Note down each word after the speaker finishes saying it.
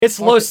It's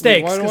low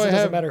stakes why do because I it doesn't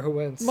have- matter who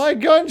wins. My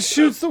gun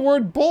shoots the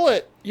word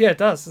bullet. Yeah, it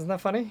does. Isn't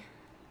that funny?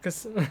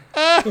 Because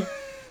I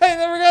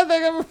never got that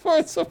gun before.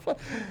 It's so fun.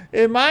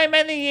 In my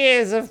many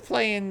years of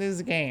playing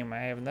this game, I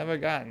have never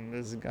gotten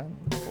this gun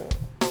before.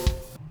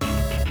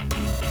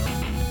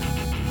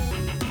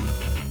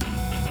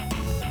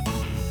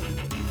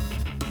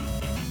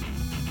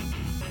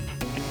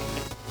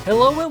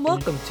 hello and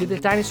welcome to the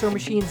Dinosaur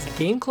Machines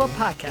Game Club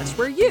podcast,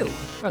 where you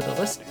are the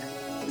listener.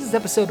 This is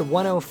episode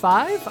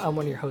 105. I'm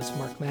one of your hosts,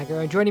 Mark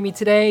Magger, and joining me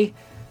today,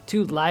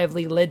 two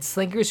lively lead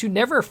slingers who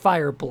never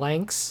fire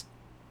blanks,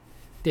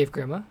 Dave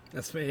Grima.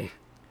 That's me.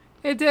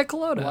 And Dan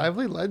Colota.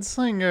 Lively lead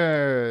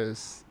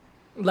slingers.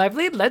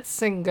 Lively lead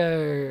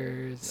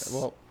slingers.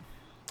 Well,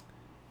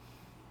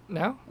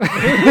 No?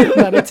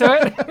 Not into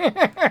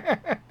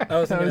it? I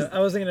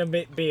wasn't gonna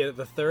be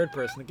the third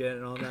person to get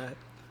in on that.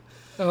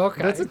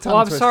 Okay. That's a tongue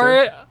well, I'm twister.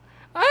 sorry.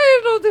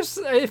 I don't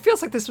know. It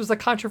feels like this was a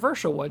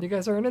controversial one. You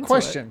guys aren't into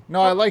question.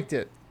 No, I liked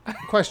it.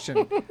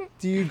 Question.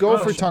 Do you go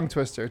for tongue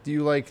twister? Do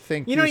you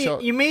think You know,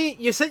 yourself-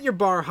 you set your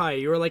bar high.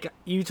 You were like,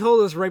 you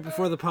told us right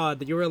before the pod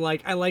that you were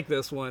like, I like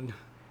this one. it.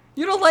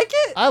 You don't like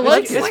it? I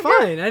like It's it.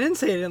 fine. I didn't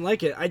say I didn't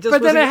like it. I just.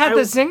 But then it had I,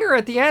 the zinger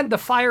at the end, the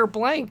fire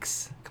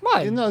blanks. Come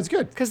on. No, it's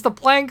good. Because the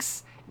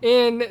blanks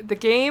in the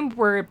game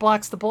where it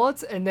blocks the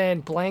bullets, and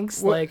then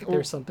blanks like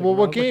there's something Well, wrong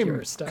what with game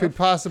your stuff. could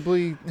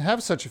possibly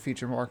have such a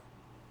feature, Mark?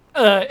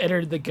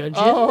 Enter the Gungeon,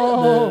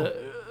 Oh.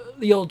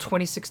 the old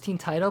 2016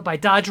 title by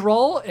Dodge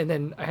Roll, and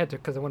then I had to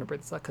because I want to bring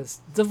this up because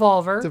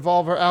Devolver.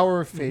 Devolver,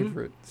 our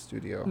favorite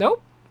studio.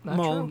 Nope, not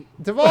well, true.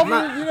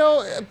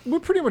 Devolver, we're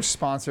pretty much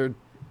sponsored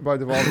by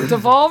Devolver.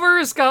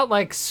 Devolver's got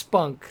like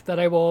spunk that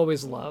I will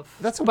always love.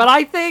 But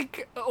I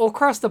think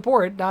across the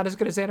board, not as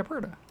good as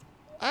Annapurna.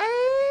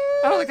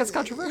 I don't think that's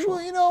controversial.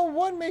 Well,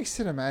 one makes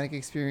cinematic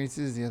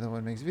experiences, the other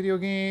one makes video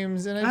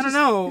games, and I don't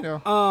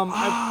know.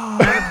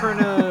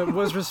 Annapurna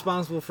was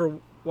responsible for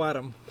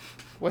Wadham.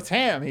 what's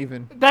ham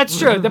even? That's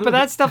true, but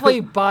that's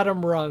definitely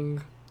bottom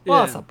rung. Well,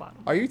 Yeah. it's not bottom.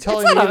 Are you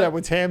telling It's me not that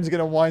with Ham's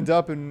gonna wind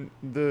up in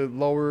the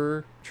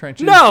lower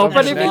trenches? No, of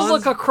but the if you next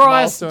look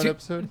across, milestone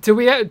episode? do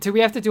we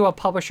have to do a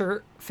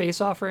publisher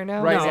face off right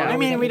now? Right No, now. I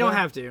mean we don't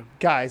have to.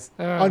 Guys,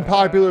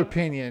 unpopular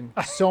opinion.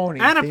 Sony,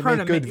 they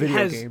make good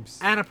video games.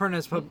 Annapurna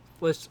has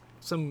published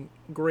some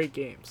great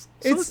games.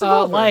 It's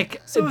So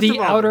like So it's the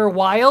Devolver. Outer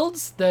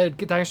Wilds, the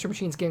Dinosaur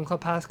Machines Game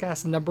Club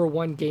podcast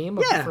 #1 game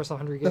of Yeah. the first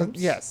 100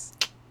 games. Yes,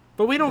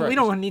 But we Right.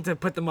 don't need to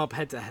put them up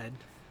head to head.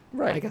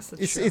 right. I guess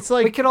that's it's true. it's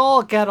like we can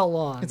all get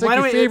along. It's like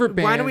your favorite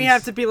Why do we bands.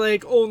 have to be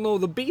like, oh no,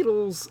 the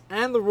Beatles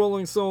and the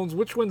Rolling Stones,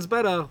 which one's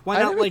better? Why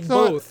I not never like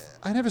thought- both?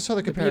 I never saw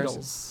the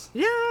comparison. Beatles.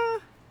 Yeah,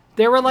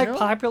 They were like You know?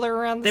 popular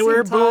around the they same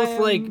were time. both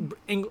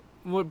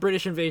like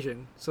British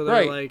invasion, so they're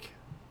Right. like,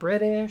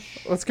 British.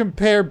 Let's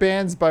compare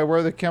bands by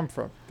where they come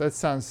from. That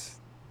sounds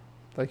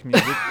like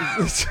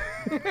music.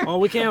 oh,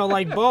 we can't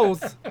like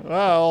both.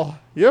 Well,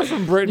 you're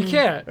from Britain. You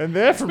can't. And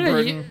they're from I mean,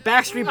 Britain.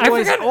 Backstreet I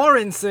Boys forgot- or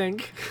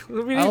NSYNC.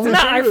 We need I'll to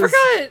let No, I choose.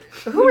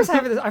 forgot who was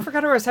having this. I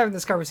forgot who I was having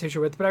this conversation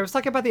with, but I was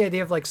talking about the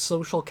idea of like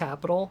social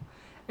capital,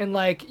 and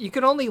like you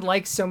can only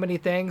like so many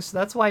things. So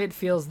that's why it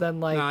feels then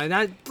like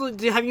No,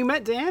 have you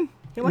met Dan?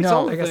 He likes No,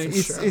 all the I guess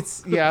things. true.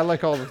 it's I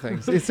like all the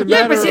things. It's a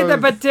yeah, matter but see, of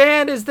but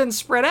Dan is then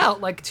spread out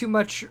like too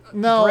much.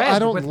 no, bread I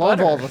don't with love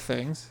butter. all the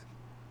things.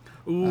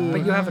 Ooh,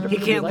 But you haven't. he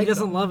really can't. He liked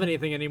doesn't them. love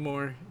anything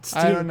anymore. It's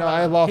I too- don't know.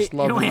 I lost He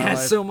love only in my has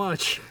life. so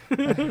much.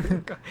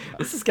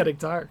 This is getting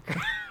dark.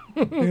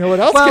 You know what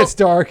else Well- gets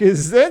dark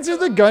is Enter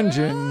the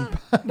Gungeon.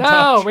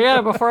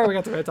 No, before we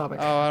got to the topic.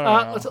 Oh,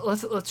 I don't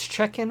know. Let's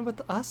check in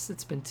with us.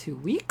 It's been 2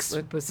 weeks,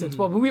 Let- but since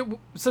Mm-hmm.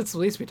 since at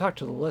least we talked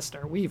to the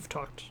listener, we've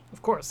talked,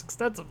 of course,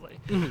 extensively.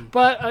 Mm-hmm.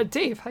 But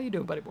Dave, how you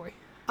doing, buddy boy?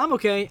 I'm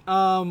okay.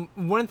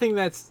 One thing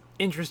that's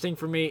interesting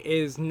for me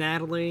is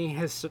Natalie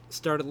has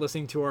started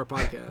listening to our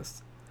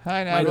podcast.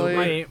 Hi,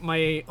 Natalie.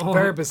 My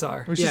Very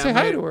bizarre. We should say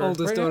hi my to her.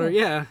 oldest right daughter. now.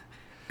 Yeah.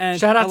 And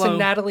Shout out hello. to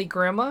Natalie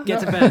Grandma. Get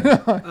to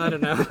bed. I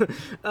don't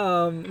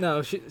know.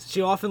 No,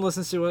 she often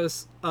listens to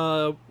us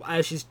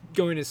as she's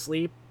going to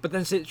sleep. But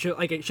then she'll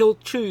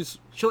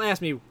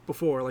ask me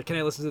before, like, can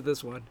I listen to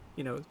this one?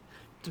 You know,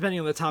 depending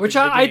on the topic. Which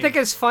of the I game. think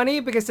is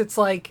funny because it's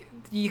like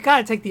you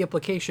gotta take the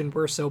implication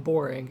we're so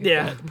boring.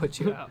 Yeah. That puts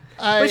you out.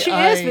 But she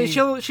asked me,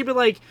 she'll be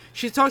like,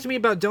 she's talked to me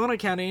about Donut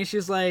County, and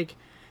she's like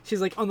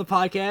on the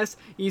podcast,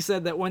 you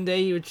said that one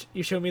day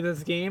you showed me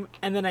this game,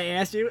 and then I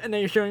asked you, and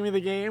then you're showing me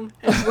the game.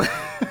 And it's like-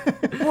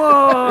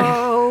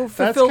 Whoa!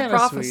 Fulfilled kinda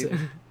prophecy. sweet.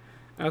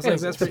 I was Yeah, like,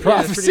 that's The pretty, yeah,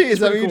 that's prophecy, pretty- is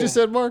that what pretty you just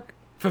cool. said, Mark?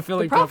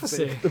 Fulfilling The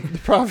prophecy. The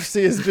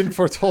prophecy has been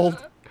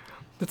foretold.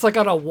 It's like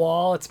on a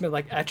wall. It's been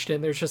like etched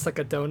in. There's just like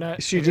a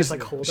donut. She and just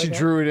like holding she it.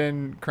 drew it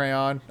in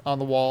crayon on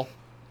the wall.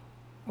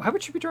 Why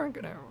would she be drawing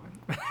it?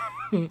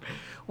 Everyone.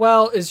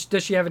 Well,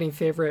 does she have any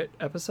favorite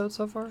episodes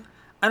so far?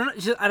 I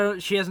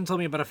don't. She hasn't told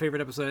me about a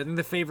favorite episode. I think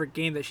the favorite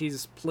game that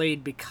she's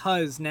played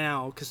because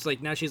now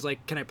she's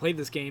like, can I play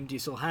this game? Do you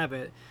still have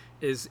it?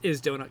 Is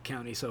Donut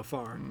County so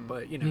far?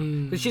 But you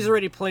know, but she's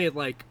already played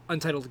like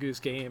Untitled Goose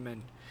Game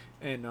and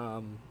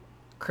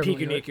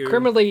Criminally, Pikuniku.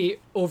 criminally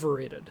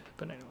overrated.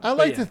 But anyway. I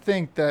like yeah. to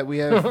think that we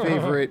have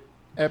favorite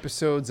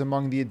episodes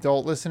among the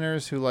adult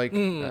listeners who like,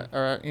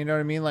 are, you know what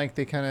I mean? Like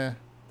they're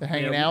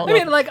hanging Yeah. out. I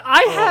mean, like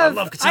I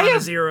love Katana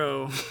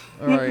Zero.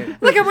 All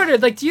right. like I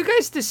wondered, like, do you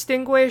guys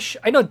distinguish?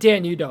 I know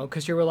Dan, you don't,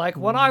 because you were like,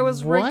 when I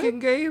was What? ranking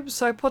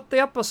games, I put the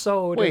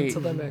episode Wait. into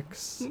the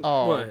mix.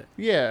 Oh, What?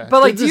 yeah.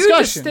 But like, The do you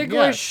discussion,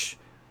 distinguish?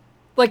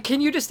 Like,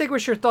 can you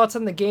distinguish your thoughts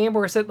on the game,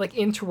 or is it like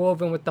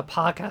interwoven with the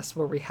podcast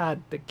where we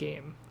had the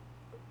game?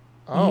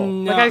 Yeah. Oh,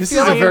 No. Like, I this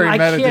feel is a like very I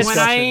meta can't-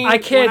 discussion. I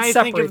can't when I think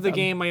separate of the them.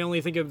 game, I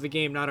only think of the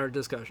game, not our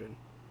discussion.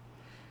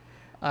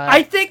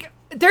 I think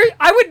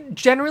I would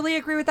generally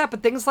agree with that,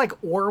 but things like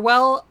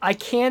Orwell, I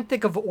can't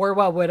think of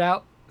Orwell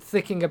without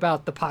thinking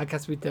about the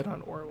podcast we did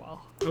on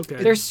Orwell. Okay.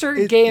 There's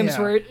certain it- games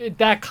yeah. where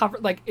that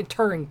covered, like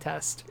Turing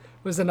Test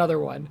was another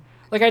one.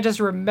 Like, I just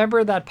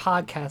remember that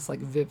podcast like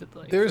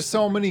vividly. There's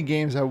so many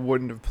games I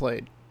wouldn't have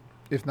played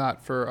if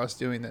not for us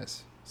doing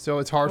this. So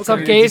it's hard for Some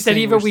me to games that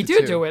even distinguish we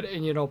the do two. it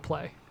and you don't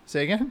play.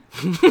 Say again?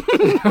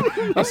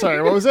 I'm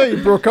sorry. What was that? You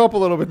broke up a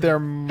little bit there,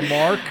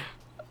 Mark.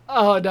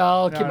 Oh no,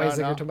 I'll keep No, my no, zinger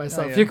no. to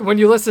myself. No, You can, when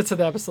you listen to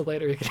the episode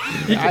later, you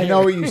can. I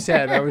know what you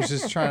said. I was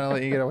just trying to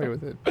let you get away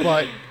with it.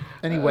 But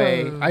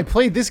anyway, I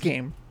played this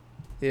game.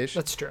 Ish.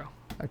 That's true.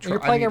 I You're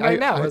playing it right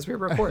now as we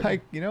record.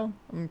 Let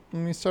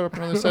me start up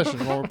another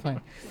session while we're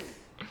playing.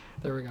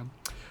 There we go.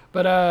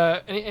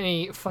 But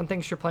any fun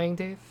things you're playing,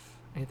 Dave?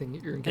 Anything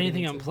you're getting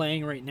Anything into? I'm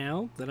playing right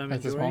now that I'm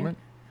At this enjoying?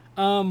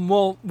 moment,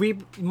 Well,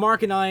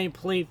 Mark and I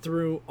played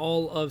through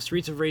all of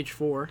Streets of Rage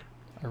 4.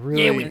 I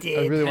really, Yeah, we did.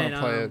 I really want and,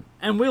 to play it.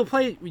 And we'll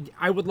play.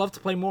 I would love to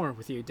play more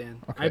with you,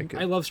 Dan. Okay, good.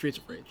 I love Streets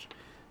of Rage.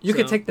 You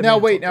can So- take the. Now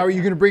mantle, wait. Now are Dan.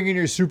 you going to bring in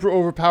your super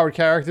overpowered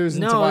characters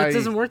into No, my? it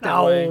doesn't work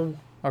that way. No.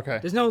 Okay.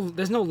 There's no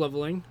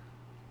leveling.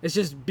 It's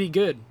just be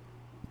good.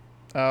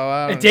 Oh,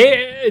 I don't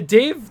know.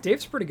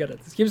 Dave's pretty good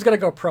at this. He was gonna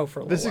go pro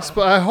for a This little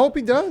while. I hope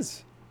he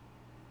does.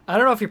 I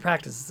don't know if he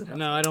practices it.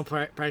 No, I don't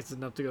practice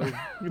enough to go.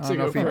 I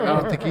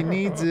don't think he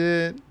needs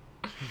it.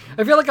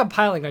 I feel like I'm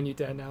piling on you,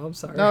 Dan. Now I'm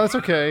sorry. No, that's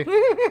okay.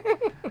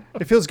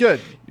 It feels good,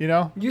 you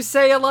know. You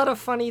say a lot of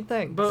funny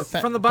things. But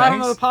Th- from the bottom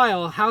of thanks. the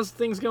pile, how's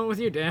things going with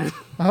you, Dan?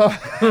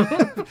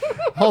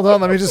 Hold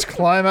on, let me just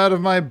climb out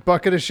of my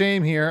bucket of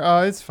shame here.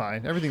 It's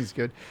fine. Everything's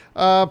good.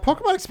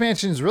 Pokemon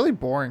expansion is really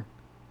boring.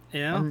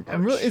 Yeah.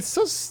 I'm really. It's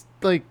so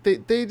like they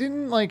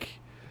didn't like.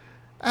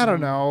 I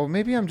don't know.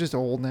 Maybe I'm just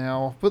old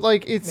now, but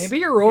like it's. Maybe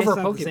you're over It's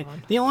not the same.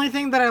 Pokemon. The only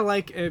thing that I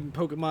like in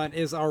Pokemon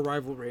is our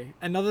rivalry,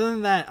 and other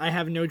than that, I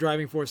have no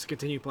driving force to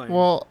continue playing.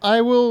 Well,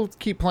 I will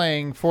keep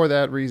playing for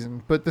that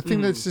reason. But the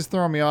thing that's just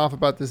throwing me off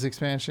about this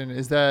expansion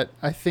is that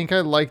I think I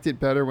liked it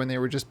better when they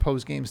were just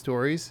post-game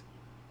stories.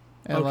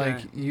 And Okay.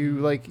 like you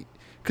like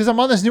because I'm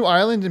on this new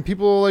island and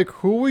people are like,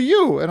 "Who are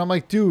you?" And I'm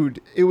like, "Dude,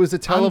 it was a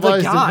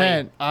televised guy."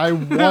 event. I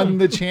won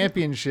the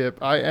championship.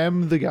 I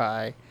am the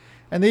guy."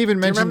 And they even Do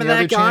you mentioned remember the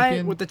other that guy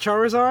champion. with the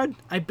Charizard?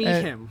 I beat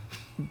And- him.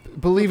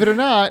 Believe it or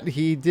not,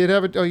 he did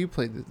have a. Oh, you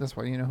played this. That's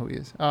why you know who he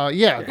is.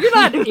 Yeah.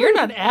 You're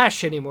not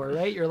Ash anymore,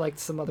 right? You're like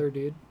some other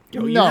dude.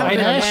 Yo, you No, haven't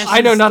been Ash- Ash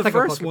I know since nothing the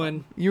about first Pokemon.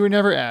 one. You were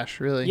never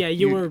Ash, really. Yeah,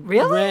 you were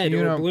Really? red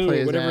You or don't play blue,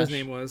 as whatever his Ash.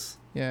 name was.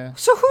 Yeah.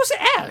 So who's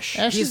Ash?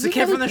 Ash He's is the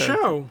kid other from the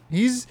character. show.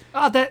 He's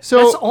Oh, So-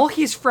 that's all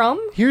he's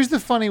from? Here's the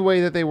funny way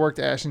that they worked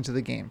Ash into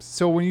the games.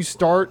 So when you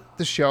start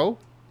the show,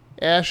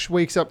 Ash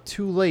wakes up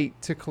too late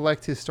to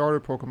collect his starter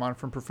Pokemon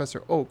from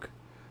Professor Oak.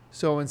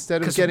 So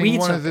instead of 'Cause getting we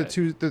one of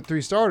took the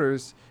three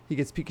starters, he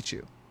gets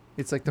Pikachu.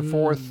 It's like the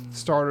fourth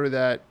starter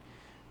that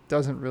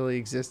doesn't really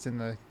exist in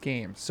the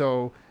game.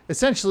 So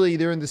essentially,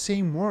 they're in the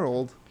same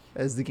world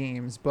as the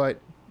games, but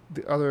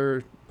the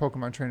other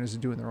Pokemon trainers are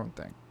doing their own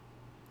thing.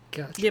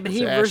 Gotcha. Yeah, but he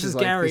So Ash versus is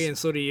like Gary, this- and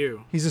so do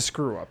you. He's a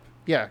screw up.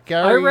 Yeah,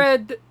 Gary.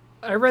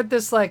 I read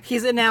this like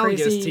He's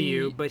analogous crazy- to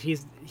you, but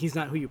he's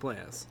not who you play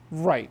as.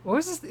 Right. What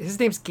was his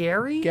name's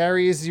Gary?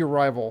 Gary is your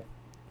rival,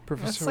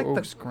 Professor like the-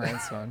 Oak's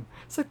grandson.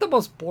 It's like the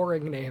most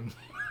boring name.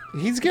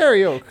 He's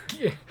Gary Oak.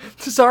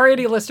 Sorry,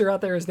 any listener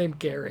out there is named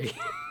Gary.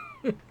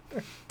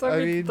 Don't I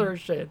mean, mean- throw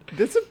shade.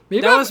 That's a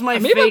Maybe That I'm- was my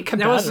maybe I'm fake.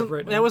 That was combative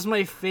right now. that was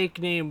my fake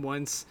name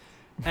once,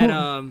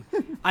 and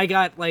I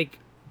got like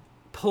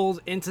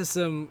pulled into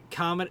some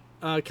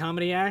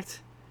comedy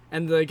act,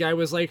 and the guy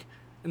was like,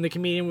 and the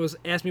comedian was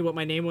asked me what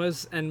my name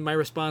was, and my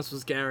response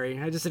was Gary.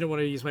 I just didn't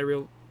want to use my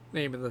real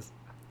name in this.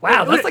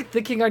 Wow, It- that's it- like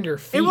thinking on your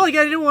feet. And like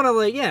I didn't want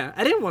to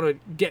I didn't want to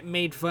get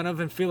made fun of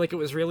and feel like it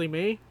was really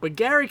me. But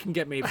Gary can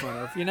get made fun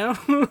of, you know.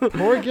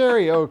 poor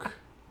Gary Oak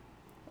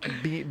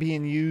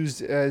being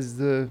used as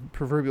the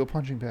proverbial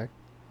punching bag.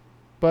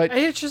 But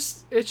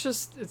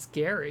it's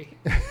Gary.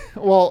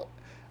 well,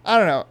 I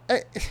don't know.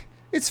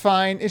 It's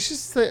fine. It's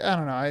just that, I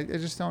don't know. I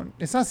just don't.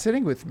 It's not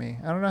sitting with me.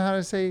 I don't know how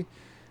to say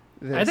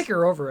this. I think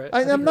you're over it.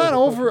 I'm think not you're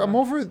over. Pokemon. I'm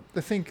over.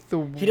 I think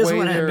the He doesn't way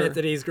want to they're- admit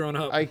that he's grown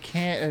up. I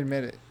can't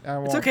admit it. I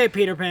won't. It's okay,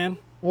 Peter Pan.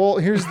 Well,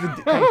 here's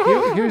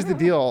here's the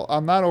deal.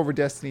 I'm not over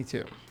Destiny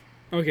 2.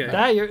 Okay.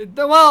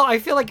 Well, I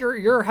feel like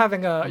you're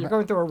having you're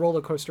going through a roller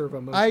coaster of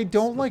emotions. I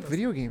don't with like this.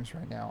 video games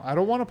right now. I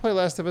don't want to play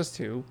Last of Us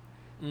 2.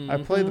 I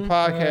play Mm-hmm. the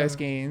podcast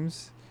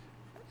games,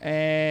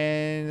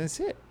 and that's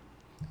it.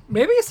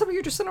 Maybe some of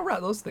you are just in a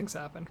rut. Those things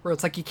happen. Where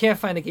it's like you can't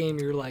find a game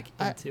you're like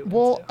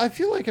into. I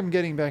feel like I'm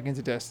getting back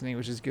into Destiny,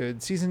 which is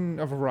good. Season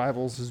of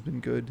Arrivals has been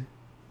good.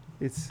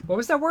 What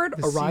was that word?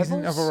 The Arrivals?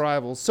 Season of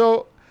Arrivals.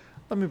 So,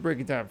 let me break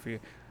it down for you.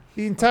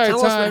 The entire Tell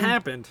us what time,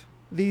 happened.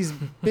 these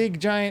big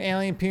giant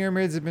alien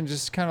pyramids have been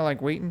just kind of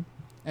like waiting.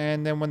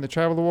 And then when the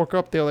Traveler woke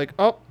up, they're like,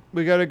 oh,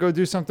 we got to go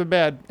do something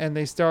bad. And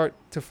they start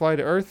to fly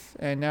to Earth.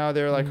 And now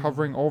they're like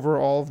hovering over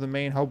all of the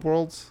main hub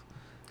worlds.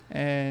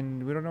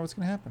 And we don't know what's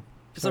going to happen.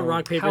 It's a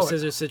rock, paper,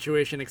 scissors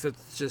situation, except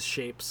it's just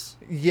shapes.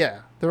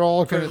 Yeah. They're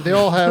all gonna, they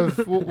all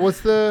have,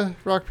 what's the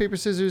rock, paper,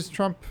 scissors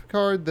Trump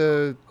card?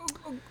 The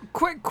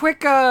Quick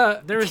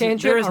There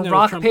tangent is on no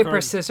rock, trump paper,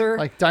 card. scissor.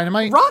 like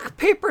dynamite? Rock,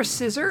 paper,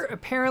 scissor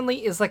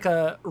apparently is like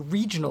a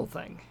regional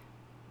thing.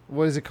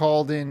 What is it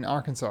called in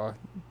Arkansas?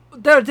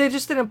 They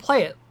just didn't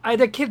play it.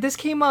 This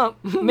came up.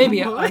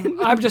 Maybe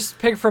I'm just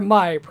picking from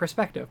my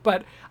perspective,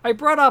 but I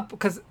brought up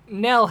because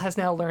Nell has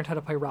now learned how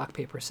to play rock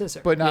paper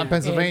scissors. But not in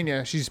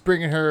Pennsylvania. She's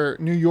bringing her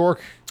New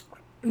York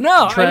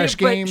trash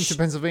game to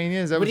Pennsylvania.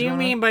 Is that What do you going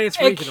mean on? by it's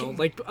regional?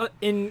 Like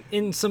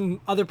in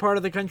some other part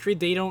of the country,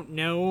 they don't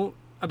know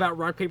about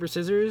rock, paper,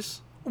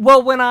 scissors?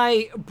 Well, when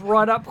I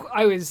brought up,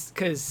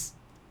 because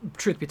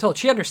truth be told,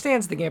 she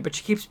understands the game, but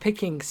she keeps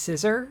picking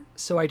scissor,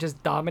 so I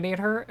just dominate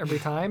her every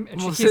time, and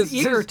she's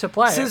eager to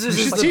play. Scissors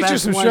You is should the teach her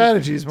best some one.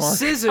 strategies, Mark.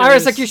 Scissors. I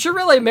was like, you should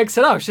really mix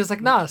it up. She's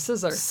like, nah,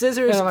 scissor.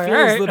 Scissors And I'm feels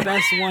like, all right. the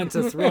best one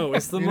to throw.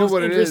 It's the You know most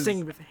what it is.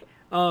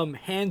 interesting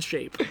hand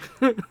shape.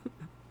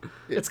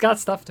 It's got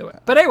stuff to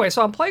it. But anyway,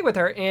 so I'm playing with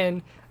her,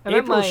 and I'm at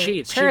April my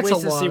cheats. She parents'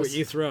 waits to see what in-laws.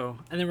 you throw,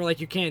 and then we're like,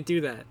 you can't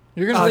do that.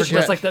 You're gonna Oh, forget.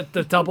 just like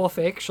the double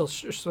fake. She'll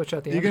switch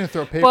out the You're end. gonna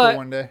throw paper But-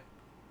 one day,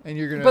 and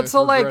you're gonna. But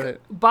so regret like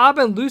it. Bob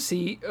and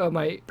Lucy,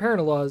 my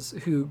parent-in-laws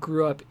who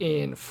grew up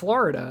in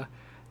Florida,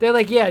 they're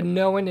like, yeah,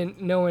 no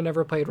one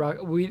ever played rock.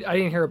 I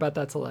didn't hear about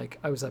that till like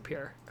I was up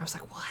here. I was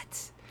like,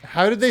 what?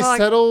 How did they so, like-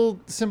 settle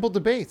simple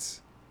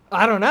debates?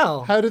 I don't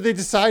know. How did they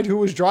decide who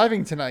was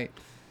driving tonight?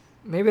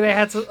 Maybe they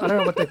had to. I don't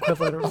know what the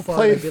equivalent of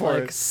play would be for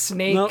like. it.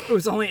 Snake. No, it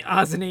was only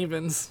odds and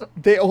evens.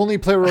 They only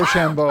play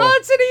Rochambeau,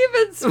 Odds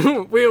and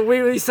evens.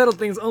 we settled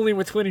things only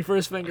with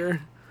 21st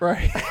finger.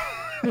 right?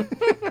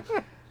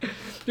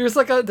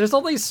 There's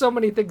only so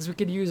many things we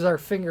could use our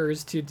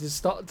fingers to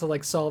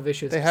like solve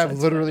issues. They have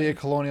besides literally fighting. a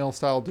colonial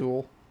style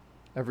duel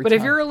every But time.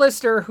 if you're a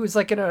listener who's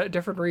like in a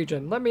different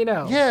region, let me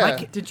know.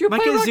 Yeah. Did you play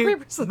rock,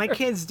 paper, scissors? My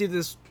kids do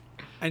this,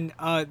 and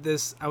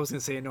this I was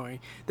gonna say annoying.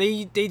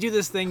 They do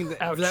this thing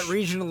that Ouch.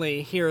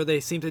 regionally here they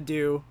seem to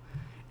do,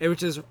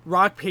 which is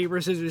rock,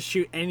 paper, scissors,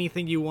 shoot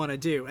anything you want to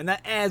do, and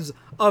that adds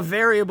a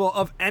variable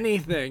of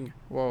anything.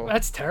 Whoa.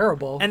 That's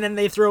terrible. And then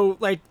they throw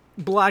like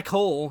black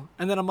hole,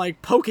 and then I'm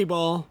like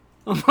Pokeball.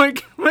 I'm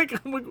like,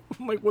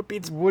 what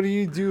beats? What do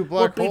you do,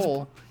 black beats-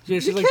 hole? Yeah,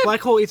 she's like, black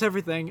hole eats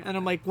everything, and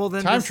I'm like, well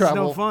then Time this is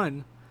travel. no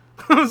fun.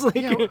 I was like,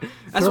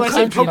 that's why I time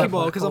said travel, Pokeball,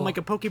 black because I'm hole. like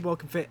a Pokeball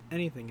can fit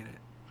anything in it.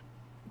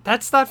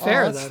 That's not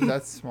fair. Oh, then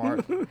that's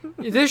smart.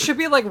 there should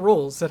be like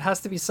rules. It has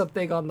to be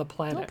something on the Don't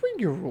planet. bring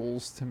your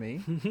rules to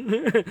me.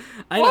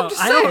 I Well, know. I'm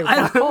just I saying, know.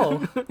 black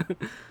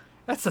hole.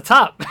 That's the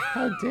top.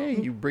 How dare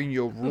you bring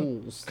your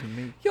rules to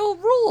me? Your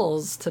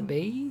rules to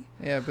me.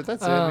 Yeah, but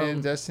that's it, man.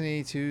 Um,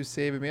 Destiny 2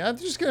 saving me. I'm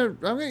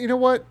gonna, you know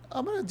what?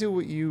 I'm gonna do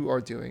what you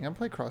are doing. I'm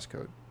playing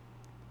Crosscode.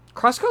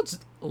 Crosscode's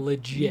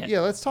legit.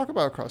 Yeah, let's talk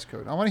about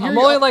Crosscode. I want to hear I'm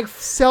you. only like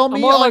Sell me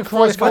I'm only on like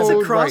 45 What's a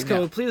Crosscode right now.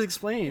 crosscode? Please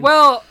explain.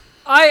 Well,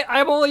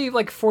 I'm only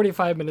like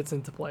 45 minutes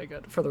into playing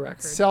it, for the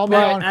record. Sell me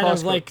But on out of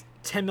Crosscode. like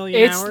 10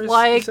 million it's hours. you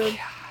like said?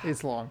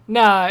 It's long.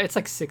 nah, it's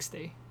like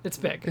 60. It's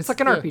big. It's like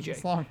an yeah, RPG.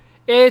 It's long.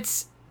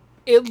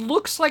 It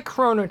looks like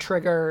Chrono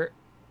Trigger.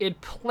 It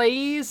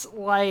plays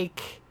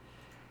like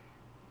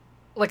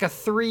a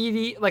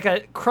 3D, like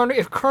a Chrono.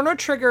 If Chrono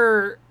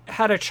Trigger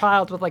had a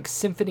child with like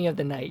Symphony of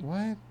the Night,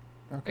 What?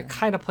 Okay. it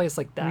kind of plays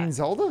like You that. mean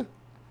Zelda?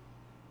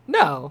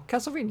 No,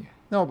 Castlevania.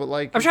 No, but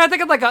like I'm trying to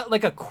think of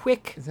like a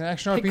quick it's an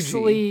action RPG.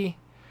 pixely.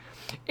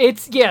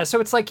 It's yeah, so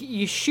it's like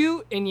you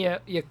shoot and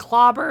you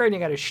clobber and you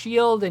got a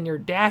shield and you're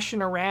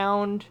dashing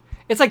around.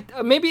 It's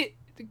like maybe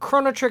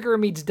Chrono Trigger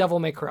meets Devil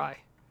May Cry,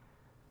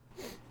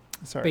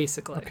 Sorry.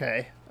 basically.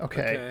 Okay.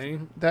 Okay.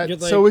 That You're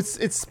so like-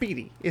 it's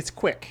speedy. It's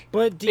quick.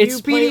 But do It's you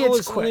speedy, play all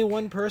it's as only quick.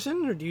 one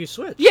person, or do you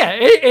switch? Yeah,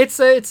 it's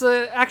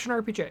a action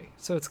RPG.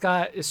 So it's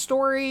got a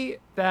story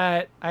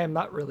that I am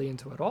not really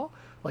into at all.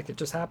 Like it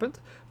just happened,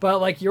 but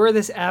like you're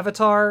this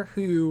avatar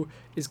who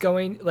is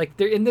going like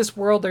they're in this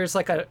world. There's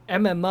like a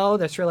MMO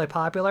that's really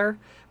popular,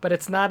 but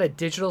it's not a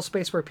digital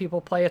space where people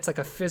play. It's like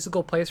a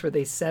physical place where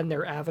they send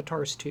their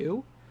avatars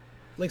to.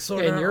 Like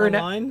Sword And Art you're in a-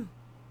 Online?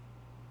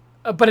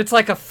 But it's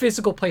like a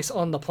physical place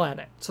on the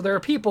planet. So there are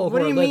people who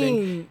What are do you living.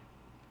 mean?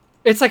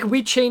 It's like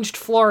we changed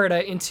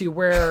Florida into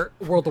where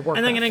World of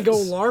Warcraft. And then gonna go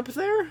is. LARP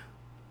there?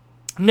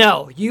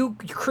 No, you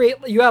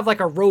have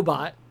like a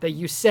robot that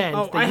you send.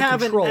 Oh, that I you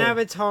have control an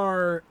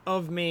avatar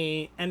of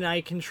me, and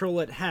I control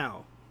it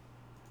how?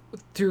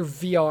 through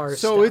VR.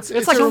 So stuff.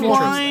 it's like a a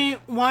futuristic.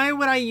 Why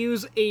would I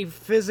use a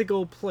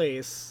physical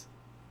place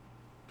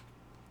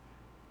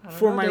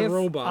for my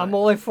robot. I'm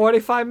only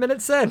 45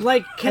 minutes in.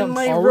 Like, can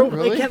my Oh, robot?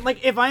 really?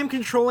 Like, if I'm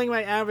controlling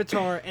my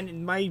avatar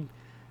and my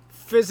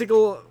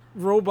physical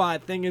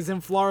robot thing is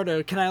in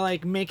Florida, can I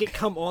like make it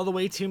come all the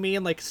way to me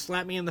and like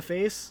slap me in the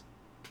face?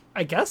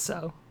 I guess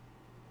so.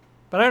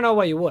 But I don't know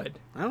why you would.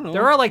 I don't know.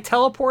 There are like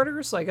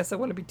teleporters, so I guess that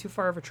wouldn't be too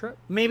far of a trip.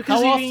 Maybe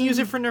because How you can use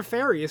often- it for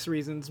nefarious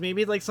reasons.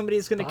 Maybe like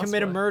somebody's going to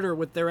commit a Possibly. murder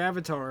with their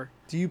avatar.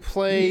 Do you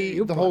play You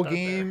the brought whole that there.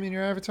 game in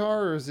your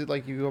avatar, or is it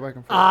like you go back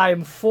and forth?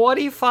 I'm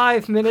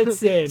 45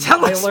 minutes in.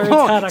 Tell I us learned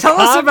more. how to Tell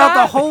us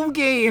about the combat. whole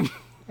game.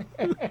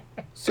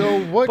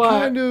 So, what But-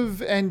 kind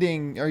of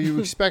ending are you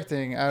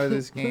expecting out of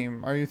this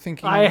game? Are you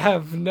thinking? I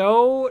have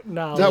no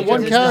knowledge. That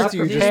one I'm character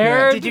not you just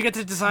prepared. Did you get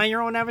to design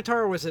your own avatar,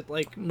 or was it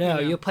like No,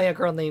 you know? you play a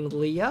girl named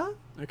Leah,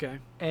 Okay.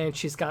 and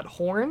she's got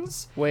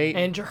horns. Wait.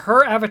 And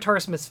her avatar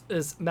is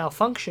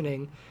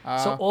malfunctioning, so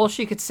Ah. all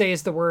she could say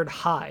is the word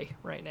 "hi"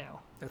 right now.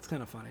 That's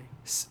kind of funny.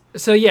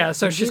 So yeah,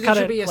 so Do you she's think kind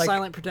should of be a like,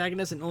 silent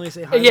protagonist and only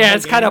say hi. yeah,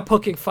 it's kind of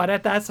poking fun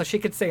at that. So she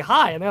could say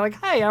hi, and they're like,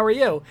 "Hi, how are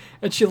you?"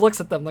 And she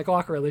looks at them like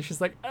awkwardly. She's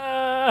like,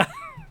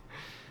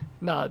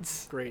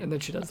 nods. Great. And then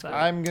she does that.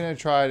 I'm gonna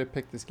try to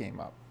pick this game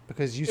up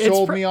because you It's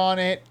sold pr- me on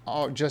it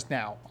just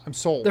now. I'm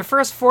sold. The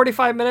first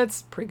 45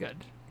 minutes, pretty good.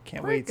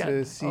 Can't pretty wait to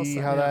good. see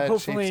Also, how yeah. that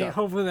Hopefully, shapes up.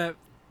 hopefully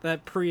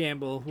that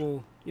preamble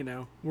will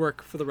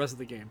work for the rest of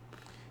the game.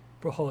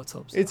 Oh, let's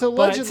hope so. It's But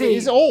allegedly see,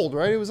 it's old,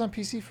 right? It was on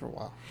PC for a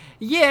while.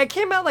 Yeah, it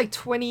came out like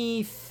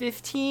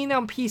 2015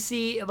 on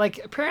PC. Like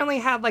apparently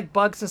had like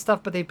bugs and stuff,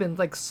 but they've been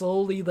like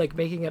slowly like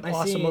making it I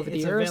awesome see over the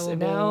it's years.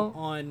 And available now,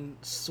 on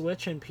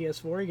Switch and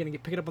PS4. You're gonna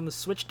pick it up on the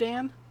Switch,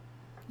 Dan?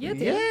 yeah,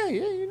 Yeah,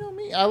 you know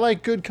me. I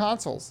like good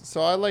consoles, so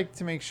I like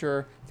to make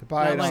sure to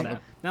buy Not it like- on the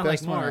not like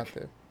best one out Mark.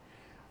 there.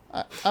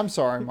 I'm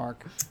sorry,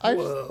 Mark. I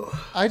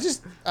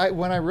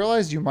when I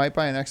realized you might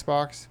buy an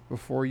Xbox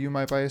before you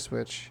might buy a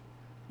Switch,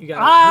 You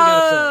got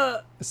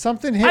upset.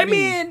 something hit I me.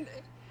 mean,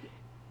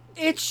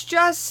 it's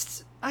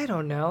just I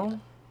don't know.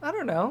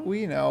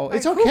 We know Like,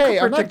 it's who okay.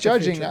 could I'm not predict the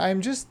judging. future?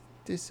 I'm just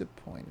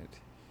disappointed.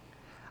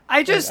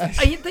 I just,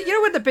 I- you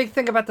know what the big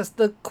thing about this,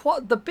 the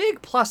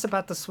big plus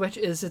about the Switch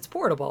is it's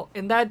portable,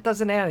 and that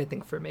doesn't add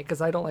anything for me because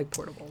I don't like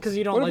portables. Because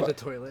you don't What like about-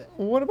 the toilet.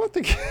 What about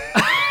the?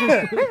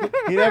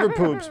 He never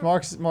poops.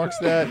 Mark's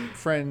that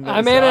friend.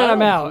 I'm that's, in and "I I'm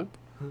don't out.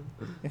 poop."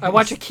 I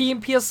watch a Key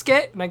and Peele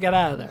skit and I get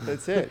out of there.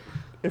 That's it.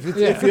 If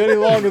Yeah. it's any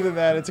longer than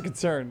that, it's a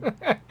concern.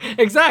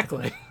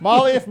 Exactly.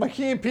 Molly, if my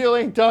Key and Peele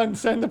ain't done,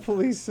 send the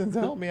police and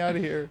help me out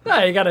of here.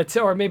 Yeah, you got to,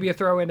 or maybe you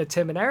throw in a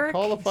Tim and Eric.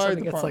 Call the fire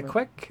something gets like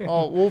department. quick.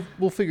 Oh,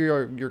 we'll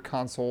figure your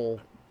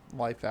console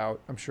life out.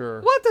 I'm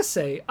sure. What to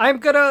say?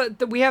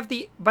 We have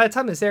by the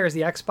time this airs,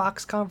 the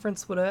Xbox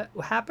conference what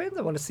happens.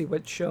 I want to see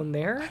what's shown I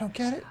there. don't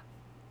get it.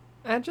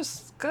 And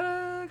just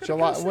gotta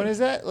July. kinda When see. is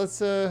that?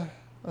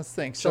 Let's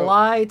think. So,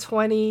 July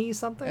 20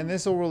 something. and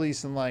this will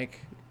release in like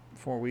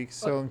 4 weeks.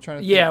 So I'm trying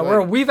to. Think, Yeah,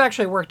 like, we've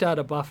actually worked out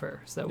a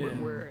buffer, so Yeah.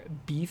 we're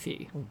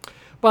beefy.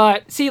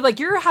 But see, like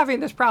you're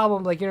having this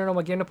problem, like you don't know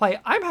what game to play.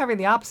 I'm having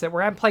the opposite,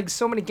 where I'm playing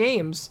so many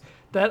games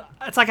that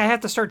it's like I have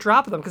to start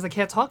dropping them because I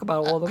can't talk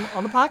about all of them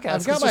on the podcast.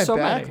 I've got 'cause my there's so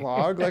many.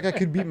 backlog. Like I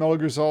could beat Metal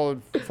Gear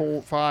Solid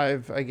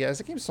 5, I guess.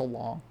 The game's so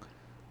long.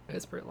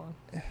 It's pretty long.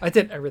 I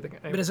did everything.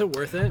 But is it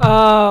worth it?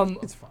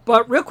 It's fun.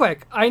 But real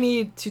quick, I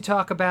need to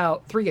talk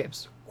about 3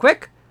 games.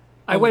 Quick,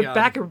 I Oh my went God.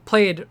 back and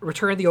played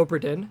Return of the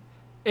Obra Dinn,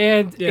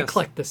 and it Yes.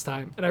 clicked this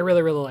time, and I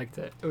really, really liked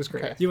it. It was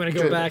great. Okay. Do you want to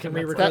go Good. back and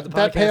re-record That- the podcast?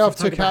 that payoff and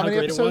talk took about how many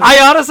great it episodes? was?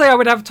 I honestly, I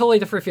would have totally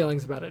different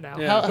feelings about it now.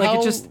 Yeah. Like how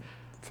it just,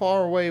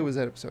 far away was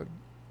that episode?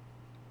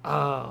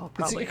 oh, It's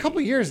probably a couple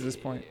years at this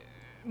point.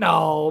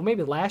 no,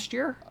 maybe last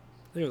year.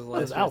 I think it was It was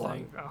last that year long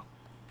thing. ago.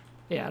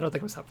 Yeah, I don't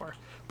think it was that far,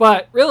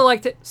 but really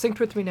liked it. Synced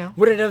with me now.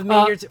 Would it have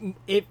made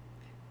Uh,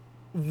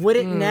 would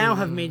it now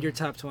have made your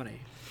top 20?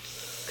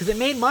 Because it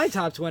made my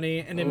top 20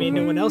 and it made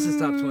no one else's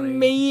top 20.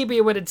 Maybe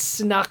it would have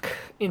snuck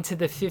into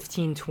the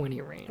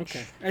 15-20 range.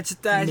 Okay. I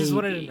just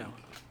wanted to Maybe. know.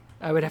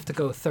 I would have to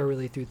go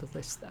thoroughly through the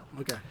list though.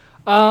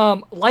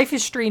 Okay. Life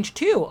is Strange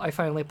 2, I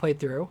finally played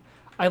through.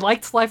 I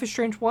liked Life is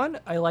Strange 1.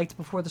 I liked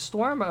Before the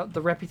Storm.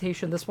 The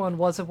reputation this one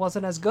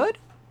wasn't as good.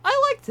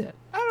 I liked it.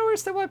 I don't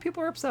understand why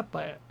people are upset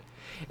by it.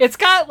 It's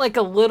got like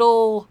a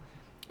little,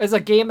 as a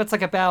game that's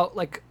like about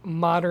like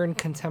modern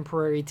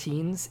contemporary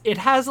teens. It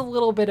has a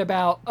little bit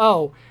about,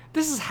 oh,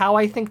 this is how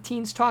I think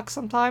teens talk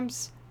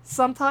sometimes.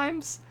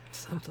 Sometimes.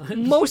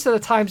 Most of the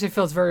times it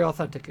feels very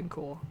authentic and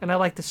cool. And I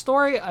like the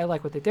story. I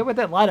like what they did with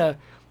it. A lot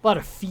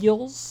of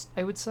feels,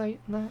 I would say,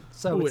 in that.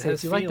 So I Ooh, would it say has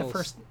if you like the feels.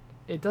 first,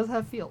 it does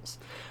have feels.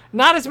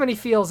 Not as many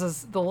feels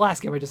as the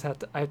last game I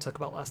talked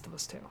about Last of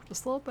Us 2.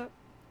 Just a little bit.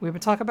 We've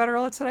been talking about it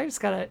earlier today. Just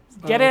gotta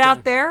get it okay.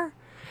 out there.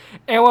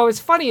 And what was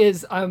funny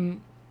is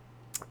I'm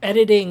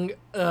editing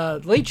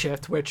Late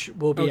Shift, which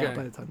will be out Okay.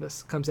 by the time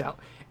this comes out.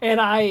 And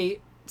I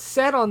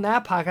said on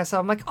that podcast,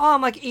 I'm like,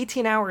 I'm like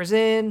 18 hours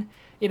in.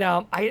 You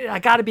know, I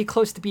got to be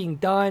close to being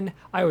done.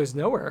 I was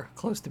nowhere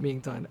close to being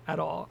done at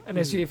all. And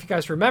if you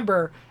guys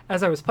remember,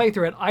 as I was playing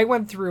through it, I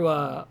went through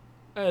an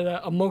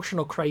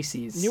emotional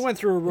crisis. You went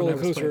through a when I roller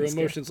was coaster playing of this game.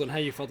 emotions on how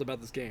you felt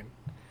about this game.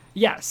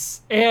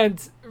 Yes,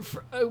 and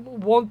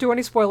won't do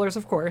any spoilers,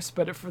 of course,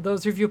 but for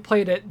those of you who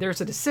played it,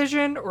 there's a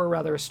decision, or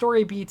rather a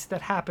story beat,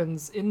 that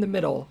happens in the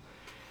middle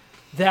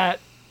that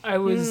I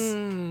was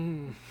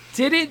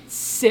didn't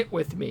sit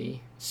with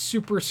me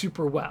super,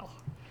 super well.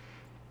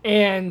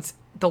 And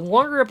the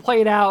longer it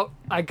played out,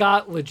 I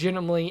got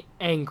legitimately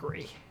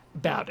angry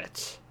about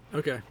it.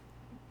 Okay.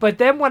 But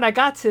then when I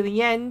got to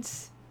the end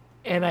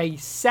and I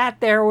sat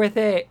there with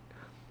it,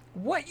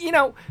 one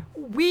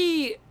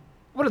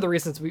of the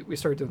reasons we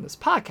started doing this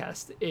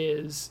podcast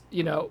is,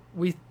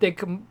 we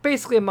think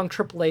basically among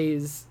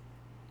AAAs,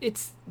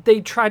 they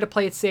try to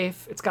play it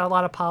safe. It's got a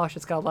lot of polish.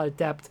 It's got a lot of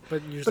depth.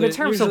 But in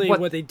terms of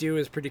what they do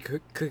is pretty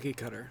cookie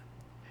cutter.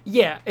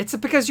 Yeah, it's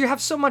because you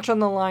have so much on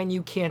the line,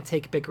 you can't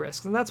take big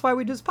risks. And that's why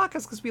we do this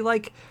podcast, because we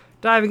like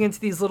diving into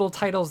these little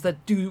titles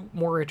that do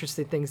more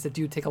interesting things, that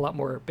do take a lot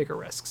more bigger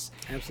risks.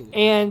 Absolutely.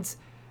 And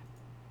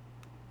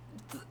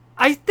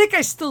I think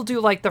I still do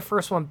like the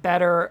first one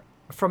better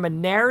from a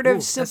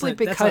narrative, simply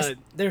because...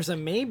 there's a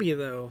maybe,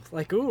 though.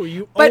 Like,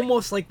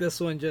 almost like this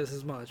one just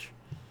as much.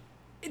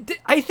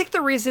 I think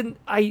the reason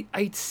I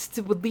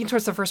would lean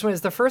towards the first one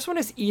is the first one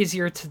is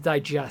easier to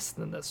digest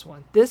than this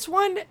one. This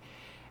one...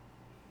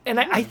 And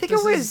I think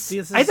it was...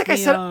 I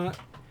said...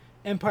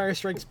 Empire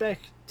Strikes Back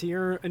to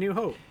your A New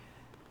Hope.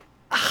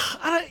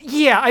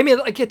 Yeah, I mean,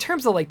 like, in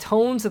terms of, like,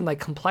 tones and,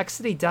 like,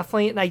 complexity,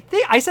 definitely. And I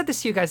think... I said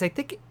this to you guys. I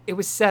think it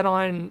was said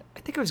on...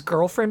 I think it was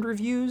Girlfriend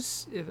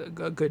Reviews,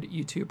 a good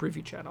YouTube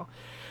review channel,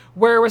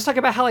 where it was talking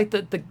about how, like,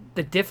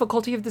 the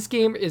difficulty of this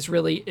game is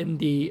really in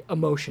the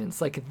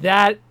emotions. Like,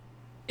 that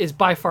is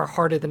by far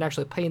harder than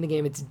actually playing the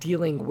game. It's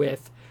dealing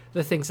with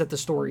the things that the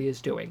story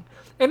is doing.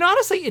 And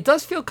honestly, it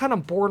does feel kind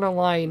of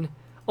borderline...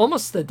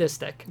 almost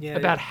sadistic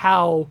about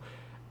how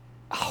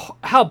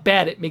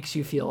bad it makes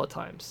you feel at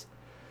times.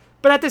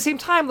 But at the same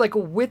time, like,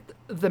 with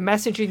the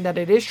messaging that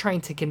it is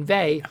trying to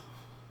convey,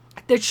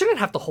 they shouldn't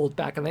have to hold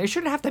back on that. They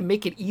shouldn't have to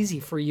make it easy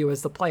for you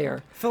as the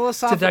player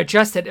to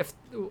digest it.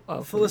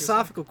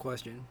 Philosophical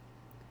question.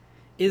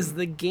 Is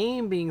the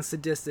game being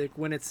sadistic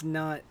when it's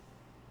not,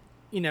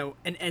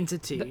 an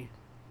entity?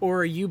 Or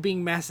are you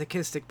being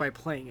masochistic by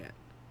playing it?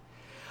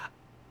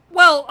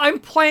 Well, I'm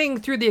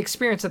playing through the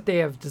experience that they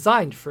have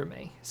designed for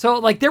me. So,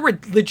 like, there was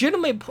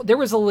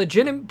a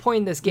legitimate point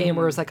in this game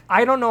where it was like,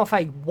 I don't know if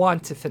I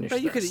want to finish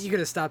this. You could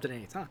have stopped at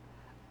any time.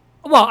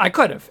 Well, I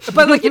could have,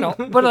 but like,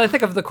 but I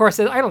think of the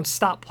course, I don't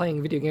stop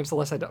playing video games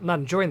unless I'm not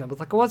enjoying them. But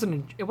like, it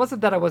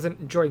wasn't that I wasn't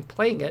enjoying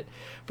playing it,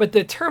 but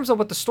the terms of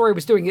what the story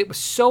was doing, it was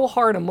so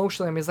hard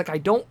emotionally. I mean, it's like, I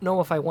don't know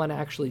if I want to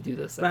actually do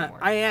this anymore.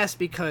 I asked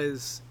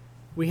because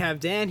we have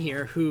Dan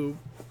here who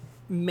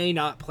may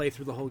not play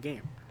through the whole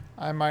game.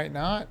 I might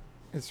not.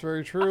 It's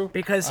very true.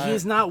 Because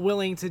he's not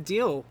willing to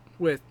deal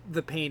with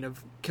the pain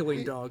of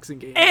killing dogs in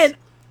games.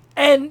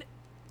 And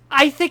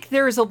I think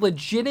there's a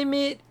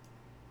legitimate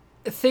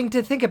thing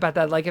to think about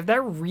that. Like, if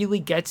that really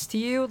gets to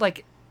you,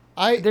 like,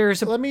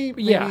 let me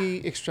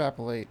maybe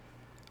extrapolate.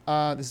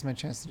 This is my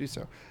chance to do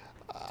so.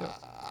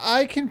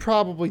 I can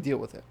probably deal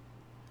with it.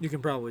 You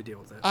can probably deal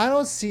with it. I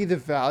don't see the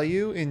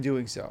value in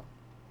doing so.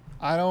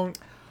 I don't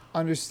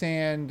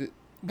understand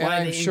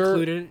why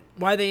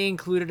they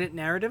included it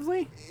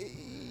narratively.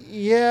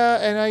 Yeah,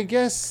 and I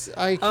guess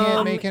I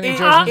can't make any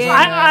judgments on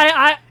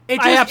that.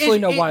 I absolutely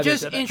know why they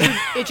did it.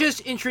 It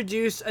just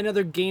introduced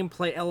another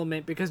gameplay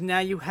element because now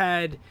you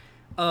had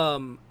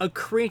a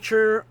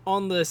creature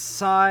on the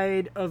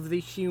side of the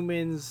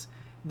humans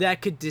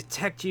that could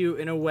detect you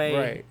in a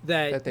way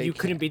that you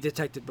couldn't be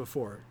detected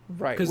before.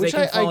 Right. Because they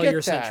can follow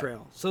your scent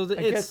trail. So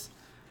it's...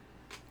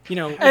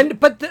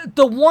 But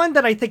the one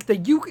that I think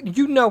that you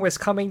is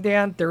coming,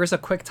 Dan, there is a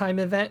QuickTime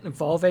event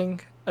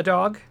involving a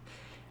dog.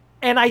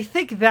 And I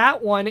think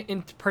that one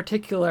in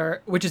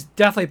particular, which is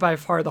definitely by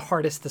far the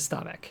hardest to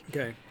stomach.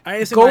 Okay. I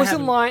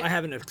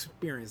haven't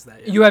experienced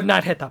that yet. You have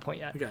not hit that point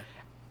yet. Okay.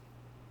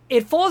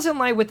 It falls in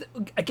line with,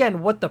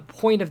 again, what the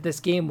point of this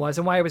game was,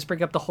 and why I was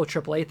bringing up the whole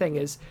AAA thing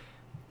is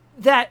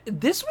that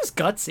this was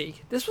gutsy.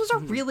 This was a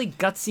really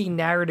gutsy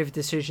narrative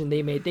decision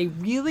they made. They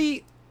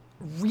really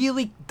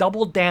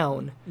doubled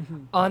down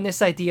on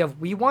this idea of,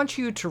 we want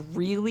you to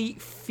really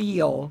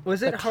feel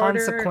the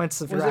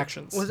consequence of your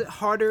actions. Was it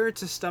harder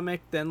to stomach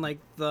than like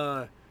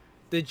the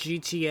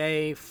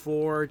GTA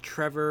 4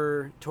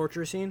 Trevor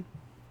torture scene?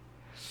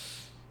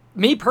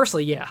 Me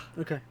personally, yeah.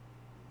 Okay.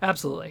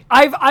 Absolutely.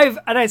 I've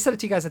and I said it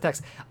to you guys in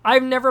text.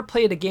 I've never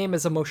played a game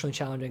as emotionally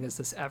challenging as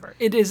this ever.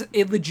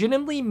 It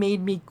legitimately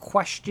made me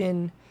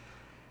question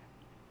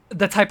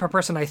the type of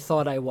person I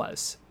thought I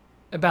was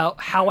about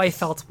how I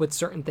felt with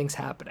certain things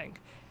happening.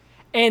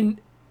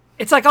 And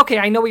it's like, okay,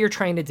 I know what you're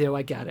trying to do.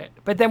 I get it.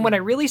 But then when I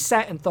really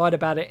sat and thought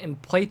about it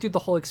and played through the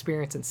whole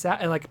experience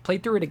and like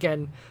played through it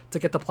again to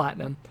get the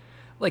platinum,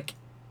 like,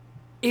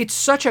 it's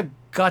such a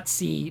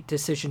gutsy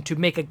decision to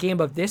make a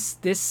game of this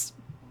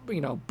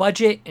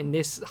budget and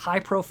this high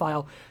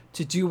profile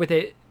to do with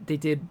it they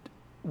did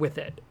with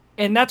it.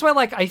 And that's why,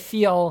 like, I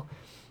feel,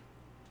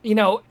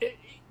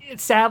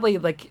 sadly,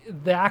 like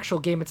the actual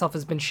game itself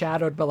has been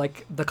shadowed by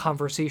like the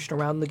conversation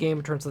around the game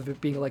in terms of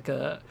it being like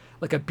a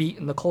beat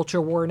in the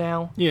culture war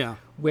now. Yeah.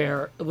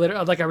 Where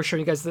literally, like I was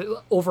showing you guys,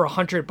 that over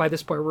 100 by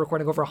this point we're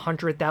recording, over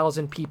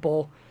 100,000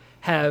 people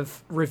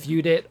have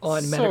reviewed it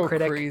on Metacritic.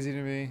 So crazy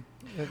to me.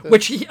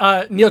 Which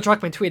Neil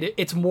Druckmann tweeted,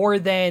 it's more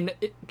than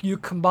you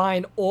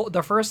combine all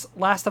the first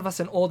Last of Us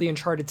and all the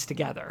Uncharted's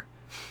together.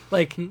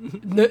 Like,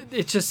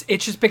 it's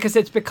just because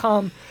it's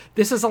become,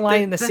 this is a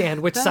line in the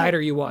sand. Which side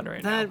are you on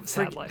right now?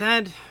 Sadly,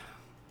 that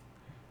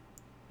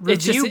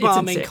it's review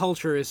bombing insane.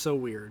 culture is so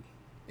weird.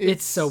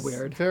 It's so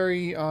weird.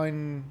 Very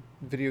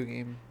video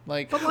game.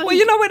 Like, Well,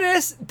 you know what it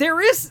is?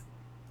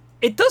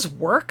 It does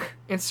work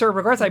in certain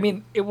regards. I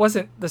mean, it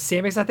wasn't the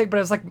same exact thing, but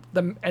it was like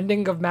the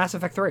ending of Mass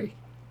Effect 3.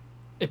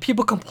 If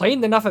people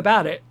complained enough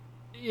about it,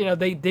 you know,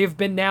 they've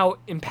been now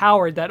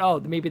empowered that,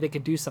 oh, maybe they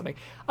could do something.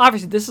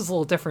 Obviously, this is a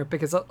little different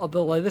because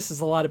this is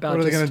a lot about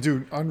what are they going to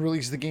do?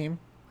 Unrelease the game?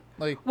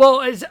 Like,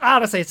 well,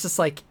 honestly, it's just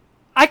like,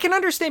 I can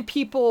understand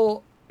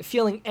people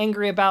feeling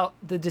angry about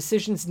the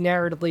decisions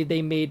narratively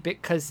they made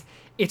because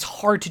it's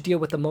hard to deal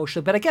with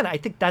emotionally. But again, I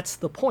think that's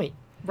the point.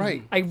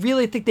 right. I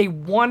really think they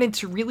wanted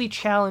to really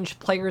challenge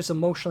players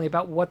emotionally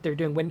about what they're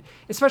doing. When,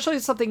 especially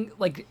something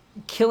like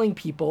killing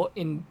people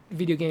in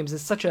video games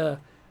is such a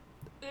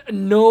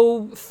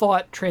no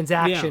thought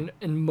transaction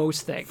in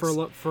most things.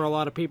 For a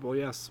lot of people,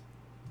 yes.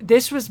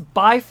 This was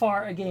by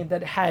far a game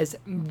that has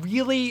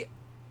really,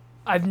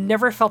 I've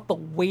never felt the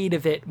weight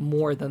of it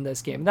more than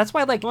this game. And that's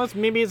why, like, Well,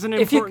 maybe it's an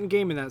important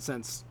game in that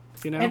sense.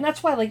 You know? and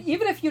that's why, like,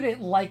 even if you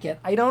didn't like it,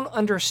 I don't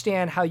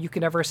understand how you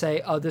can ever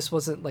say, oh, this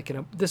wasn't like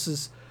this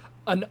is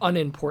an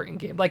unimportant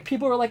game. Like,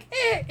 people are like,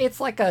 it's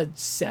like a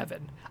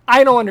 7.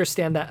 I don't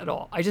understand that at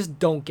all. I just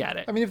don't get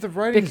it. I mean, if the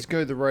writing's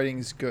good, the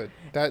writing's good.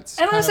 That's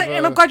And kind honestly, of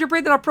and I'm glad you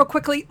bring that up real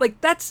quickly. Like,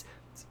 that's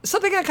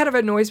something that kind of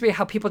annoys me,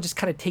 how people just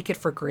kind of take it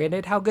for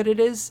granted how good it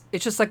is.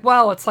 It's just like,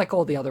 well, it's like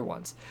all the other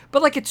ones.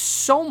 But like, it's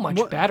so much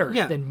better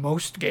than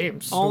most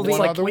games. All the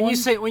one other when one?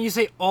 you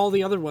say all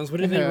the other ones,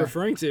 what are they Yeah.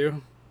 referring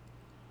to?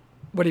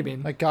 What do you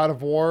mean? like God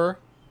of War.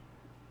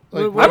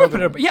 Like, What I what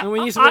would other- put it, yeah. And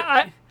when you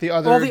say- the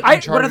other. What are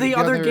Uncharted, the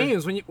other other-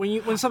 games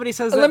when somebody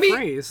says Let that me-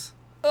 phrase?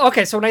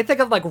 Okay, so when I think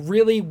of like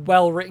really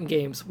well written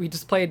games, we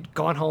just played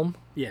Gone Home.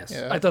 Yes.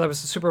 Yeah. I thought that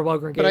was a super well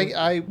written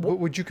game. But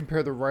would you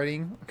compare the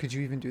writing? Could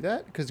you even do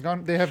that? Because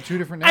they have two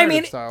different I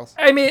narrative mean, styles.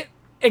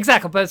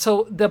 Exactly. But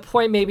so the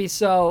point maybe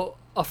I'll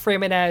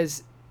frame it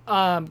as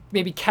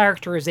maybe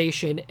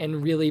characterization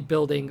and really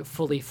building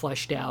fully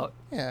fleshed out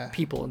Yeah.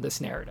 people in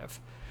this narrative.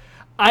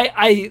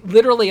 I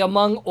literally,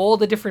 among all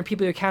the different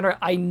people you encounter,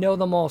 I know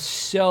them all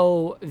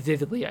so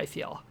vividly, I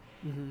feel.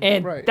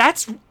 And Right.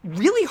 that's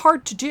really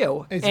hard to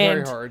do. It's and,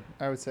 very hard,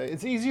 I would say.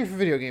 It's easier for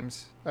video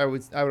games, I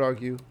would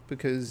argue,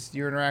 because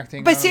you're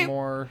interacting But on see- a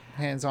more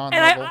hands-on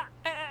And level.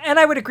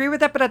 I would agree with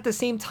that, but at the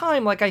same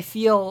time, like, I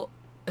feel,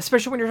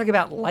 especially when you're talking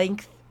about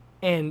length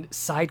and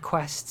side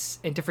quests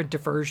and different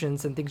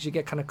diversions and things you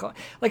get kind of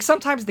like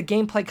sometimes the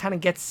gameplay kind of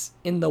gets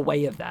in the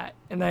way of that.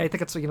 And I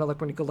think it's, you know,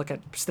 like when you go look at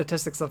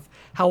statistics of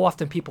how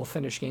often people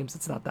finish games,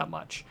 it's not that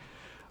much.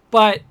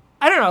 But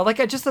I don't know, like,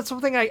 that's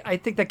something I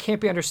think that can't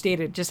be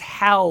understated, just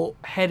how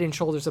head and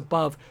shoulders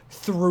above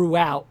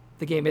throughout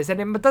the game is. And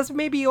it doesn't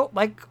maybe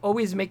like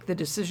always make the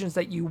decisions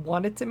that you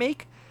want it to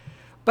make.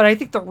 But I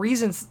think the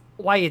reasons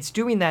why it's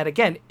doing that,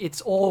 again,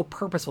 it's all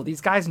purposeful. These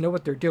guys know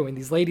what they're doing.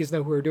 These ladies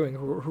know who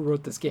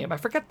wrote this game. I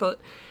forget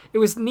it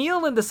was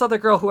Neil and this other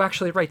girl who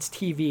actually writes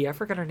TV. I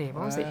forget her name.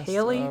 What was it?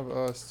 Haley?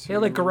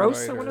 Haley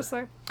Gross, I want to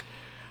say.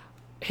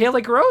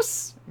 Haley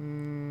Gross?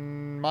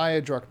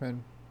 Maya Druckmann.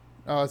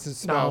 Oh, it's his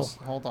spouse.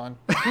 No. Hold on.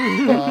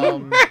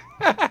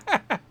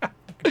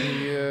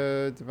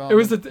 It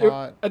was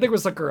I think it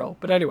was a girl,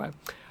 but anyway.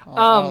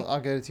 I'll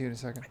get it to you in a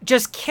second.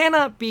 Just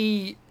cannot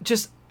be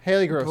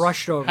Haley Gross.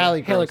 brushed over.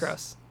 Haley Haley Gross.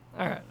 Gross.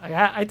 All right,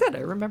 I did. I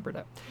remembered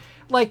it.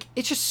 Like,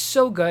 it's just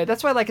so good.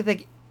 That's why, like, I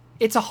think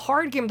it's a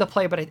hard game to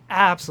play, but I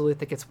absolutely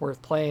think it's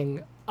worth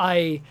playing.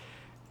 The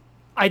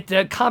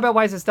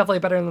combat-wise, it's definitely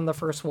better than the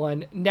first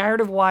one.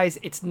 Narrative-wise,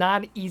 it's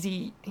not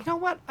easy. You know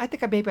what? I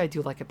think maybe I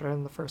do like it better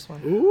than the first one.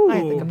 I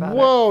think about it.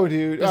 Whoa,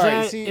 dude. Is All that,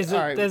 right, see, is all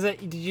it, right. does it,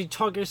 did you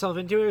talk yourself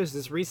into it? Is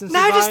this recency No,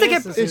 I just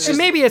think bias?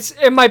 maybe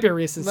it might be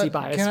recency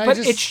bias, Can I but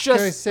just, it's just.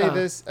 Can I say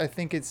this? I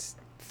think it's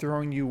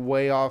throwing you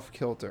way off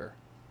kilter.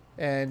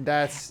 And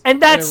that's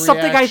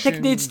something I think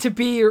needs to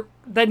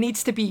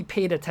be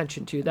paid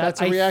attention to. That's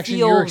a reaction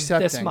you're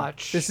accepting. This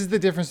much. This is the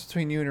difference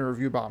between you and a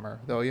review bomber,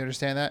 though. You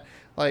understand that?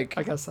 Like,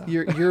 I guess so.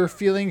 You're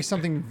feeling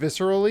something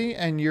viscerally,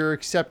 and you're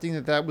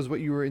accepting that was what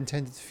you were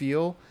intended to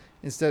feel,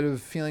 instead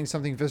of feeling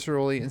something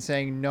viscerally and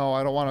saying, "No,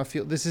 I don't want to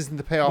feel. This isn't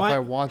the payoff I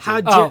wanted."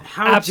 How dare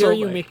absolutely.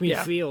 you make me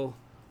feel?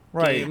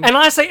 Right. Game. And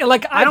honestly,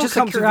 like, I don't just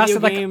come to curiosity,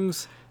 video like,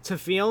 games to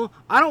feel.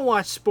 I don't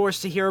watch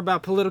sports to hear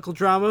about political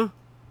drama.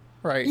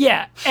 Right.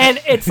 Yeah, and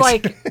it's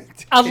like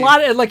a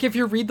lot of, like, if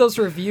you read those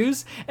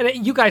reviews, and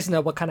you guys know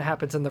what kind of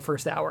happens in the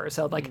first hour,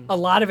 so like a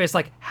lot of it's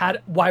like,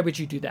 why would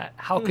you do that?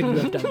 How could you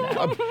have done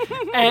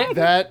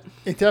that?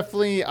 It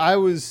definitely. I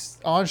was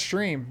on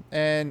stream,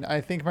 and I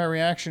think my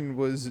reaction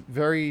was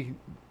very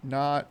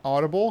not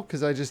audible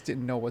because I just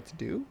didn't know what to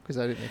do because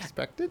I didn't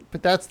expect it.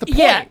 But that's the point.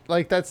 Yeah.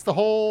 Like that's the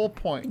whole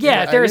point.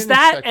 Yeah, I there's didn't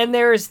that, expect and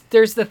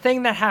there's the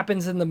thing that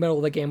happens in the middle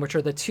of the game, which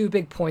are the two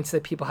big points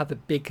that people have the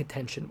big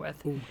contention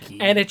with. Okay.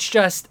 And it's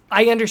just,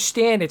 I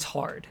understand it's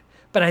hard,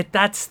 but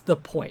that's the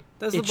point.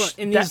 That's the It's- point.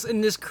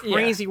 In this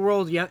crazy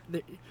world,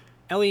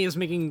 Ellie is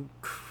making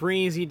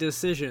crazy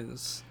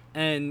decisions,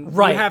 and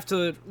Right. you have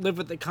to live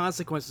with the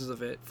consequences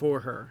of it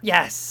for her.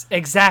 Yes,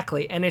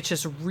 exactly. And it's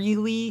just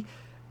really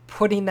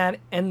putting that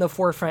in the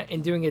forefront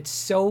and doing it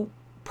so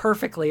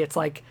perfectly. It's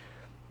like,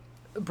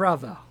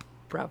 bravo.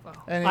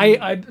 And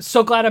I'm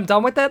so glad I'm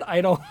done with it.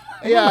 I don't,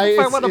 Yeah, I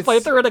it's- want to play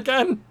through it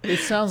again. It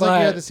sounds like you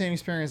But- had the same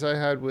experience I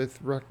had with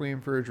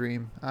Requiem for a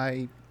Dream.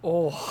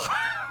 Oh,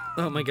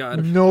 Oh my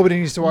god. Nobody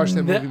needs to watch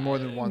that movie more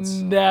than once.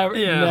 never,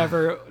 Yeah.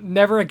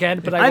 never again.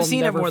 But I I've will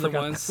seen it never more than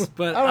forget once,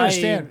 but I don't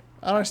understand.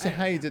 I don't understand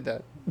how you did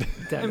that.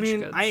 that. I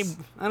mean, Damaged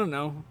goods. I don't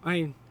know.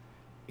 I'm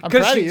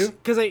proud of you.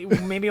 Because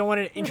maybe I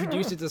wanted to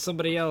introduce it to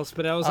somebody else,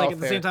 but I was Oh, like at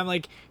the fair. same time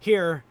like,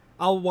 here,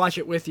 I'll watch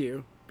it with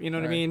you. You know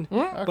what I Right. mean?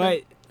 Okay.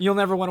 But you'll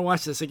never want to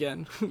watch this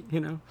again. You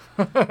know?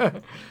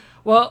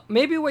 Well,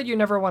 maybe what you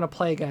never want to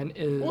play again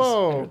is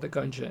Whoa. Enter the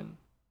Gungeon.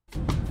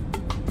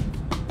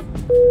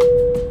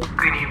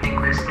 Good evening,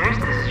 listeners.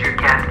 This is your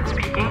captain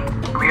speaking.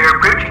 We are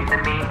approaching the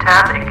main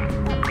topic.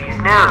 Please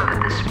note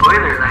that the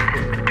spoiler light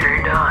has been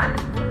turned on.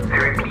 I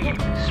repeat,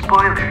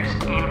 spoilers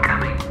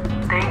incoming.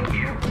 Thank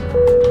you.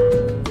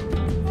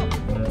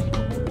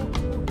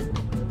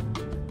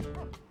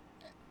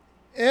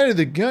 Enter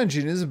the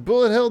Gungeon is a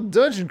bullet hell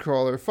dungeon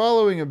crawler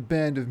following a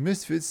band of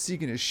misfits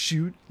seeking to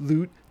shoot,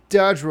 loot,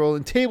 dodge roll,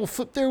 and table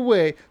flip their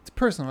way to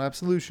personal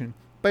absolution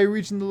by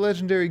reaching the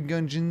legendary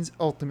Gungeon's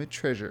ultimate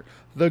treasure,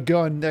 the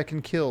gun that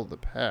can kill the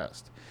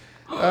past.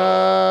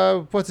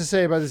 What to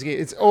say about this game?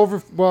 It's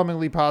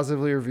overwhelmingly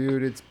positively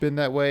reviewed. It's been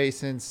that way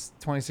since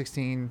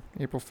 2016,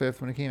 April 5th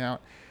when it came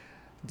out.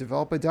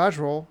 Developed by Dodge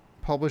Roll,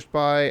 published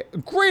by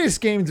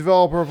greatest game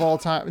developer of all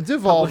time,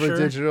 Devolver Publisher.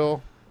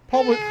 Digital.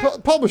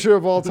 Publisher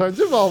of all time,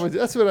 Devolver.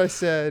 That's what I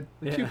said.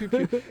 Yeah. Pew,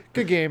 pew, pew.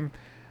 Good game.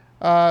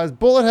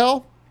 Bullet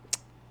Hell.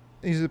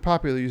 These are the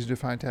popular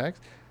user-defined tags.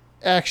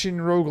 Action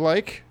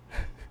roguelike.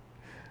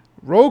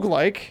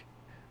 Roguelike.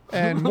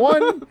 And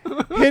one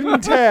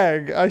hidden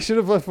tag. I should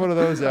have left one of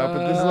those out,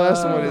 but this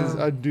last one is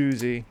a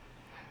doozy.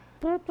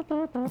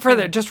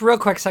 Further, just real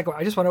quick second.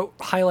 I just want to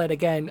highlight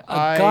again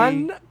I-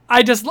 gun.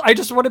 I just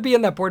want to be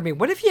in that board meeting.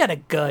 What if you had a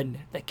gun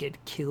that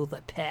could kill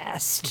the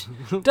past?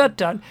 dun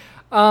dun.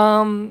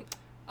 I'm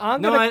No,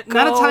 gonna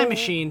not a time go-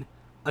 machine.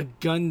 A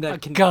gun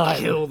that can gun.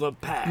 kill the You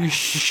past.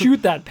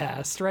 shoot that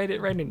past right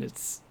in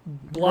its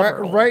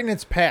blubber. Right in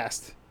its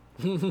past.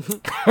 I'm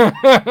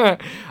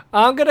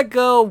gonna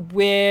go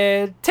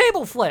with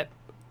table flip.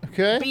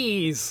 Okay?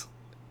 Bees.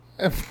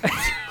 See,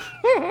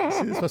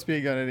 this must be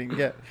a gun I didn't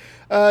get.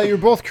 You're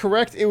both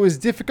correct. It was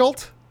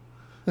difficult.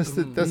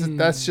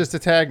 That's just a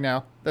tag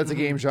now. That's a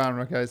game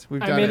genre, guys.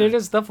 We've done I mean, it. it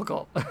is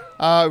difficult.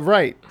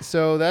 Right.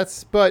 So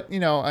but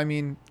I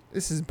mean,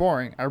 this is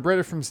boring. I read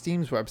it from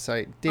Steam's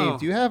website. Dave, Oh.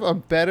 do you have a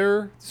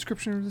better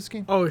description of this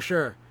game? Oh,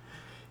 sure.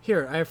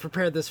 Here, I have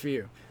prepared this for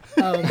you.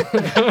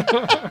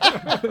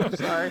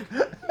 Sorry.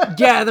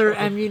 Gather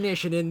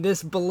ammunition in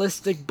this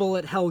ballistic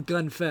bullet hell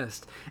gun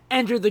fest.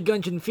 Enter the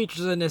Gungeon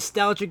features a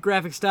nostalgic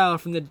graphic style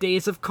from the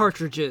days of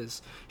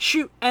cartridges.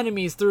 Shoot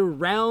enemies through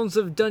rounds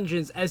of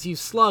dungeons as you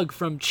slug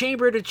from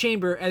chamber to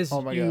chamber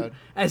Oh my God.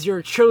 as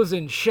your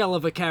chosen shell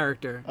of a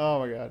character. Oh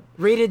my god.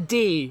 Rated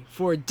D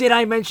for Did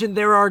I Mention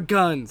There Are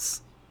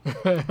Guns?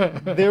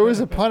 There was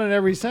a pun in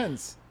every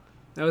sentence.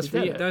 That was for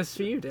did you. it. That was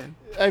for you, Dan.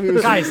 I mean, it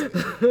was, Guys,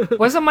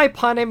 wasn't my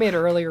pun I made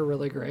earlier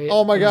really great?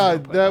 Oh my I just God, wanna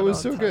point that out was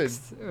on so good.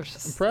 text. It was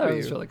just, I'm proud that of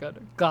was you. really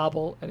good.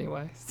 Gobble,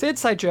 anyway. It's an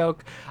inside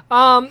joke.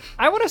 I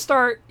want to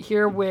start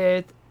here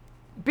with,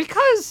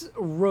 because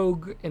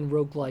rogue and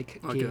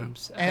roguelike Okay.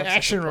 games and have such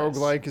action a place-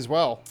 roguelike as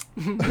well.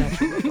 and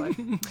action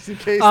roguelike. Just in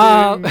case they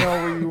Um, didn't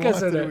know what you guess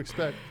wanted it to is.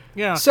 expect.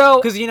 Yeah.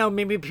 So- because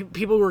maybe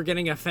people were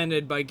getting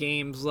offended by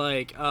games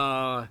like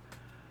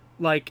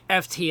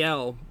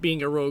FTL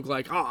being a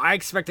roguelike. Oh, I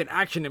expected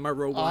action in my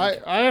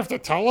roguelike. I have to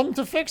tell them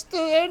to fix the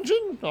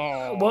engine?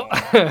 Oh,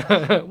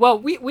 Well, well,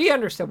 we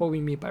understand what we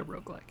mean by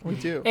roguelike. we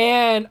do.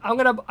 And I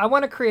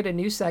want to create a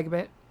new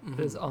segment that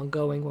is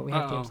ongoing when we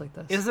have Uh-oh. games like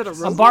this. Is it a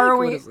roguelike? I'm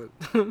borrowing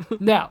What is it?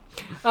 No.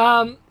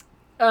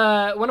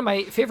 One of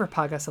my favorite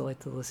podcasts I like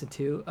to listen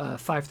to,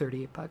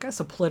 538 podcast,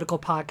 a political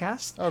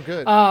podcast. Oh,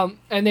 good.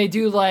 And they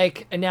do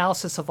like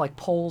analysis of like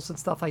polls and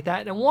stuff like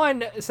that. And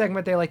one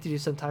segment they like to do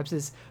sometimes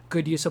is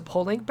good use of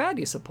polling, bad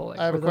use of polling.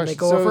 I have a where then question. they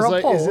go So over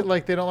a poll. is it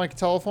like they don't like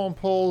telephone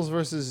poles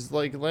versus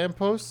like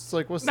lampposts?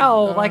 Like what's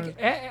No, the, like,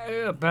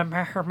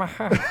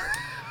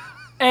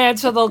 and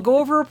so they'll go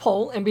over a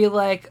poll and be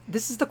like,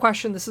 "This is the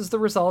question. This is the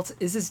results.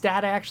 Is this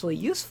data actually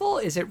useful?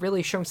 Is it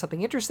really showing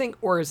something interesting,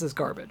 or is this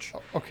garbage?"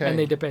 okay. And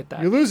they debate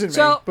that. You're losing me,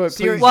 So, but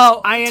So you're- please.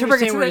 well, I to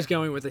bring it understand to where the- he's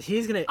going with it.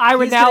 He's gonna. I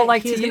would he's now gonna-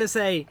 like he's to gonna u-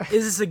 say,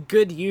 "Is this a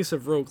good use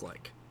of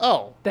roguelike?"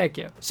 Oh, Thank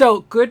you. So,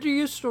 good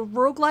use of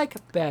roguelike,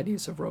 bad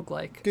use of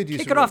roguelike. Good use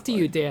Kick of it off to roguelike.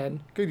 you, Dan.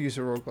 good use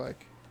of roguelike.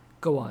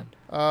 Go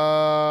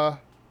on.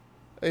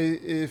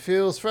 It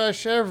feels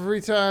fresh every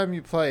time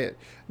you play it.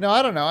 No,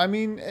 I don't know. I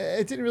mean,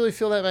 it didn't really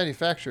feel that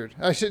manufactured.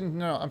 I shouldn't.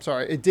 No, I'm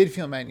sorry. It did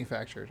feel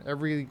manufactured.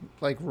 Every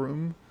like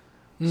room,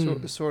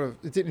 sort of.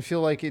 It didn't feel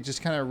like it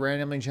just kind of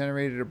randomly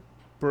generated a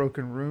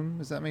broken room.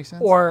 Does that make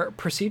sense? Or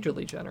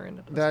procedurally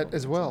generated. That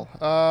as well.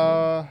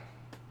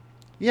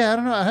 Yeah, I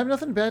don't know. I have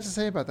nothing bad to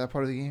say about that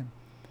part of the game.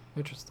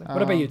 Interesting.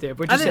 What about you, Dave?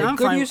 Would you say I'm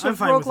good fine, use I'm of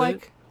fine with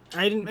roguelike?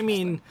 it. I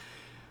mean,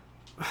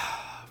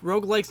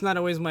 roguelike's not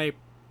always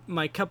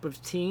my cup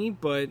of tea,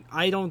 but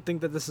I don't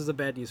think that this is a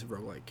bad use of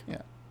roguelike.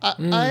 Yeah,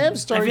 I am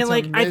starting. I feel to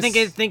like miss...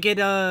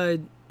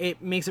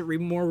 it makes it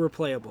more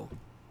replayable.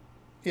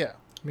 Yeah,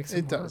 Makes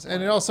it more does, replayable.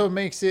 and it also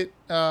makes it.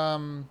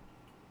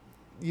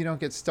 You don't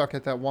get stuck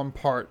at that one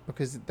part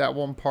because that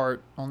one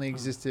part only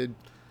existed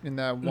in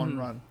that one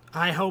run.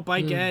 I hope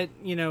I get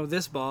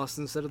this boss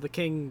instead of the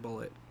king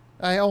bullet.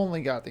 I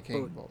only got the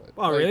king bullet.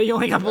 Oh, really? You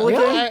only got bullet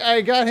Really? king?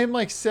 I got him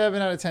like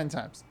 7 out of 10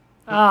 times.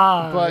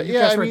 But you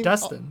guys I were mean,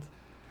 destined.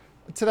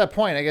 To that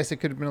point, I guess it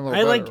could have been a little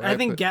I better. I right?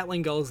 think But-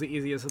 Gatling Gull is the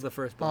easiest of the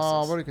first Oh,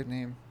 bosses. what a good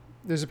name.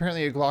 There's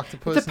apparently a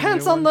Gloctopus.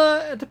 Depends on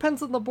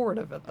the board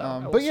of it, though. I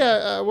will But say.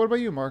 yeah, what about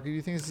you, Mark? Do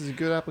you think this is a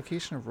good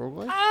application of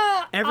roguelike?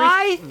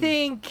 I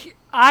think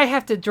I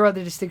have to draw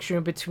the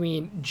distinction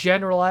between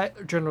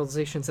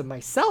generalizations of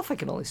myself. I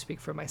can only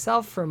speak for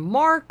myself. For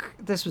Mark,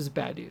 this was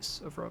bad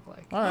use of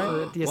roguelike. All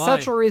right. For the Why?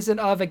 essential reason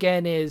of,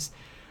 again, is...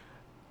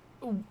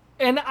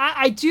 And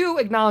I do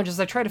acknowledge, as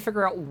I try to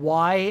figure out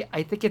why,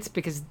 I think it's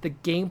because the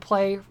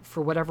gameplay,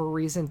 for whatever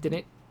reason,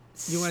 didn't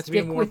You want it to be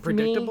stick more with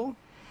predictable? Me.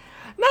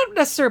 Not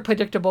necessarily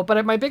predictable,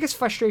 but my biggest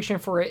frustration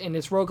for it in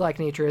its roguelike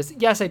nature is,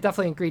 yes, I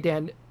definitely agree,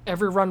 Dan.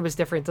 Every run was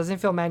different. Doesn't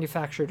feel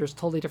manufactured. There's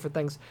totally different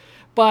things.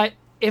 But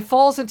it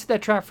falls into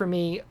that trap for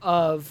me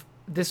of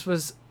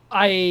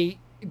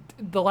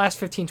the last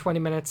 15, 20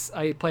 minutes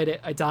I played it,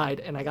 I died,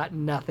 and I got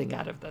nothing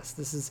out of this.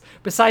 This is,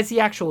 besides the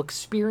actual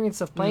experience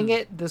of playing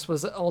it, this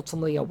was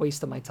ultimately a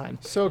waste of my time.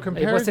 So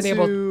compared wasn't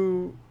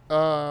to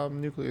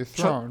Nuclear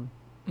Throne,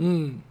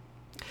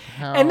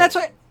 how- And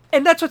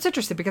that's what's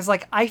interesting, because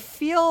like I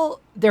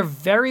feel they're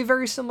very,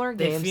 very similar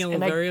They games. feel and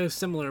very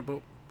similar,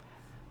 but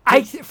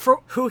who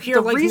who here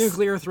likes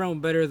Nuclear Throne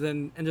better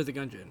than Enter the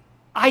Gungeon?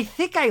 I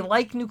think I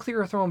like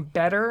Nuclear Throne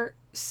better.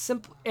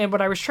 And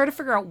when I was trying to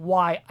figure out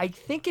why, I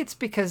think it's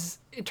because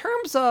in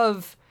terms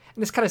of,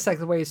 and this kind of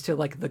segues to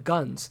like the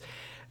guns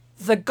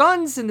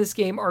in this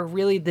game are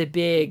really the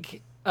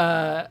big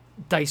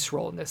dice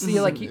roll in this.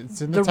 See, like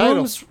It's in the title.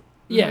 rooms.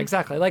 Yeah,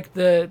 exactly. Like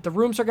the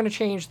rooms are going to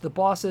change, the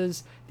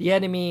bosses, the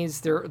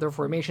enemies, their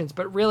formations,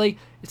 but really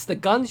it's the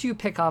guns you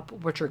pick up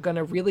which are going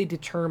to really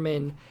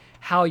determine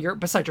how you're,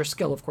 besides your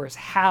skill, of course,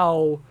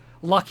 how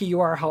lucky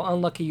you are, how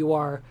unlucky you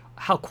are,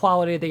 how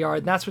quality they are,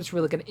 and that's what's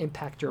really going to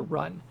impact your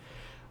run.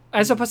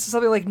 As opposed to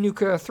something like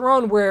Nuclear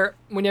Throne, where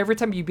every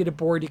time you beat a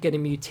board, you get a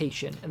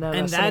mutation, and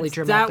then suddenly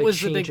dramatic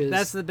changes.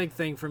 That's the big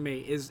thing for me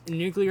is in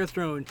Nuclear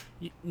Throne.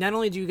 Not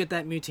only do you get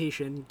that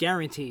mutation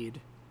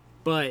guaranteed,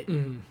 but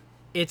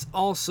it's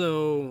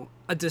also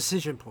a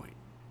decision point.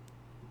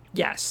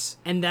 Yes,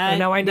 And that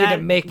now I need to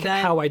make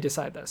that, how I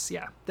decide this.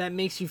 Yeah, that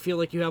makes you feel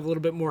like you have a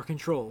little bit more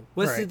control.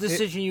 What's the Right.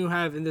 decision you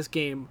have in this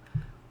game?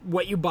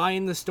 What you buy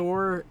in the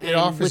store It and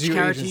offers which you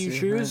character agency, you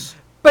choose.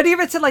 but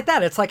even to like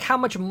that, it's like how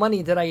much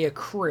money did I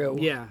accrue?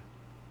 Yeah.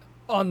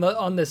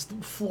 On this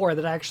floor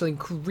that I actually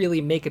could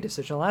really make a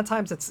decision. A lot of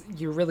times it's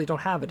you really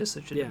don't have a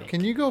decision Yeah. to make.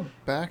 Can you go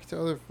back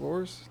to other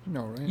floors?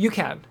 No, right? You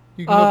can.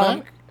 You can go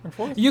back and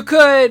forth? You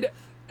could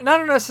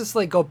not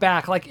necessarily go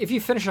back. Like if you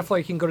finish a floor,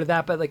 you can go to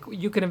that, but like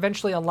you can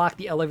eventually unlock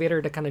the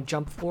elevator to kind of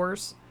jump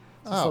floors.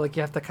 So like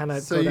you have to kind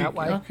of go that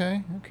way.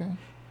 Okay.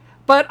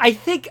 But I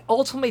think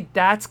ultimately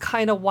that's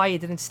kind of why it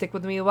didn't stick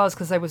with me well, is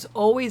because I was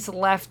always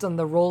left on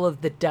the roll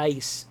of the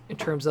dice in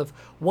terms of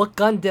what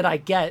gun did I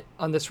get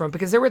on this run.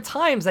 Because there were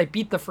times I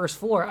beat the first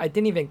floor, I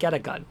didn't even get a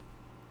gun.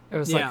 It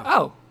was Yeah. like,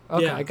 oh,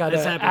 okay, Yeah, I got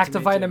that's an happened to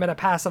active me item too. and a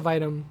passive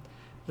item.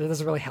 That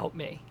doesn't really help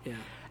me. Yeah.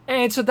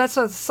 And so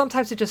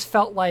sometimes it just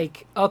felt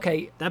like,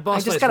 okay, That boss I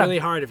just fight's gotta, really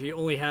hard if you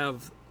only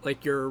have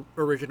like your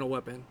original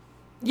weapon.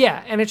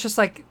 yeah, and it's just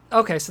like,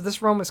 okay, so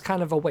this run was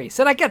kind of a waste.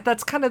 And I get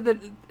that's kind of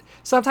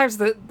sometimes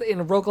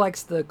in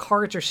roguelikes the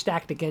cards are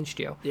stacked against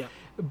you. Yeah.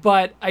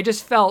 But I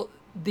just felt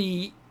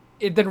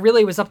it then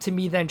really was up to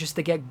me then just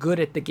to get good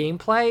at the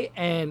gameplay.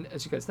 And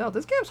as you guys know,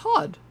 this game's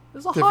hard.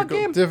 This is a hard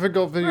game.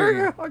 Difficult video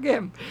game. Hard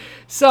game.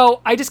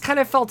 So I just kind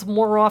of felt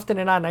more often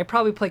than not, and I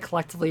probably played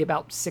collectively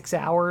about 6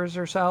 hours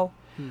or so.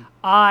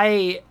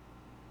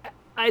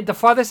 The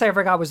farthest I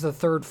ever got was the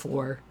third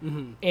floor,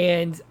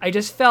 and I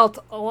just felt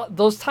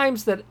those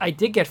times that I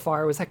did get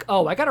far, I was like,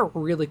 oh, I got a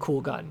really cool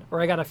gun,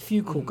 or I got a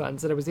few cool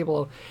guns that I was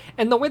able to.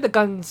 And the way the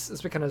guns,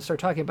 as we kind of start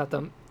talking about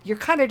them, you're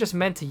kind of just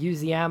meant to use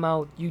the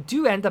ammo. You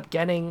do end up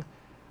getting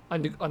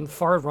on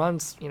far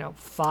runs,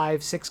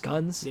 5, 6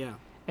 guns. Yeah.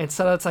 And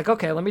so it's like,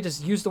 okay, let me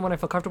just use the one I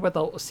feel comfortable with.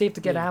 I'll save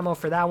to get ammo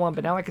for that one,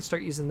 but now I can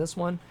start using this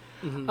one.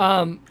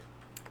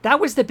 That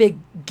was the big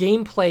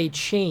gameplay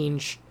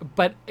change,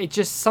 but it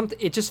just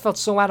felt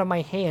so out of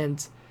my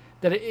hands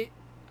that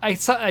I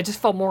just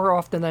felt more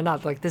often than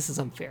not like this is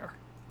unfair.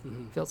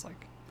 Feels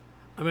like.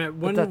 I mean,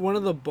 one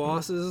of the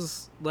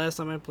bosses last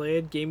time I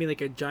played gave me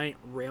like a giant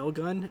rail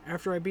gun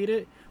after I beat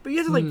it, but you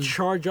have to like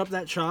charge up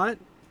that shot,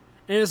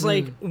 and it's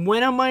like,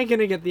 when am I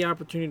gonna get the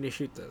opportunity to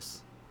shoot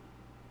this?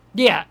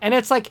 Yeah, and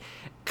it's like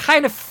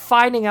kind of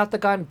finding out the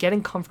gun,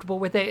 getting comfortable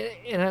with it,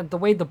 and the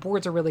way the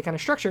boards are really kind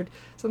of structured,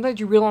 sometimes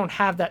you really don't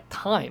have that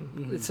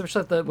time,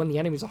 especially when the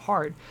enemies are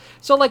hard.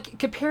 So, like,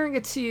 comparing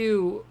it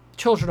to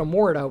Children of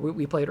Morta,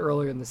 we played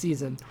earlier in the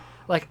season,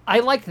 like, I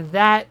liked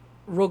that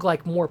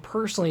roguelike more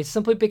personally,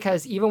 simply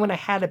because even when I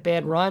had a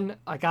bad run,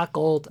 I got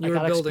gold, I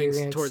got building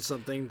experience. towards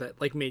something that,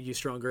 like, made you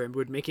stronger and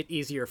would make it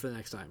easier for the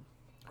next time.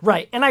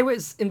 Right, and I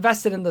was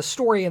invested in the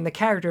story and the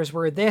characters,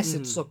 where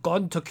it's a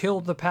gun to kill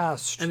the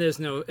past. And there's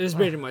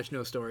pretty much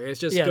no story.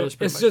 It's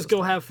just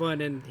go have fun,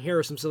 and here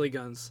are some silly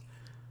guns.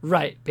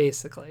 Right,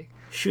 basically.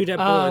 Shoot at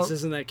bullets,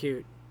 isn't that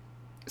cute?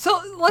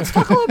 So let's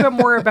talk a little bit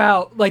more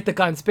about like the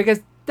guns, because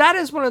that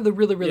is one of the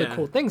really, really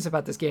cool things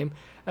about this game,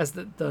 as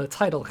the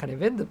title kind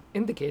of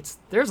indicates.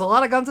 There's a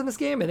lot of guns in this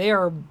game, and they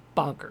are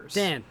bonkers.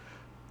 Dan,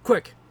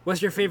 quick. What's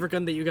your favorite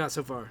gun that you got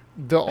so far?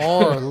 The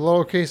R, the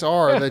lowercase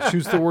r, that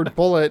shoots the word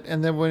bullet,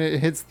 and then when it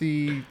hits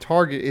the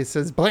target, it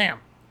says blam.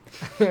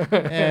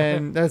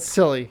 And that's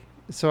silly,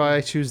 so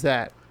I choose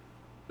that.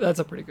 That's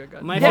a pretty good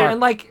gun. My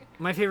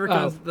favorite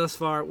gun thus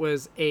far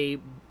was a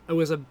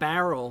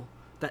barrel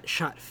that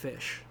shot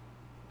fish.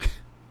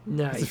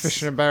 Nice. It's a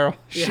fish in a barrel.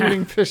 Yeah.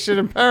 Shooting fish in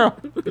a barrel.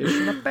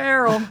 Fish in a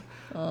barrel.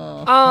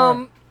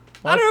 I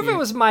don't know if it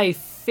was my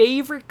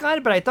favorite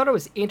gun, but I thought it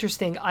was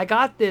interesting. I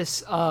got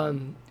this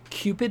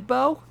Cupid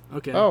bow.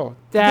 Okay. Oh,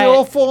 they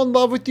all fall in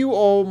love with you?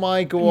 Oh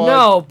my god.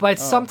 No, but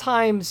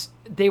sometimes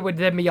they would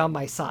then be on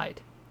my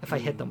side if I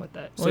hit them with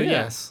that. So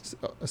yes.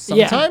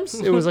 Sometimes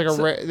it was like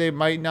they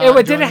might not.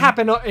 It didn't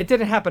happen. It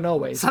didn't happen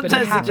always.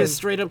 Sometimes but it just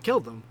straight up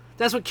killed them.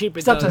 That's what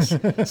Cupid does.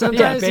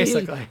 Sometimes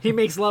basically. he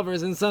makes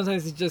lovers, and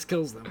sometimes he just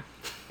kills them.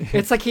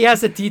 It's like he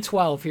has a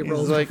D12 he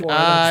rolls. He's like, before,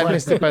 I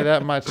missed it by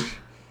that much.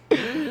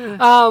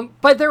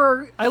 But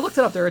I looked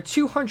it up. There are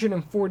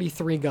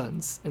 243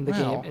 guns in the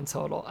game in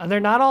total, and they're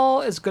not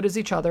all as good as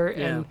each other.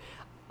 Yeah. And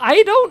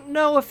I don't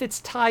know if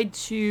it's tied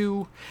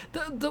to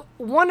the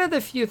one of the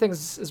few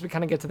things as we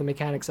kind of get to the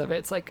mechanics of it.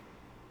 It's like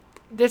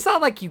it's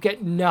not like you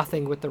get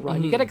nothing with the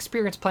run. You get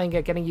experience playing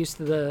it, getting used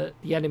to the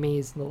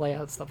enemies and the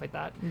layout, stuff like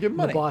that. You get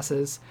money. The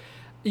bosses.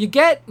 You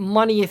get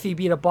money if you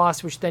beat a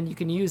boss, which then you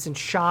can use in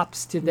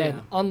shops to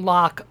then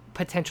unlock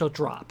potential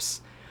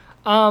drops.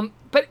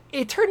 But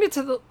it turned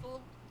into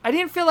I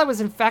didn't feel that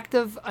was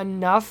effective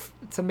enough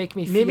to make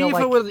me feel like...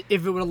 Maybe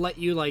if it would let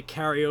you, like,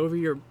 carry over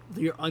your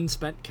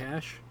unspent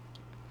cash.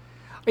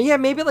 Yeah,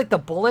 maybe, like, the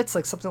bullets,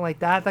 like, something like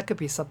that. That could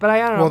be something, but I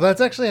don't know. Well,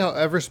 that's actually how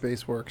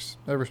Everspace works.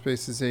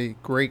 Everspace is a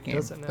great game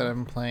that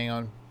I'm playing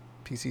on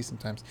PC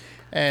sometimes.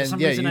 And for some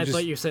reason, I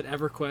thought you said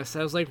EverQuest.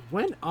 I was like,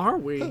 when are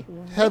we?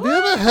 Have you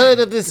ever heard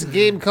of this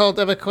game called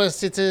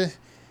EverQuest? It's a...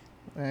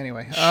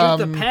 Anyway, shoot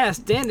the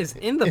past. Dan is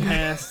in the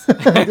past.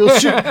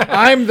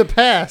 I'm the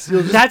past.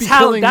 You'll just that's be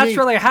how. killing That's me.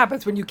 really what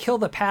happens when you kill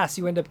the past.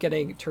 You end up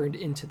getting turned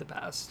into the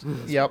past.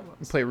 Yep.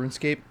 Play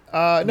RuneScape.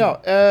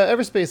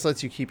 Everspace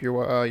lets you keep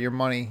your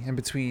money in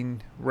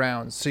between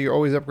rounds, so you're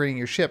always upgrading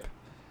your ship.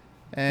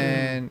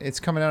 And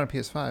it's coming out on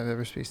PS5,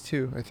 Everspace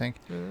 2, I think.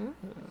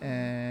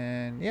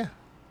 And yeah.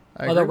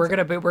 Although we're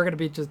gonna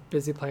be just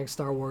busy playing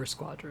Star Wars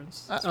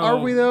Squadrons. Are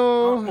we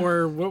though?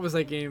 Or what was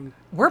that game?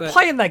 We're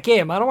playing that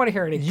game. I don't want to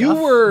hear any. You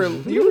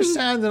were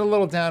sounding a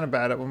little down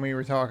about it when we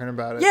were talking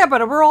about it. Yeah,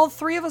 but we're all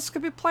three of us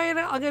could be playing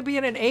it. I'm gonna be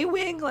in an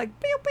A-wing, like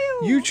pew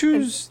pew. You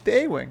choose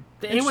the A-wing.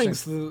 The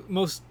A-wing's the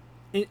most.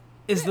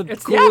 Is the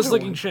coolest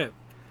looking ship.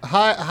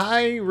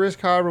 High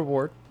risk, high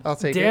reward. I'll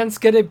take Dan's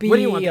gonna be. What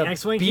do you want? The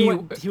X-wing? He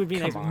would be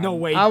an X-wing. No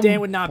way. I'm Dan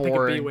would not pick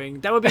a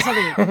B-wing. That would be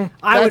something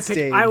I would pick.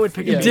 Dave. I would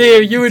pick a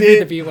Dave, you would be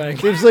the B-wing.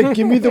 Dave's like,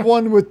 give me the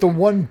one with the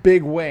one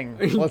big wing.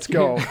 Let's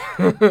go. Wait,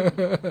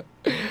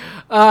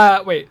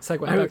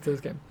 segue back to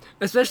this game.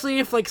 Especially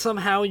if like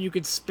somehow you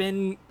could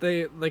spin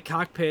the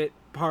cockpit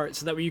part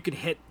so that way you could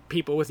hit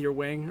people with your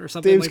wing or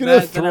something. Dave's like gonna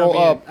that. throw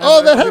up.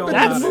 That happened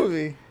in the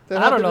movie.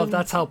 I don't know if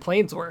that's how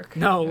planes work.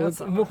 No,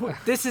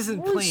 this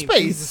isn't planes. Space.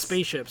 These are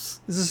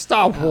spaceships. This is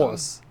Star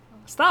Wars.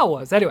 Star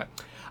Wars. Anyway,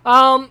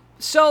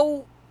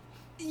 so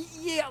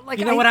yeah, like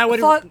you know what I would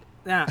thought.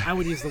 I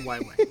would use the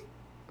Y-wing.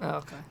 Oh,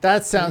 okay,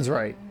 That sounds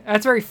right.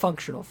 that's very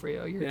functional for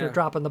you. You're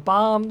dropping the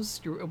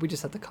bombs. We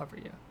just have to cover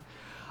you.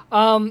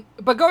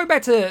 But going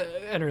back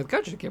to Enter the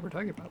Gungeon game we're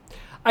talking about,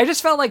 I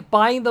just felt like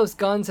buying those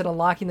guns and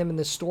unlocking them in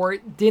the store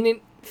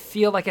didn't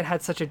feel like it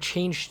had such a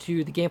change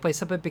to the gameplay,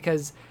 simply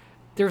because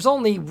there's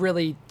only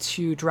really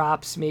 2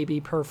 drops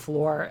maybe per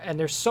floor, and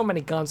there's so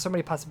many guns, so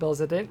many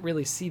possibilities. I didn't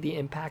really see the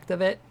impact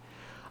of it.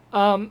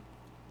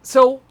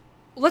 So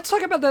let's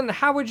talk about then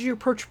how would you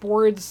approach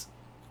boards?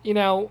 We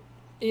kind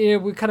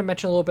of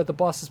mentioned a little bit the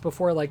bosses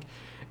before. Like,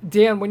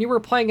 Dan, when you were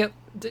playing it,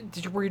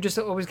 were you just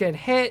always getting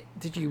hit?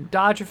 Did you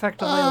dodge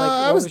effectively?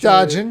 I was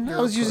dodging. I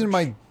was using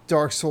my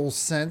Dark Souls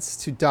sense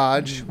to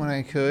dodge when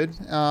I could.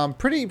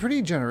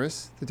 Pretty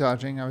generous, the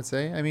dodging, I would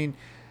say. I mean,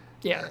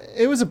 Yeah.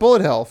 It was a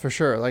bullet hell for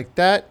sure. Like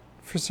that,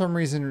 for some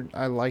reason,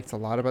 I liked a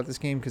lot about this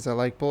game because I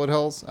like bullet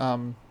hells.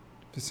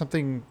 There's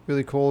something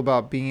really cool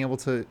about being able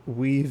to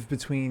weave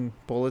between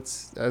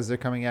bullets as they're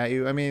coming at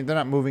you. I mean, they're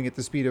not moving at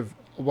the speed of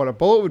what a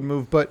bullet would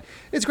move, but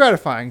it's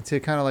gratifying to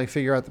kind of like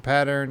figure out the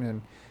pattern.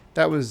 And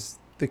that was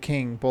the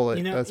king bullet.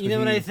 You know, That's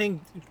what I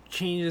think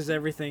changes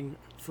everything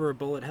for a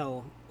bullet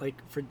hell, like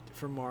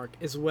for Mark,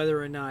 is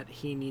whether or not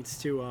he needs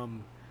to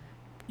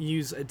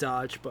use a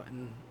dodge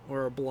button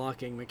or a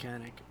blocking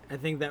mechanic. I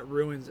think that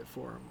ruins it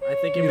for him. I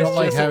think if You it's don't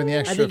like just having the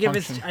extra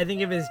function. I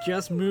think if it's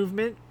just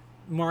movement,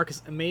 Mark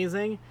is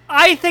amazing.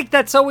 I think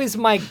that's always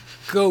my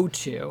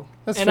go-to.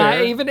 That's and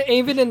fair. I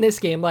even in this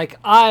game, like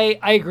I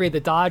agree the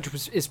dodge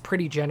is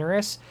pretty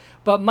generous,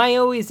 but my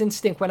always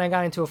instinct when I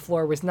got into a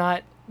floor was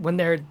not when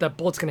the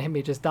bullet's gonna hit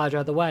me, just dodge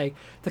out of the way,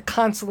 to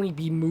constantly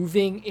be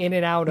moving in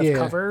and out of Yeah.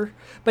 cover.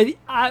 But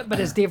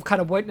as Dave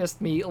kind of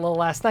witnessed me a little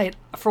last night,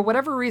 for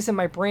whatever reason,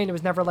 my brain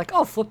was never like,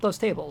 oh, flip those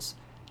tables.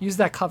 Use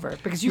that cover.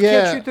 Because you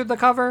Yeah. can't shoot through the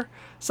cover.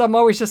 So I'm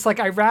always just like,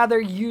 I'd rather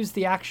use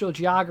the actual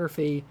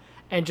geography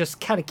and just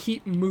kind of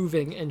keep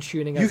moving and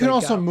shooting You as can I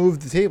also go.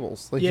 move the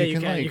tables. Like Yeah, you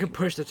can. Like, you can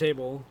push the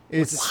table.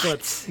 It's- Once it's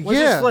flipped. What? Once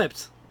Yeah. it's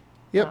flipped.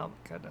 Yep. Oh,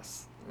 my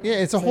goodness. Yeah,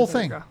 it's a So whole there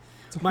we thing. go.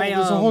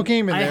 There's a whole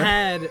game in there. I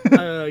had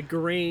a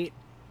great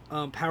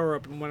power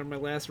up in one of my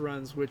last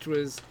runs, which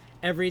was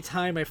every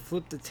time I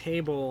flipped a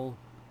table,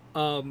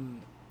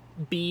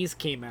 bees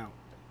came out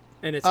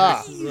and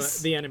attacked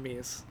the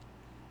enemies.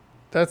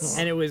 That's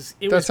And it was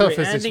That's how great.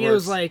 And I physics think it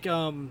was works. like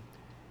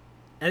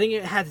I think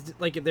it had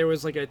like there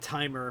was like a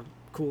timer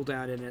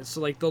cooldown in it.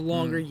 So like the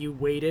longer you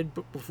waited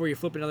before you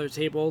flip another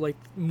table, like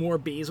more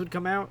bees would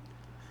come out.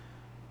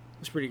 It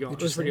was pretty cool.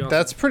 It was pretty awesome.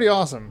 That's pretty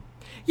awesome.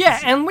 Yeah,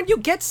 and when you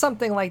get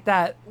something like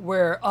that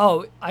where,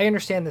 oh, I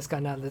understand this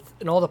gun now,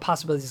 and all the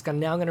possibilities of this gun,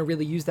 now I'm going to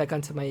really use that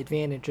gun to my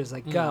advantage as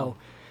I go.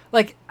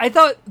 Like, I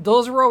thought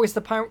those were always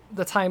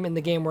the time in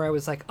the game where I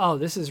was like, oh,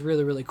 this is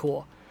really, really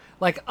cool.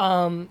 Like,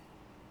 I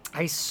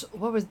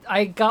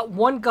got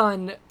one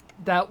gun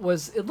that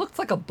was, it looked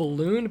like a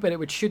balloon, but it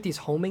would shoot these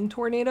homing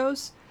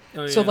tornadoes.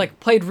 Oh, So, yeah. like,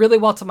 played really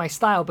well to my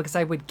style because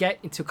I would get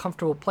into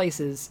comfortable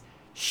places,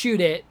 shoot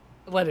it,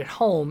 let it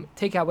home,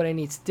 take out what I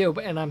need to do,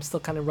 and I'm still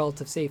kind of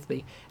relative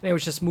safety. And it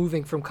was just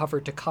moving from cover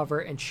to cover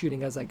and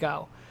shooting as I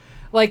go.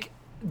 Like,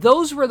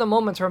 those were the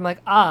moments where I'm like,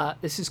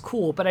 this is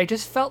cool. But I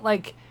just felt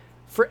like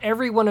for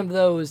every one of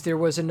those, there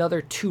was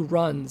another 2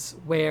 runs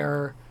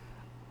where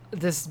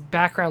this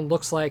background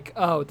looks like,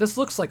 oh, this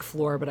looks like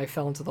floor, but I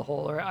fell into the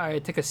hole, or I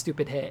took a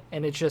stupid hit.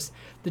 And it's just,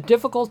 the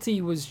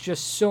difficulty was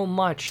just so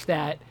much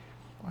that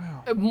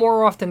Wow.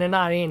 more often than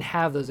not, I didn't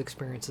have those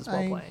experiences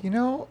while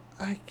playing.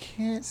 I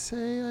can't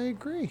say I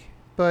agree,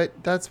 but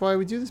that's why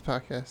we do this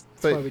podcast. That's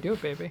But why we do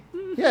it, baby.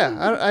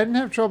 yeah, I didn't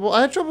have trouble.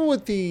 I had trouble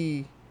with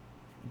the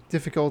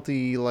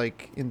difficulty,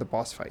 like in the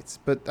boss fights,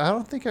 but I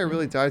don't think I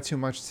really died too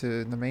much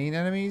to the main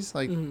enemies.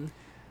 Like,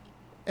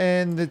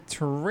 and the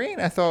terrain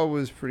I thought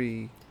was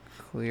pretty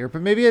clear,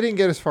 but maybe I didn't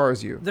get as far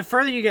as you. The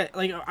further you get,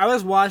 like I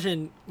was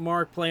watching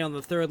Mark play on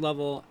the 3rd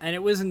level, and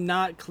it was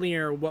not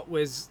clear what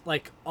was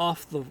like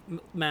off the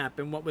map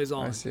and what was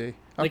on. I see.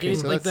 Like, Okay, it,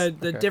 so like the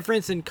okay.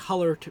 difference in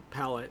color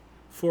palette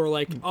for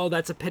like, oh,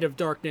 that's a pit of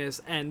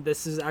darkness, and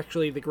this is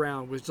actually the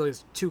ground was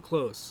just too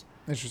close.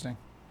 Interesting.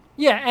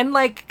 Yeah, and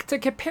like to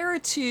compare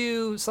it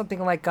to something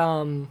like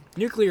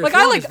Nuclear Like,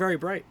 Throne I like- is very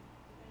bright.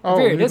 Oh,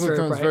 Very- it is Nuclear very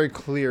Throne's bright. very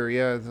clear.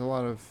 Yeah, there's a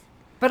lot of.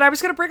 but I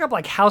was gonna bring up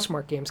like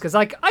Housemarque games because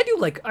like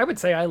I would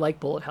say I like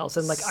bullet hells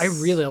and like I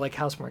really like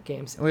Housemarque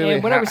games. Wait,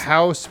 and when I was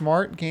how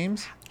smart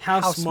games?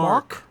 House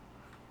Mark,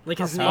 like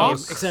his name,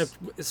 House- except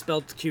it's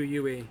spelled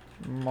QUE.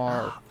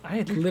 Mark. I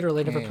had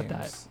literally never put that.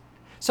 games.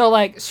 So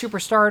like Super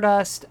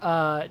Stardust,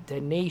 The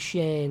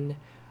Nation,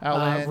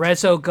 Outland.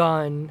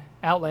 Resogun,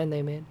 Outland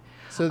they made.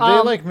 So they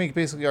like make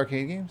basically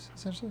arcade games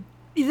essentially.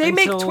 They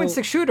make Until- twin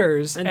stick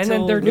shooters, and then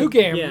until their new the-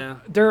 game, yeah.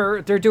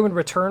 they're doing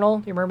Returnal.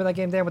 You remember that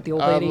game, Dan, with the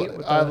old lady?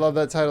 with I the- love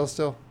that title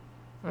still.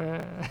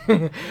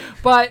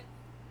 But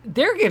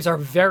their games are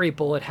very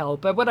bullet hell.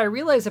 But what I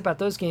realize about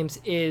those games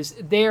is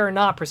they are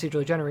not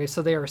procedurally generated,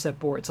 so they are set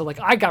board. So like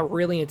I got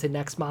really into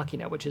Nex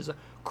Machina, which is a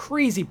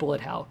crazy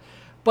bullet hell.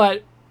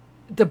 But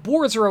the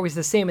boards are always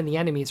the same and the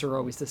enemies are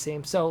always the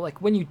same. So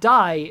like when you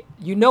die,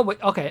 you know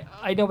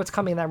I know what's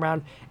coming in that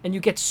round, and you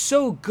get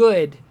so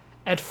good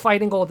at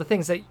fighting all the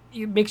things that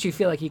it makes you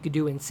feel like you could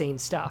do insane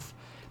stuff.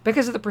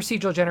 Because of the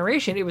procedural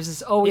generation, it was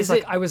just always Is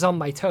like it- I was on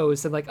my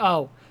toes and like,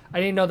 oh, I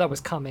didn't know that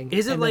was coming.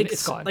 Is it and then like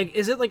it's gone.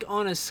 is it like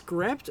on a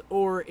script,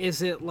 or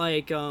is it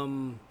like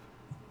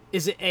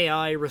is it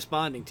AI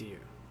responding to you?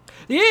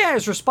 The AI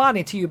is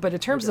responding to you, but in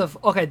terms of,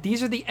 okay,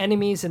 these are the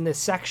enemies in this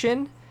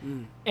section,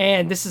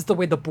 and this is the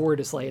way the board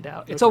is laid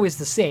out. It's always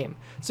the same.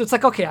 So it's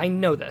like, okay, I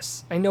know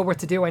this. I know what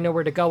to do. I know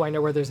where to go. I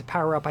know where there's a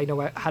power-up. I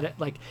know how to,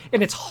 like,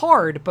 and it's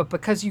hard, but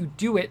because you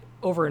do it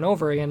over and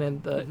over again,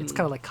 and it's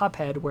kind of like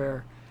Cuphead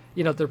where,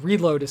 the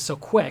reload is so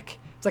quick.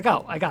 It's like,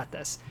 oh, I got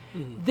this.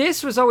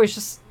 This was always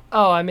just,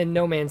 oh, I'm in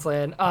no man's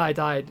land. Oh, I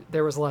died.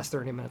 There was the last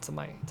 30 minutes of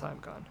my time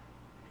gone.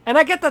 And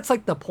I get that's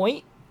like the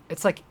point.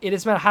 it's like it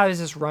is about how is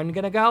this run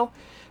gonna go.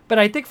 But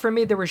I think for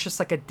me there was just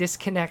like a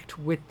disconnect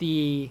with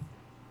the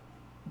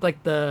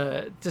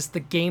just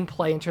the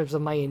gameplay in terms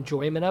of my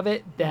enjoyment of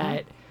it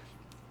that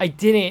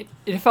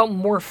it felt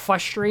more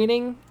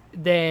frustrating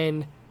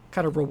than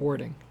kind of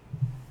rewarding.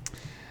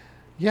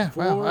 Yeah,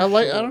 wow. I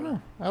don't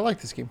know. I like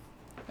this game.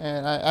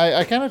 And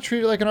I kind of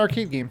treat it like an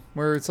arcade game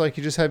where it's like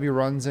you just have your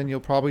runs and you'll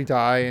probably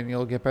die and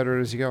you'll get better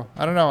as you go.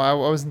 I don't know. I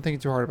wasn't thinking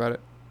too hard about it.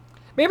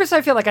 Maybe so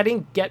I feel like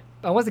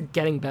I wasn't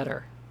getting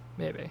better.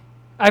 Maybe.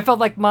 I felt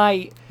like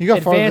my You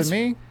got farther than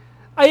me?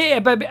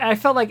 But I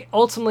felt like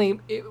ultimately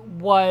it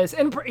was,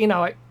 and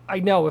I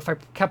know if I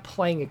kept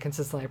playing it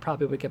consistently, I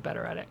probably would get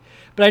better at it.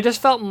 But I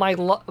just felt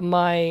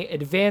my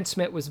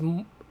advancement was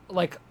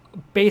like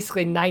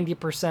basically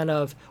 90%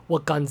 of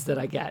what guns did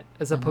I get,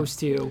 as opposed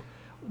to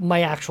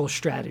my actual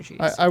strategies.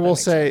 I will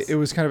say it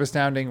was kind of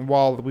astounding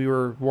while we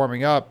were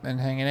warming up and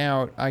hanging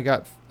out. I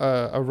got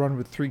a run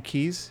with 3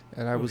 keys,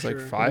 and I was like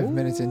 5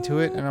 minutes into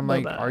it, and I'm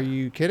like, bad. "Are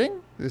you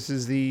kidding? This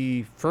is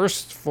the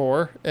first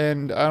floor,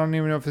 and I don't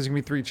even know if there's gonna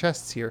be 3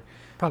 chests here."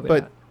 Probably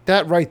But not.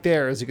 that right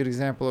there is a good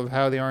example of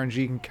how the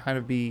RNG can kind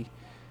of be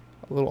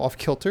a little off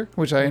kilter,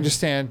 which I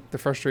understand the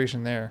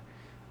frustration there.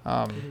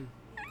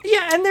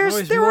 Yeah, and I'm there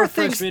always were more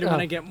things. frustrated when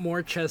I get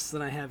more chests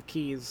than I have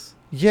keys.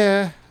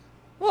 Yeah,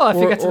 Well, if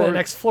you Or- get to the or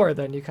next floor,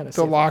 then you kind of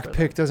the lock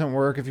pick doesn't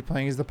work if you're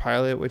playing as the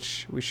pilot,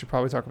 which we should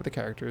probably talk about the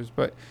characters.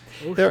 But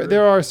Oh,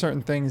 there are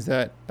certain things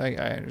that I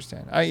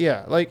understand. I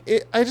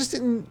just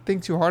didn't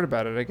think too hard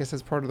about it. I guess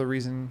that's part of the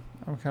reason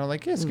I'm kind of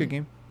like, yeah, it's a good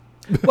game.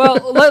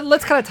 Well,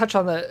 let's kind of touch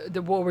on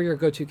the what were your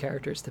go-to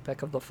characters to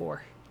pick of the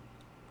 4?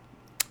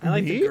 I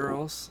like the Me?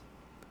 girls.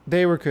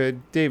 They were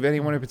good. Dave,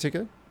 anyone in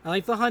particular? I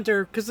like the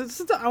hunter because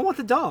I want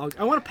the dog.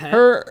 I want a pet.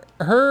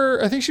 Her.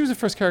 I think she was the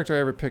first character I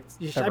ever picked.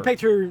 I ever.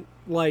 picked her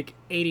like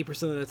 80%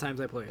 of the times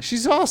I played.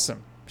 She's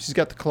awesome. She's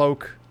got the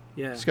cloak.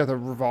 Yeah. She's got the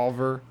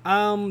revolver.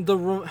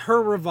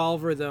 Her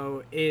revolver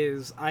though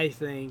is, I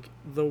think,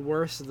 the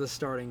worst of the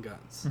starting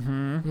guns.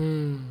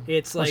 Mm-hmm.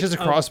 It's Well, like she has a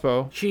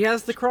crossbow. She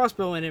has the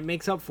crossbow and it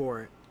makes up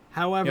for it.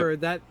 However,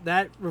 that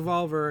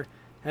revolver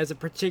has a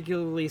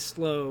particularly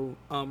slow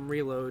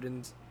reload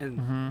and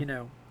Mm-hmm. you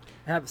know,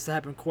 happens to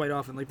happen quite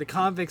often. Like the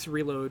convict's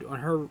reload on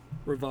her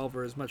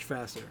revolver is much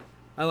faster.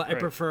 I Right.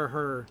 prefer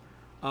her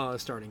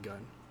starting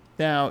gun.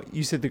 Now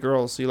you said the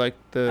girls. So you like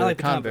the I like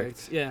the convict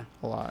convicts. Yeah.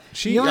 a lot.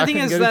 The only I thing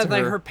couldn't is get that into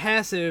like her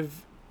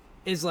passive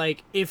is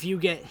like if you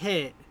get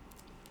hit,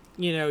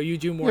 you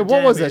do more. Yeah,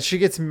 what was that? damage. She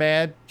gets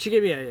mad. She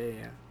could be,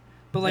 yeah.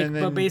 But like, And but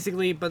then-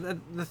 basically, the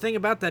thing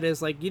about that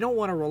is like you don't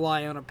want to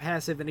rely on a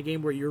passive in a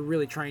game where you're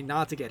really trying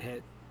not to get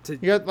hit to You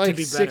got like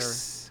be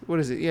 6. What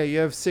is it? Yeah, you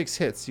have 6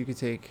 hits. You could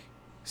take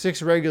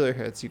 6 regular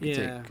hits. You could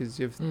Yeah. take because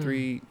you have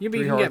 3 You three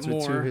can get hearts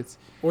with 2 more. hits.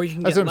 or you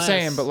can That's get what I'm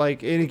saying. less. But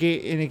like in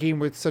a game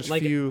with such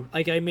like few.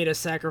 like I made a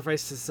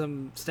sacrifice to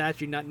some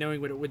statue, not knowing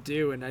what it would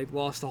do, and I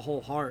lost a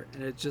whole heart,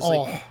 and it's just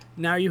Oh. like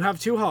now you have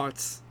 2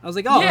 hearts. I was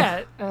like, oh,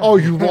 Yeah. Oh,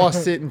 you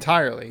lost it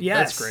entirely.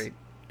 Yes. That's great.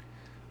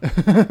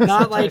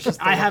 not like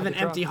just I the have luck an of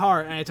the empty draw.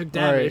 heart and I took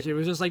damage. Right. It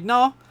was just like,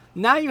 no,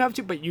 now you have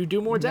to, but you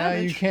do more Now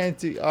damage. you can't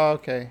do. Oh,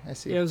 okay. I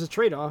see. Yeah, it was a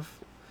trade-off.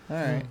 All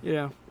right.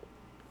 Yeah.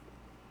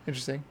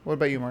 Interesting. What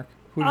about you, Mark?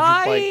 Who did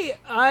you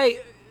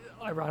like?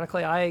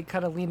 Ironically, I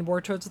kind of leaned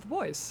more towards the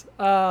boys.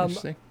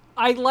 Interesting.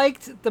 I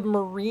liked the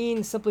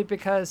Marine simply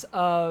because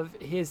of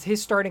his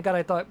starting gun.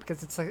 I thought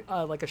because it's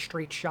like a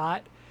straight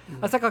shot. I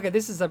was like, okay,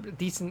 this is a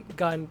decent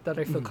gun that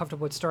I feel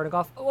comfortable with starting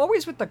off.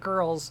 Always with the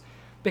girls,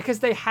 because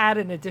they had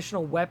an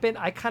additional weapon,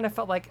 I kind of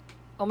felt like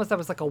almost that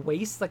was like a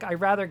waste. Like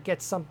I'd rather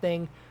get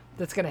something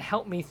that's going to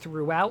help me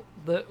throughout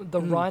the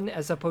run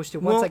as opposed to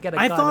once I get a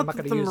gun, I I'm thought not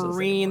that going to the use this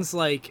Marines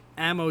like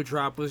ammo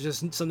drop was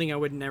just something I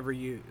would never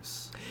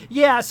use.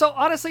 Yeah, so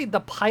honestly, the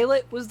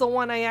pilot was the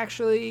one I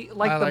actually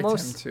liked I the liked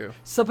most, him too.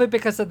 simply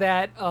because of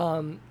that. His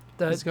gun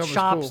was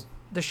Shops, cool.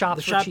 the shops,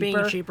 The shot were being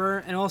cheaper. cheaper,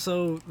 and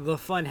also the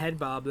fun head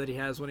bob that he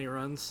has when he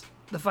runs.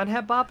 The fun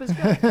head bop is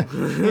good,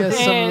 He has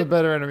some of the And-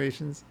 better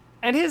animations.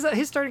 and his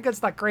starting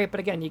gun's not great, but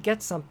again, you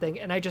get something.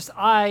 And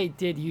I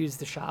did use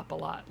the shop a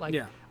lot. Like,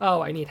 Yeah.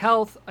 oh, I need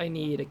health, I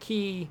need a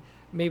key.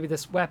 Maybe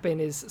this weapon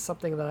is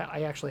something that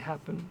I actually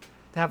happen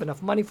to have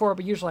enough money for.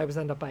 But usually, I was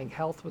end up buying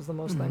health was the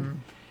most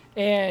thing.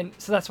 And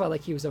so that's why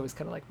like he was always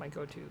kind of like my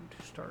go-to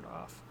to start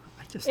off.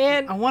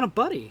 I want a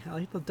buddy. I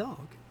like the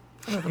dog.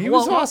 He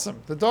was Well,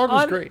 awesome. The dog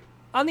was on- great.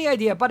 On the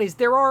idea of buddies,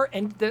 there are,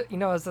 and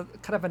as a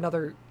kind of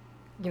another,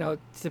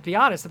 to be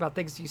honest about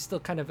things you still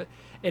kind of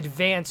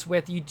advance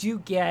with, you do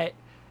get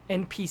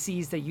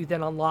NPCs that you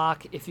then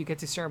unlock if you get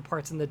to certain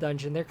parts in the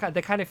dungeon. They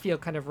kind of feel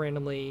kind of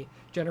randomly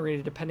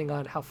generated depending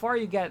on how far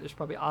you get. There's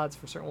probably odds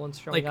for certain ones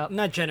showing Like up.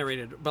 not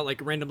generated, but like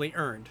randomly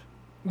earned.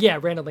 Yeah,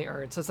 randomly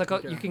earned. So it's like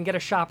Okay. you can get a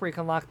shop where you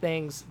can unlock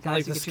things. Not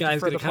like you this can choose guy's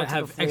further gonna kind of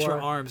parts have the extra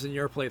floor. arms in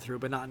your playthrough,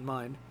 but not in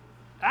mine.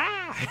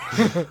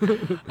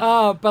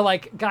 But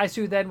like guys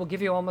who then will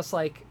give you almost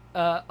like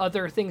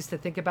other things to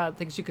think about,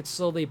 things you could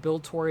slowly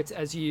build towards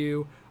as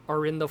you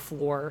are in the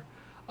floor.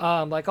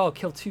 Like, oh,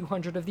 kill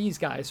 200 of these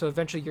guys. So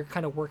eventually you're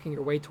kind of working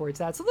your way towards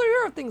that. So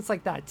there are things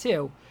like that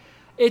too.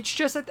 It's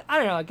just that, I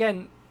don't know,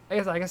 again,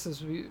 I guess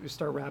as we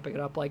start wrapping it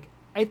up, like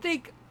I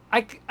think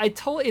I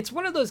totally, it's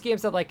one of those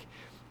games that like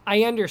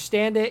I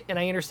understand it and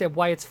I understand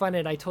why it's fun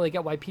and I totally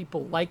get why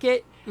people like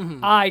it.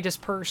 I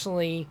just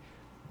personally,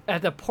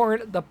 at the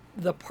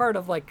part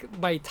of like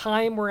my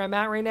time where I'm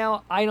at right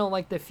now, I don't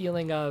like the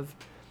feeling of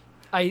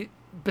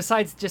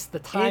besides just the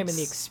time and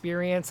the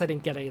experience, I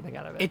didn't get anything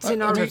out of it. It's in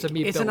terms of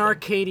me it's an building.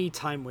 arcadey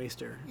time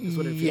waster. Is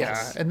what it feels.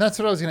 Yeah, and that's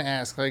what I was going to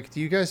ask. Like,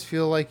 do you guys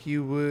feel like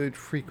you would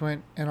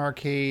frequent an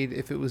arcade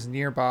if it was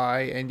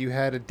nearby and you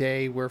had a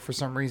day where for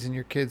some reason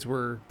your kids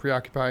were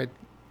preoccupied?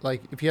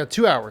 Like, if you had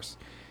 2 hours,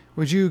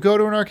 would you go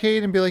to an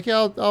arcade and be like,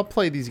 yeah, I'll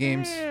play these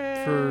games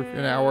for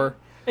an hour?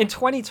 In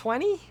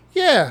 2020?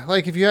 Yeah,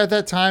 like if you had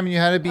that time and you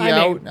had to be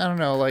out, mean, I don't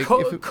know, like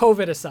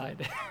COVID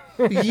aside.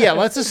 yeah,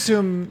 let's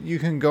assume you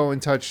can go and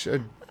touch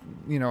a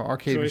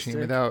arcade Joystick. machine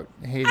without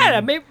hating. I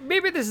don't know,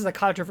 maybe this is a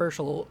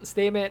controversial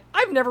statement.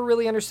 I've never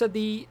really understood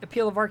the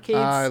appeal of arcades.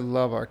 I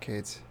love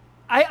arcades.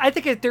 I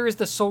think there is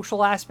the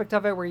social aspect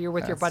of it where you're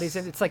with your buddies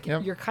and it's like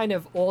Yep. you're kind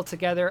of all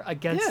together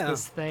against Yeah.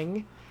 this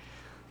thing.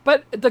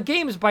 But the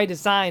games by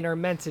design are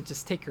meant to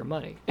just take your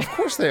money. Of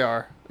course they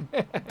are.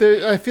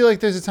 I feel like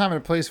there's a time and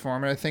a place for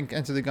them, and I think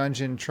Enter the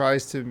Gungeon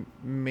tries to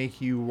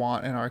make you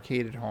want an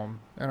arcade at home.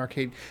 An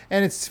arcade.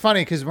 And it's funny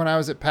because when I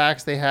was at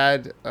PAX, they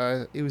had,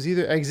 it was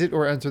either Exit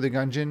or Enter the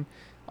Gungeon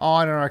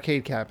on an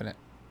arcade cabinet,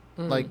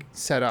 like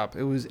set up.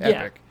 It was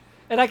epic.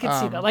 And I can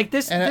see that. Like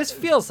this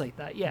feels like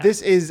that, yeah.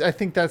 This is, I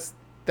think that's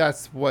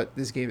what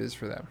this game is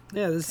for them.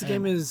 Yeah, this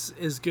game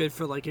is good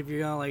for like if you're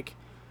gonna like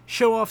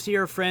show off to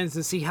your friends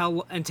and see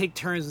and take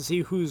turns and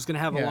see who's gonna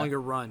have a Yeah.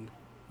 longer run.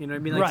 You know what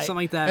I mean? Like Right. something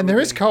like that. And would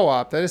there is be-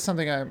 co-op. That is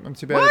something I'm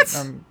too bad.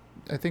 What?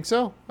 I think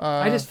so.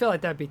 I just feel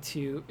like it'd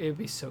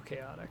be so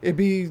chaotic. It'd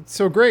be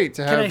so great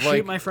to have. Can I like,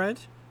 shoot my friend?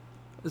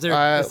 Is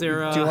there? do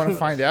you want to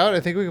find out? I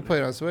think we can play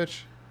it on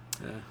Switch.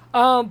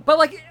 But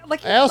like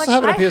I also like,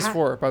 have it on I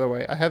PS4, by the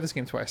way. I have this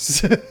game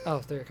twice. Oh,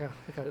 there you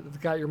go.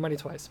 Got your money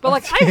twice. But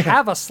like I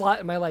have a slot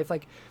in my life.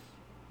 Like,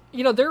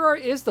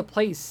 is the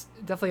place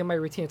definitely in my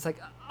routine. It's like,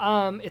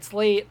 it's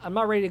late. I'm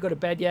not ready to go to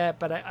bed yet,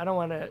 but I don't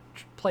want to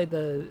play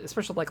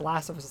especially like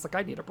Last of Us. It's like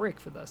I need a break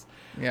for this.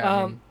 Yeah,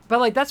 I mean- but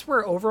like that's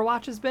where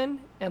Overwatch has been,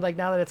 and like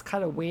now that it's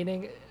kind of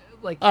waning,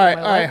 like All right, in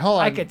my all right, life, hold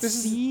on. I could This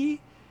is- see.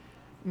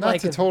 Not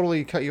like to a-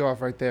 totally cut you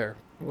off right there,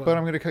 Whoa. but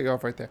I'm going to cut you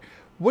off right there.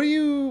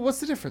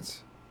 What's the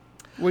difference?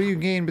 What do you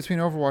gain between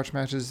Overwatch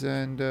matches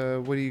and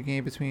what do you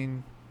gain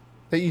between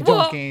that you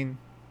Well, don't gain?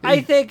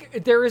 I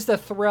think there is the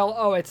thrill.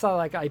 Oh, it's not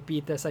like I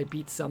beat this. I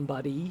beat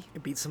somebody.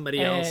 beat somebody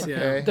And else? Yeah.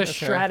 Okay. The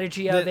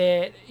strategy of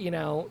it,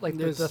 like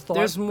There's the thought.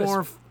 there's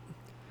more.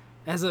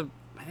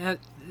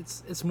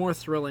 It's more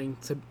thrilling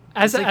to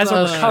as take a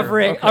on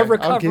recovering Okay, I'll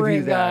give you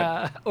recovering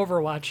that.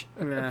 Overwatch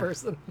Yeah.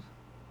 person.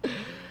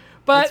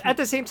 But at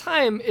the same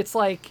time, it's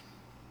like,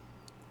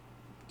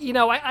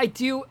 I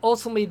do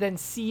ultimately then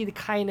see the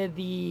kind of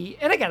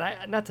and again,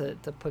 not to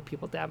put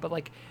people down, but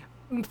like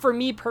for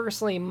me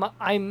personally,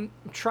 I'm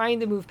trying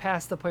to move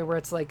past the point where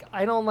it's like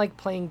I don't like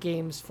playing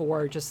games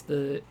for just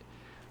the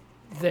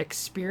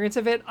experience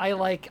of it.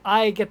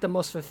 I get the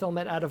most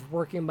fulfillment out of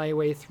working my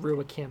way through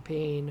a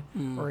campaign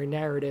or a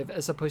narrative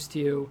as opposed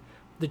to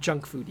the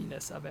junk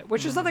foodiness of it,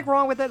 which is nothing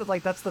wrong with it.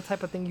 Like that's the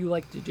type of thing you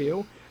like to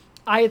do.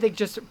 I think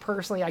just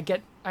personally,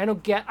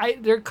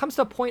 there comes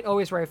to a point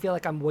always where I feel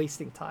like I'm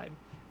wasting time.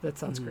 That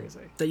sounds crazy.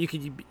 that you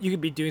could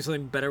be doing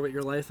something better with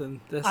your life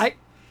than this.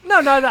 No,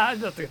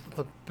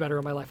 the better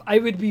in my life. I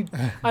would be,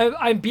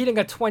 I'm beating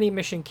a 20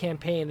 mission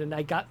campaign and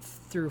I got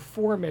through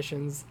 4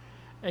 missions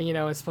and,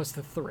 it's supposed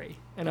to 3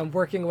 and I'm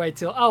working away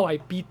till, I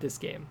beat this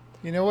game.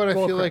 You know what I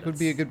Roll feel like would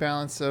be a credits. good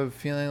balance of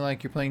feeling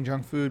like you're playing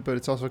junk food, but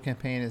it's also a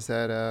campaign is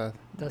that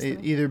Destiny?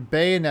 either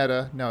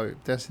Bayonetta, no,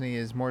 Destiny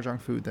is more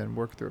junk food than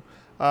work through.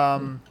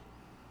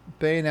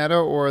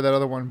 Bayonetta or that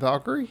other one,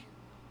 Valkyrie?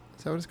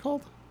 Is that what it's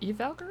called? Eve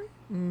Valkyrie?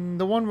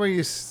 The one where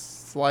you're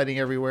sliding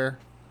everywhere.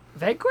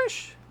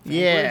 Vanquish?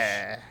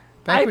 Yeah.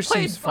 Vanquish I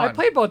seems fun.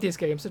 played both these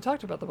games and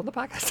talked about them on the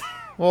podcast.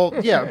 Well,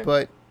 yeah,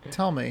 but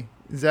tell me,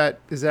 is that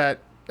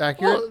accurate?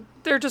 Well,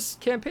 they're just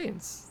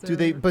campaigns. do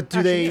they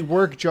action-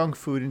 work junk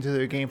food into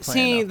their game plan?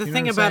 See, though? the You know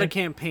thing what I'm about a saying?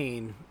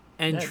 campaign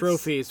and That's-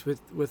 trophies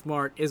with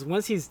Mark is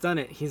once he's done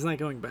it, he's not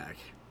going back.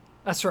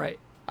 That's right.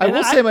 I And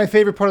will say my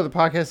favorite part of the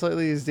podcast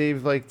lately is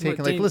Dave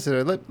taking Dave-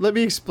 listen, let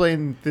me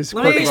explain this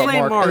Let me quick about explain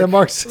Mark. Mark. And then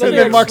Mark's, Let and me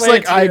then Mark's explain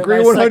like, to I you agree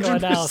my 100%.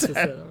 psychoanalysis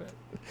of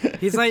it.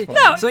 He's like,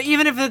 No. So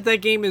even if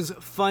that game is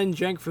fun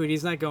junk food,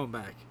 he's not going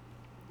back.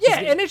 Yeah,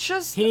 and it's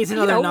just He needs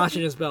another notch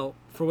in his belt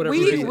for whatever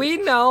reason. we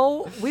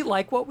know we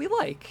like what we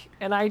like,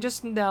 and I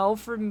just know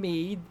for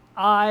me,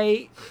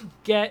 I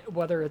get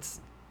whether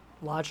it's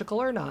logical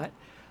or not.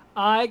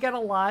 I get a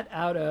lot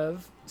out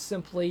of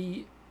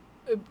simply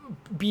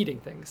beating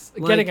things,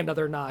 Like- getting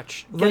another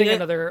notch, like getting it-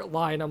 another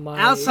line on my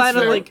Outside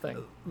of favorite like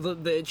thing.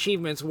 the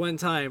achievements one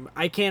time,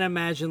 I can't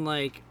imagine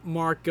like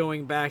Mark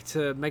going back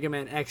to Mega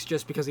Man X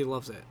just because he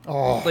loves it.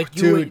 Oh, Like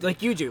you dude. would,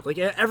 like you do. Like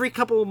every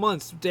couple of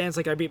months, Dan's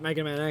like, I beat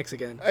Mega Man X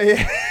again.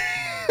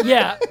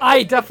 Yeah,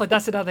 I definitely.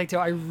 That's another thing too.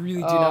 I really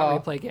do not Oh.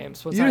 replay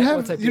games. You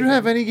don't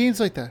have any games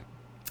like that.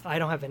 I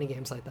don't have any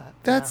games like that.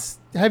 That's.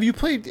 Have you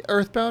played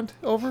Earthbound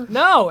over?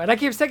 No, and I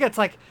keep thinking it's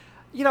like,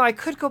 I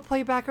could go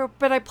play back,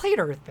 but I played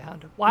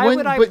Earthbound. Why When-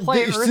 would I but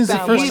play since the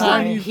Earthbound? first when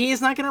time I- you- He's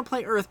not going to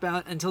play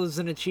Earthbound until there's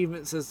an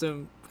achievement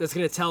system that's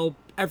going to tell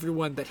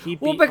everyone that he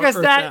beat Well, because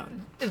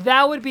Earthbound.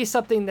 that would be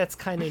something that's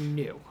kind of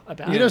new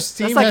about You it. know, That's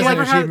Steam like has when-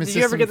 an achievement Did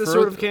you ever system get the for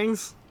Sword of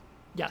Kings?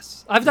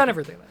 Yes, I've done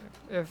everything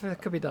there. If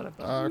it could be done, I've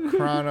done.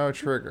 Chrono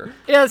Trigger.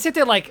 Yeah, it's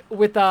something like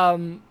with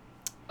Chrono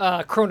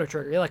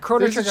Trigger. Like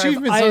Chrono There's Trigger.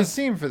 achievements I've- on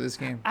Steam for this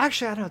game.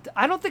 Actually,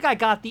 I don't think I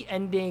got the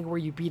ending where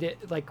you beat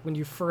it, like when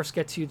you first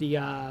get to the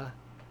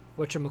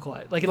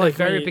whatchamacallit, like in the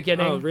very when you-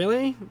 beginning. Oh,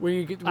 really? Where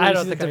you I see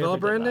don't the think I ever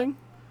developer did that. ending?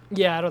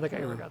 Yeah, I don't think I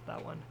ever got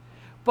that one.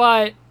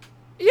 But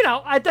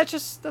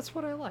that's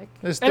what I like.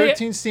 There's And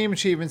 13 Steam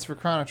achievements for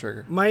Chrono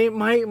Trigger. My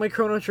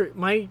Chrono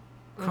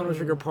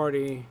Trigger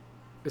party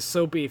is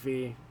so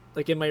beefy.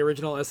 Like in my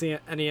original NES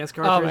cartridge,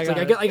 my like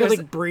I God. could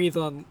like breathe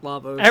on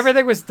Lavos.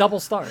 Everything was double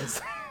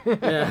stars.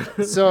 Yeah.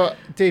 So,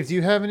 Dave, do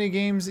you have any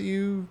games that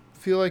you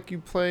feel like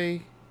you've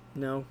played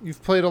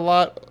a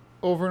lot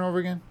over and over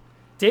again?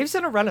 Dave's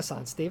in a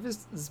renaissance. Dave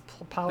is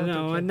powered.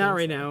 No, not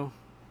right now.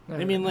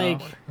 I mean, no.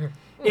 like,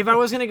 if I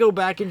was gonna go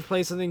back and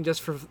play something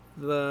just for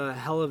the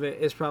hell of it,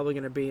 it's probably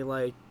gonna be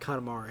like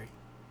Katamari.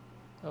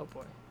 Oh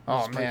boy. Oh,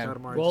 Just play man.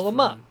 Katamari Roll just 'em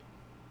for up. fun.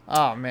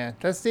 Oh, man.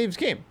 That's Dave's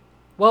game.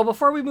 Well,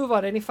 before we move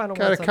on, any final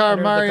Got a words on car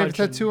Enter the Mario Gungeon?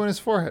 tattoo on his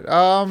forehead.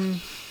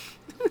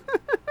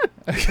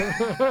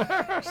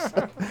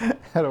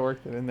 Had to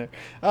work that in there.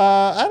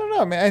 I don't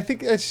know, man. I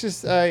think it's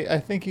just I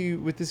think you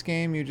with this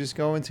game you just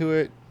go into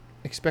it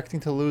expecting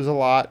to lose a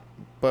lot,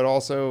 but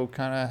also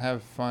kind of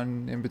have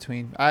fun in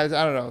between. I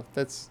don't know.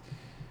 That's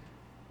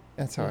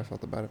how I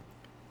felt about it.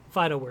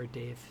 Final word,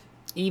 Dave.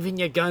 Even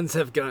your guns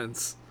have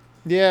guns.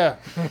 Yeah,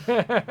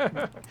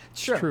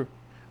 Sure. true.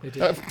 They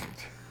do.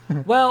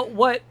 Well,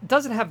 what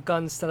doesn't have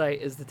guns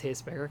tonight is the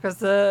tastemaker, because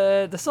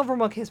the Silver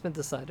Monkey has been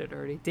decided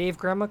already. Dave,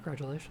 Grandma,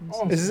 congratulations.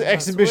 Is this That's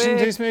exhibition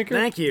sweet. tastemaker?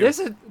 Thank you.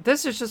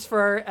 This is just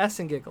for S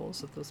and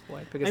giggles at this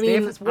point, because I mean,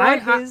 Dave has won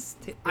his.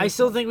 I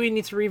still think we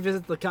need to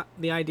revisit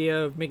the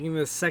idea of making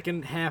the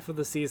second half of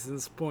the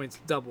season's points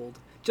doubled,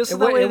 just so It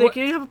that would- way it they would-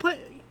 can have a play.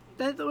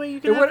 That way you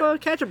can It have would- a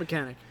catch-up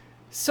mechanic.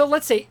 So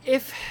let's say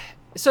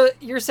so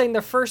you're saying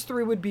the first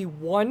three would be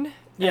 1,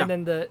 Yeah. and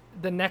then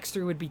the next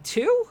 3 would be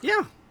 2.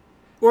 Yeah,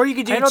 or you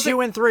could I do don't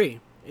 2 and 3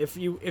 if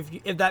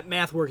that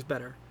math works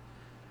better.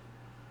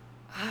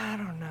 I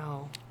don't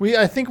know.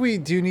 I think we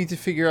do need to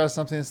figure out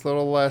something that's a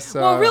little less.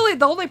 Well, really,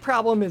 the only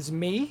problem is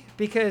me,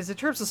 because in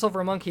terms of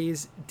Silver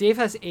Monkeys, Dave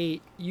has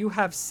 8, you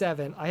have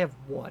 7, I have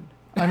 1.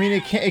 I mean,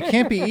 it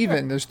can't be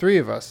even. There's 3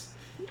 of us.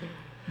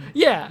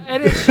 Yeah,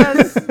 and it's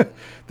just.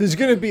 There's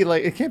gonna be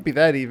it can't be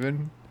that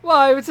even. Well,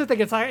 I would think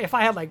it's if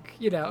I had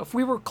if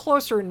we were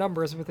closer in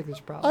numbers, I would think there's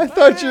a problem. I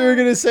thought you were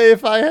gonna say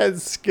if I had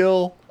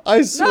skill.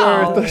 I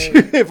swear. No.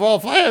 If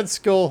I had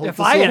skill. If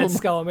the I Silver had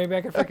skull, maybe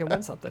I could freaking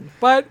win something.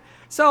 But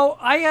so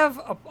I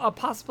have a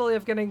possibility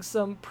of getting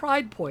a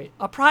pride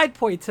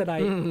point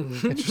tonight.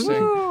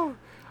 Interesting.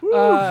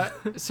 Woo!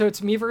 So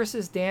it's me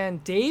versus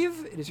Dan.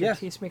 Dave, it is your Yeah.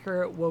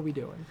 tastemaker. What are we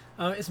doing?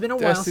 It's been a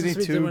while Destiny since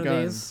we 2 did one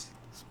guns. of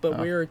these, but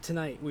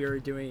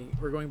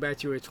we're going back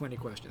to 20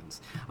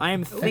 questions. I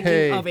am thinking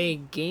Hey. of a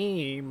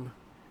game,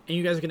 and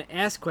you guys are going to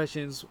ask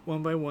questions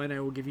one by one. I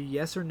will give you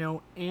yes or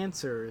no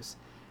answers,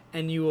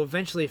 and you will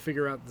eventually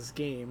figure out this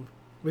game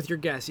with your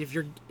guess. If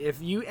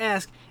you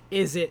ask,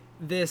 is it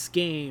this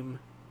game?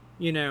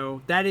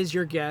 That is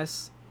your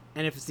guess,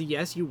 and if it's a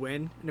yes, you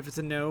win, and if it's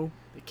a no,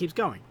 it keeps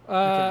going.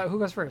 Who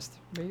goes first?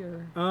 Me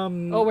or?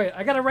 Um. Oh wait,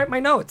 I gotta write my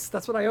notes.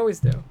 That's what I always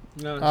do.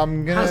 No.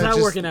 I'm gonna. How's that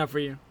just- working out for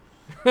you?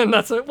 And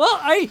that's it. Well,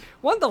 I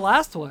won the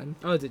last one.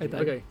 Oh, did I you?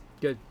 think. Okay,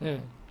 good. Yeah.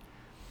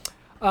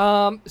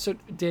 So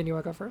Dan, you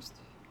want to go first?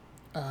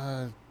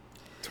 20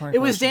 It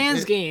was questions.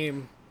 Dan's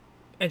game,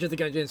 Enter the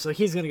Gungeon, so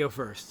he's gonna go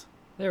first.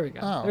 There we go.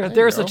 Oh, There- there you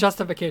there's a go.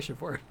 justification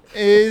for it.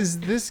 Is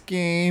this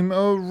game a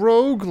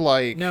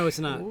roguelike? No, it's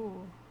not.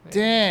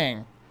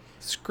 Dang.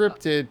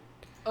 Scripted.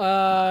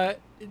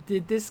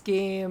 Did this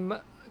game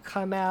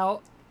come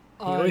out?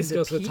 He on always the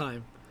goes with P-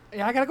 time.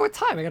 Yeah, I gotta go with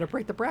time. I gotta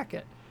break the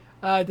bracket.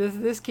 Does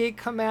this game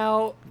come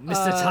out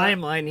Mr.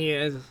 Timeline, he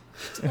is.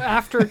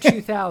 after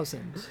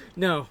 2000?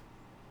 No.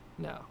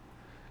 No.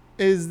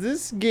 Is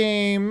this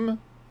game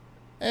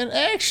an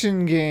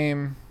action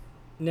game?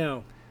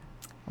 No.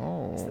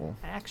 Oh.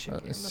 Action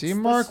game. See,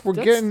 That's- Mark, that's-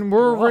 we're that's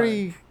broad.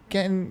 already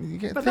getting.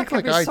 You But think that could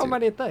like be I so do.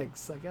 many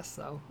things. I guess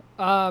so.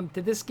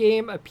 Did this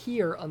game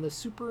appear on the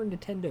Super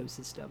Nintendo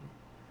system?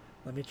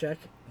 Let me check.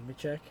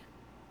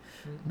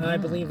 I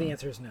believe the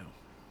answer is no.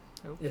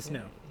 It's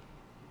no.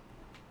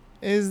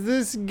 Is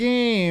this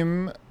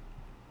game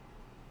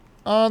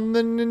on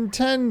the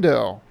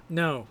Nintendo?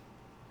 No.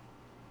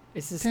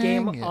 Is this Dang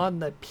game it. on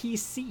the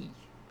PC?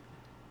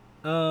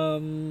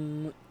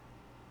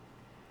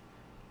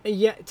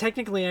 Yeah,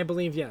 technically, I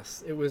believe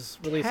yes. It was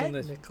released on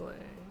this. Technically.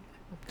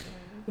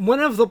 One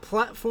of the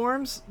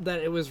platforms that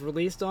it was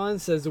released on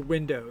says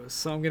Windows,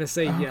 so I'm gonna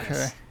say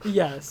yes.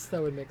 Yes,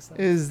 that would make sense.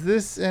 Is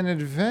this an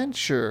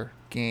adventure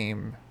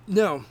game?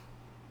 No.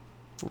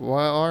 Well,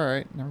 all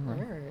right. Never All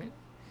mind. right.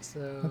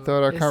 So I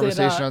thought our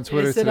conversation on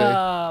Twitter is it today.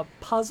 a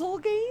puzzle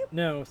game?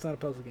 No, it's not a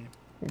puzzle game.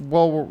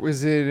 Well,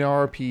 is it an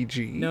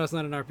RPG? No, it's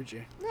not an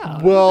RPG. No.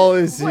 Well,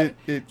 is What? it?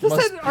 It Does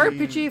must an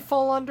be- RPG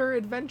fall under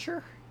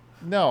adventure?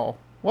 No.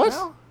 What?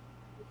 No?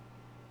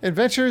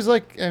 Adventure is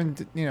like,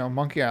 and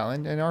Monkey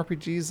Island, and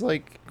RPG is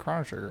like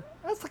Chrono Trigger.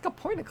 That's like a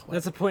point and click.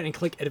 That's a point and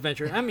click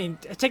adventure. I mean,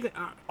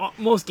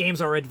 most games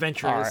are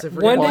adventurous. All right. If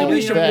we're One gonna day be- we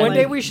Well, should. then- One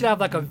day we should have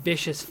like a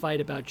vicious fight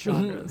about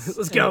genres.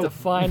 Let's and go.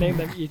 Defining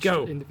them each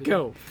go, individually.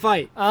 go,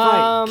 fight,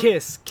 fight, Um,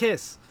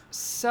 kiss.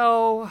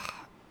 So,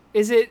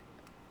 is it?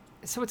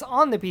 So it's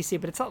on the PC,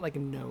 but it's not like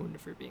known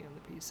for being on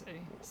the PC.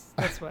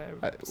 That's why.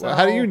 Well,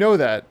 how do you know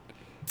that?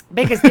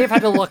 Because Dave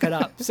had to look it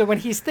up. So when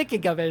he's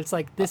thinking of it, it's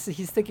like this.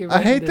 He's thinking.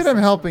 I hate that I'm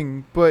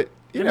helping, but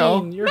you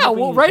know, you're No,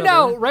 helping well, each right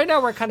other.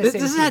 now we're kind of.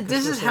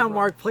 This is how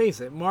Mark plays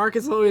it. Mark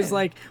is always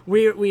like,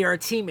 we are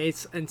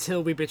teammates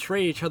until we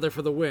betray each other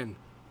for the win.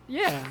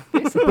 Yeah,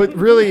 basically. but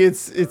really,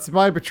 it's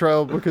my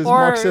betrayal because Or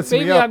Mark sets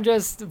maybe me up. I'm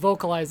just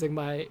vocalizing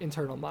my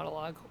internal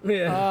monologue.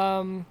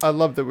 Yeah. I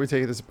love that we're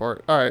taking this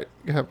apart. All right,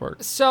 go ahead, Mark.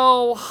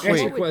 So Answer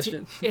your what would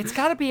question. it's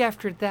got to be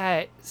after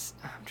that.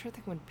 I'm trying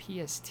to think when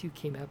PS2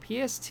 came out.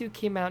 PS2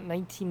 came out in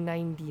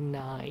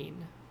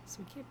 1999, so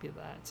it can't be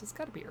that. So it's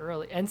got to be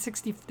early.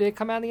 N60 did it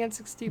come out on the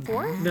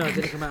N64? No, it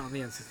didn't come out on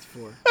the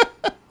N64.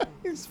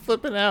 He's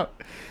flipping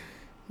out.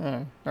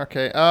 Oh,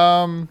 okay.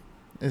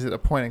 Is it a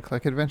point and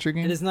click adventure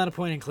game? It is not a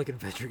point and click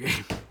adventure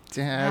game.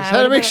 Damn, I Nah, just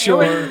had to make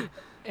sure.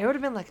 It would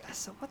have been like,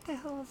 so what the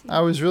hell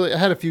is he? I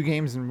had a few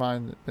games in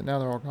mind, but now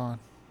they're all gone.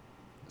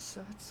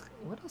 So it's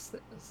what else?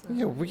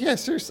 Yeah, well, yeah,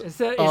 seriously.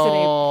 Is it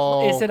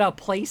Oh. is it a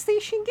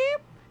PlayStation game?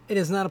 It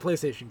is not a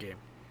PlayStation game.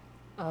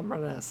 I'm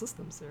running out of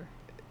systems here.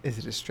 Is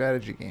it a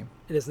strategy game?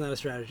 It is not a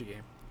strategy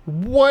game.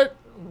 What?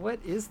 What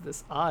is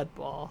this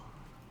oddball?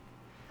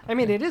 I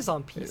mean, it is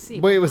on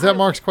PC. Wait, was that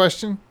Mark's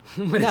question?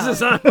 What is No.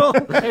 this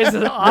oddball? Is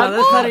it oddball?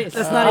 that's not a-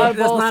 that's not a-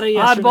 that's not a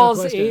yes or no Oddballs,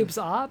 question. Abe's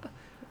Ob.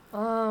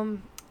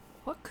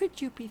 What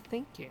could you be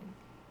thinking?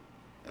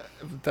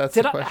 That's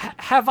Did the I question.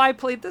 have I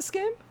played this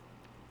game?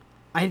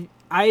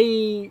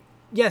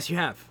 Yes, you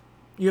have.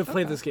 You have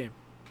played Okay. this game.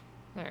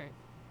 All right,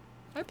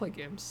 I play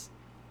games.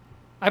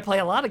 I play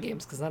a lot of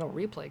games because I don't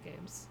replay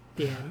games.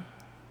 Dan,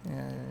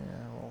 Yeah.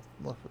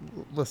 Well,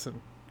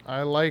 listen.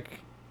 I like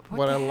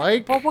what the I heck?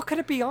 like. Well, what could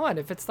it be on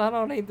if it's not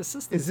on any of the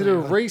systems? Is it I a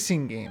own?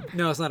 racing game?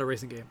 No, it's not a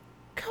racing game.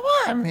 Come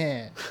on,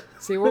 man.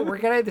 See, we're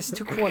getting this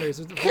two corners.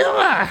 Come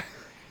on.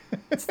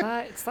 It's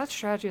not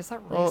strategy. It's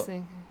not Well,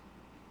 racing.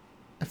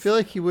 I feel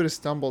like he would have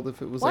stumbled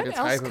if it was What like a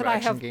else type of could I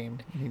action have- game.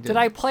 He Did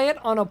I play it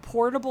on a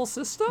portable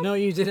system? No,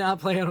 you did not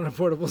play it on a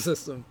portable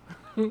system.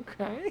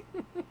 Okay.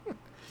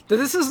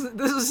 This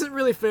isn't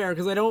really fair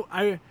because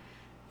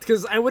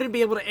I wouldn't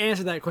be able to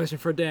answer that question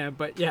for Dan.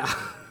 But yeah,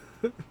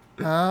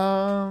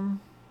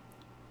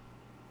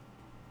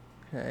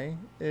 Okay.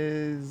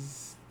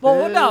 Is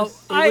Well, no.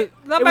 this- My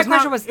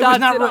question was it was not.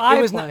 not. Did Re- I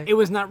it was play? not. It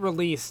was not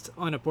released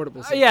on a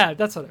portable system. Yeah,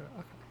 that's what. Okay.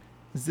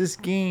 Is this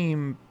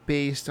game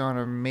based on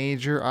a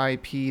major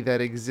IP that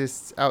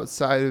exists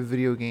outside of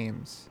video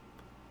games?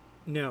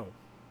 No,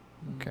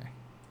 Okay.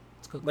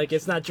 like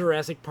it's not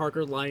Jurassic Park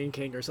or Lion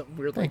King or something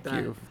weird Thank like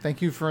that. you.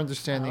 Thank you for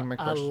understanding my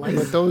I question. like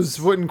But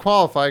those wouldn't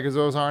qualify because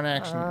those aren't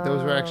action.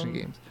 Those are action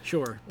games.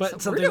 Sure, So but we're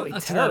something doing to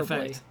that terribly.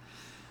 effect.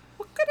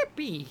 What could it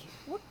be?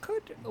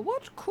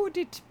 What could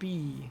it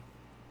be?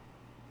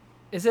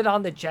 Is it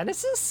on the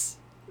Genesis?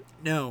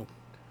 No,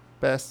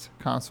 Best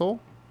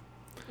console?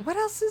 What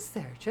else is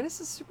there?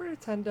 Genesis, Super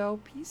Nintendo,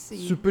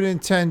 PC, Super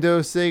Nintendo,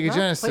 Sega not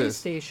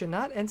Genesis. PlayStation,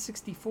 not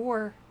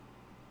N64.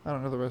 I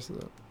don't know the rest of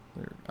that.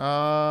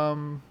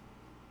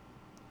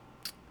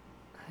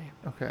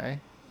 Okay.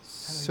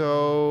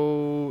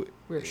 So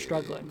We're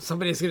struggling.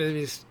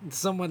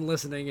 someone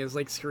listening is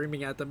like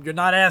screaming at them. You're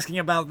not asking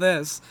about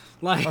this.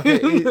 Like, okay,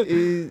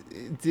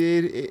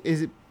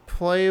 is it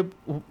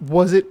playable?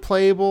 Was it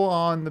playable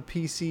on the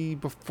PC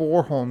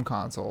before home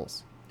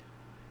consoles?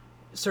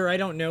 sir, I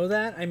don't know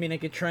that. I mean, I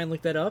could try and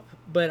look that up,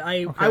 but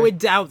I Okay. would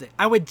doubt it.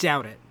 I would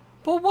doubt it.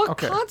 But what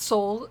Okay.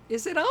 console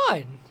is it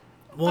on?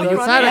 Well, No, you it's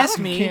can not a- ask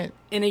you me can't-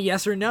 in a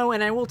yes or no,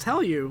 and I will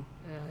tell you.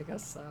 Yeah, I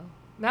guess so.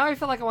 Now I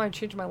feel like I want to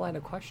change my line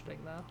of questioning,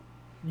 though.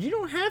 You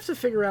don't have to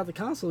figure out the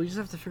console. You just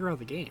have to figure out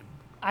the game.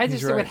 I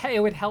He's just it would right. it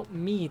would help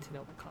me to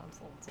know the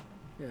console. It's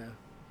Yeah.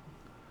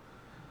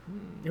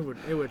 It would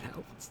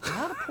help.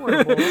 not a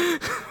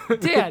portable.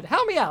 Dad,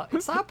 help me out.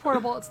 It's not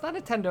portable. It's not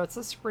Nintendo. It's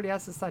not Super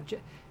NES. It's not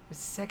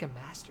it's Sega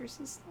Master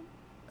System.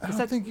 I Is don't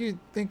that- think you're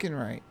thinking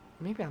right.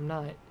 Maybe I'm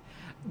not.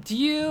 Do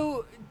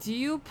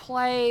you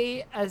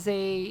play as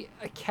a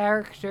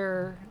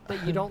character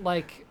that you don't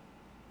like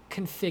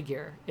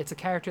configure? It's a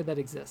character that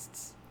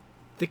exists.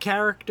 The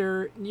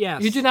character,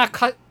 yes. You do not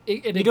cut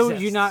it. It You don't.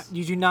 exists.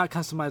 You do not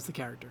customize the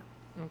character.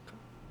 Okay.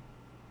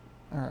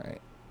 All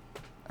right.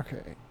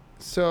 Okay.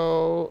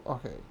 So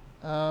okay.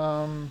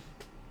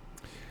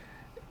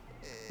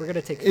 We're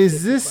gonna take. Is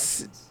 50 this-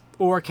 questions.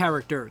 Or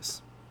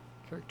characters.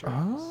 Characters?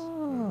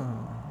 Oh,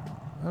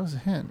 that was a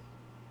hint.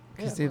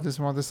 Because Yeah, Dave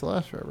doesn't want this to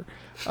last forever.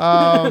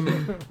 I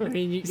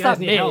mean, you It's guys not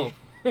need me.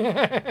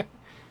 help.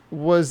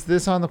 Was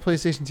this on the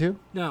PlayStation 2?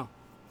 No.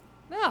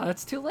 No,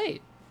 that's too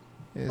late.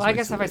 It is Well, I way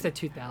guess too if I late. said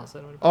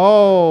 2000. it would've been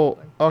Oh,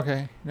 something.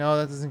 okay. No,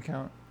 that doesn't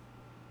count.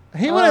 I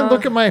hate when I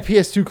look at my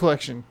PS2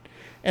 collection,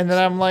 and then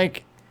I'm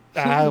like,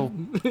 I'll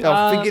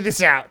figure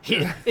this out.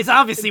 It's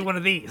obviously one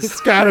of these.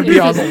 It's got to be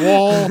on the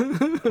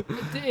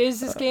wall. Is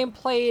this game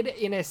played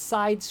in a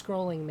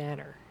side-scrolling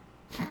manner?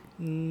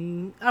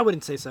 I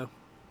wouldn't say so.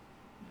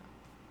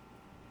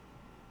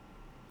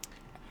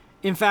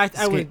 In fact,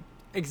 I would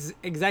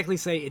exactly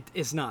say it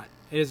is not.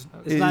 It is.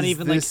 It's not Is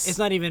even like. this- It's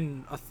not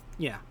even.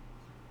 Yeah.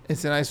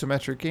 It's an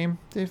isometric game,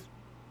 Dave.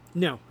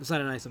 No, it's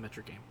not an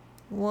isometric game.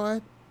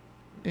 What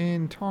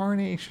in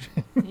tarnation?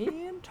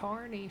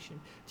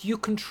 Intarnation. Do you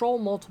control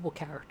multiple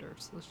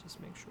characters? Let's just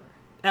make sure.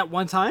 At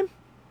one time?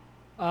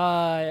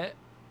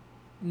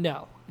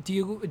 No. Do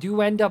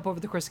you end up over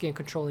the course of the game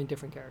controlling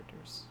different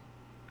characters?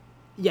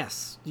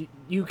 Yes,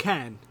 you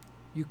can.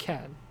 You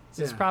can.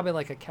 So it's Yeah. probably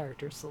like a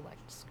character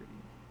select screen.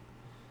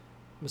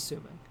 I'm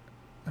assuming.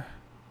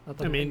 Not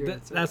that I mean, your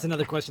answer. that's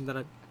another question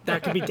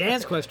that could be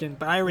Dan's question,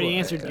 but I already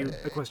answered you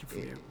a question for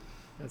you.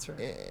 That's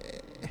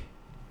right.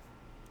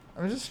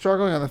 I'm just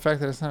struggling on the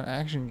fact that it's not an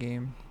action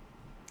game.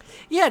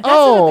 Yeah, that's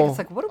another thing. Oh, It's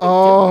like, what are we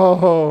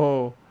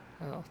oh,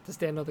 doing? Oh, does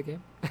Dan know the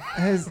game?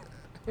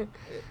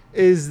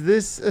 is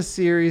this a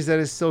series that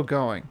is still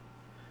going?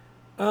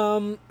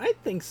 I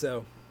think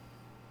so.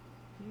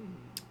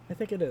 I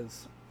think it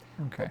is.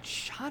 Okay. What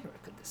genre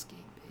could this game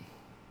be?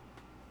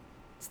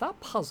 It's not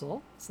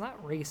puzzle. It's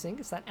not racing.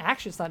 It's not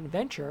action. It's not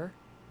adventure.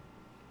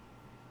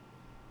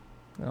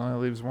 That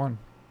only leaves one.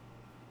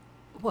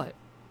 What?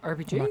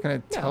 RPG? I'm not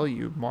going to No. tell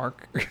you,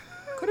 Mark.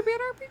 Could it be an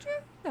RPG?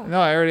 No.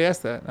 No, I already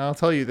asked that. And I'll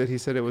tell you that he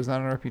said it was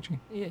not an RPG.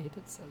 Yeah, he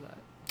did say that.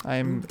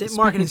 I'm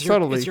Mark, speaking it's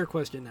subtly. your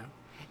question now.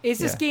 Is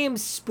this Yeah. game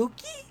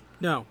spooky?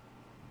 No.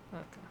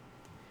 Okay.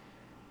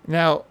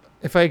 Now,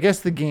 if I guess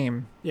the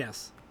game,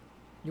 Yes.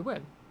 You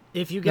win.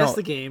 If you guess No.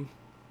 the game,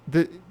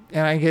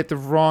 and I get the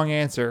wrong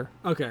answer,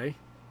 okay.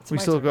 It's we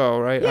my still turn. go,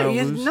 right? I Yeah, don't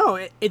you lose? no,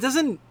 it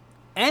doesn't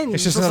end.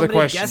 It's just until another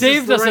somebody question. guesses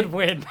Dave the doesn't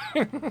right-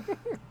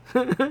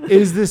 win.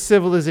 Is this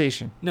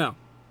Civilization?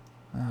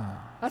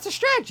 That's a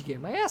strategy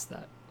game. I asked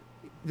that.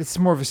 It's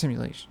more of a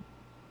simulation.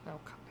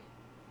 Okay.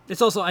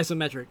 It's also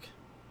isometric,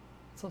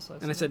 It's also.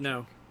 and I said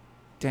no.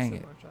 Dang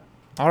it.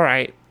 All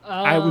right.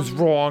 I was Um,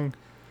 wrong.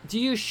 Do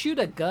you shoot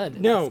a gun?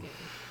 In No. This game?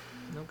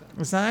 No gun.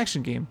 It's not an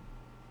action game.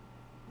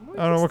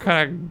 I don't know what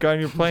kind of gun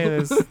you're playing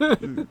is.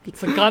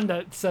 It's a gun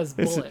that says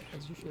It's- bullet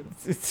as you shoot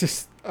it. It's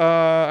just all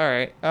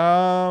right.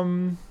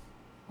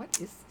 What is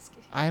this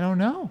game? I don't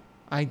know.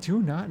 I do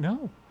not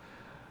know.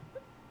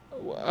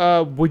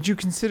 Would you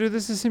consider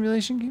this a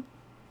simulation game?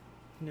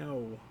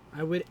 No,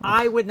 I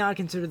would not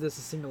consider this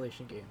a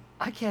simulation game.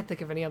 I can't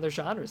think of any other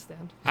genres,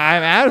 Dan.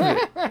 I'm out of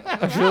it.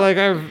 I feel like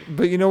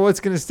but you know what's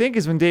gonna stink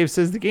is when Dave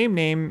says the game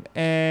name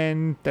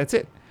and that's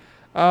it.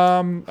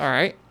 All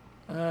right.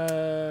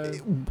 Oh,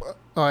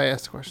 I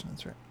asked a question.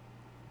 That's right.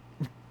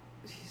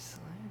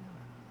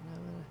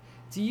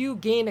 Do you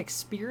gain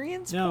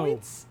experience No.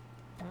 points?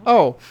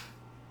 Oh.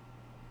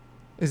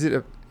 Is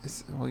it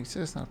well, you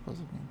said it's not a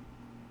puzzle game.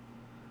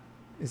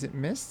 Is it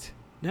Myst?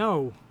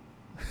 No.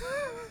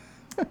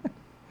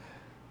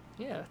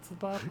 Yeah, it's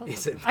about puzzle.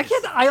 Is it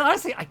I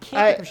honestly can't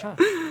think of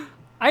genre.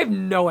 I have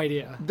no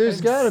idea. There's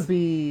I'm got to s-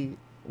 be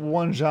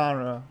one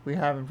genre we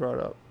haven't brought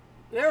up.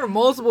 There are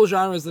multiple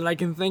genres that I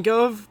can think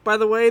of, by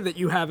the way, that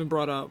you haven't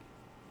brought up.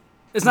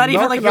 It's not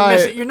even Mark like and you're I-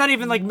 missing. You're not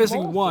even like missing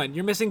Multiple. one.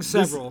 You're missing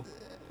several.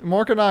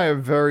 Mark and I are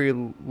very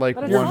like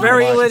But it's You're one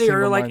very mind, linear.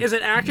 single Like, mind. is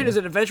it action? Is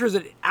it adventure? Is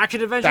it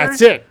action adventure?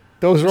 That's it.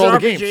 Those are Is all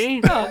it the RPG?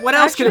 games. No, What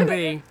else could it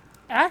action- be?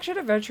 Action,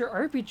 adventure,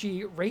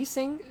 RPG,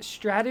 racing,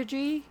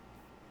 strategy,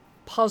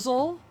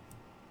 puzzle.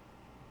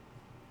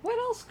 What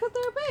else could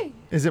there be?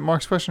 Is it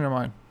Mark's question or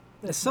mine?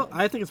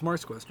 I think it's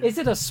Mark's question. Is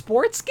it a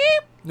sports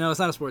game? No, it's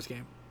not a sports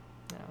game.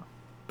 No.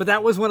 But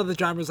that was one of the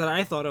genres that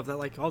I thought of. That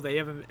like, oh, they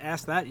haven't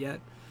asked that yet.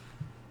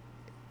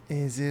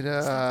 Is it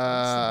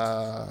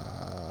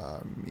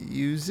a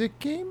music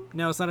game?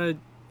 No, it's not a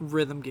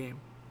rhythm game.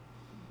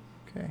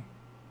 Okay.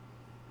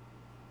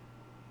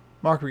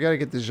 Mark, we got to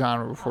get the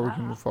genre before we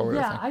can move forward.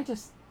 I Yeah, think. I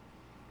just.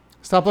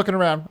 Stop looking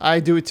around. I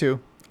do it too.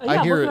 Yeah,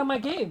 I hear looking it. at my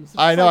games. It's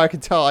I know. like- I can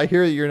tell. I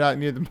hear that you're not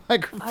near the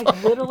microphone.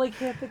 I literally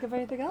can't think of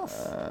anything else.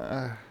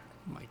 Oh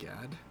my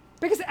god.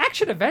 Because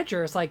action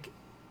adventure is like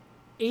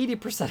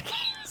 80% of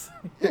games.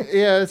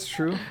 Yeah, that's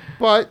true.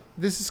 But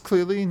this is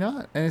clearly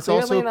not, and it's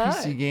also a Clearly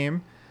PC not.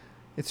 game.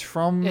 It's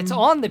from. It's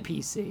on the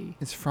PC.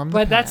 It's from. The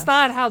But that's past.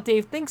 not how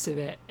Dave thinks of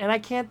it. And I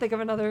can't think of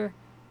another.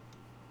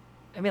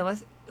 I mean,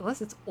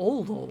 unless it's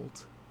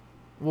old.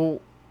 Well,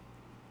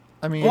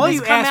 I mean, All it's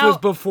you come asked was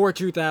out- before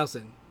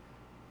 2000.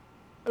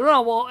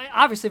 No, well,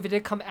 obviously, if it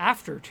did come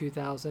after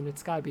 2000,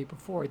 it's got to be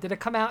before. Did it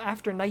come out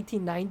after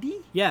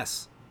 1990?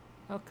 Yes.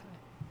 Okay.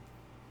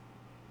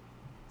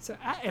 So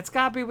it's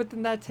got to be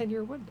within that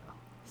 10-year window.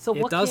 So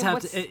It what does game, have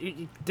what's- to.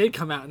 It did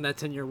come out in that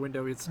 10-year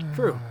window. It's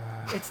true.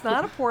 It's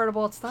not a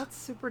portable. It's not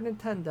Super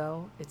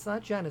Nintendo. It's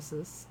not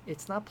Genesis.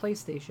 It's not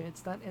PlayStation.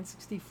 It's not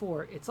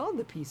N64. It's on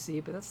the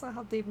PC, but that's not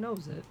how Dave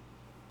knows it,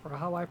 or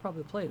how I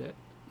probably played it.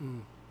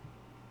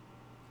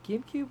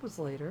 GameCube was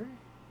later.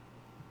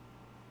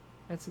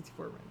 N64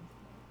 ran.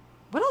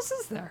 What else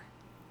is there?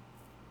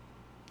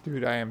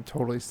 Dude, I am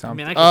totally I stumped.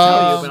 mean, I can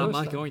tell you, but so I'm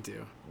not stuff. going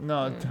to.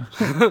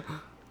 No.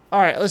 All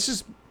right, let's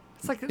just.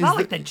 It's like Is not the-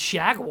 like the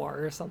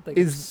Jaguar or something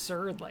is-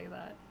 absurd like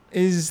that.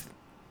 Is.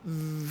 Let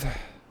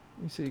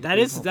me see. That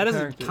is a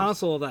Characters.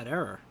 console of that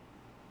era.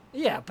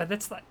 Yeah, but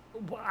that's like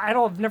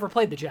I've never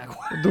played the Jaguar,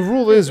 The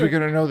rule is we're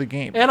gonna know the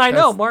game. and I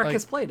know That's, Mark like-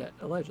 has played it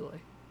allegedly.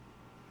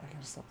 I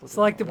gotta stop looking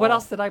So like, at the what wall.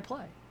 else did I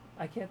play?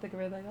 I can't think of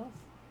anything else.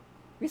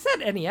 We said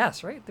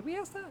NES, right? Did we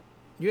ask that?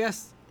 You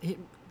asked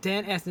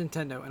Dan asked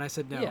Nintendo, and I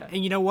said no. Yeah.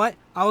 And you know what?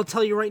 I will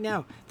tell you right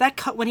now.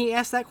 When he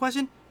asked that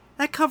question,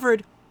 that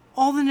covered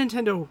all the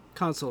Nintendo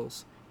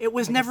consoles. It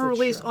was I guess never that's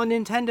released true. on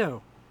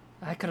Nintendo.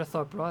 I could have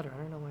thought broader. I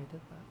don't know why I did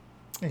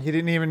that. He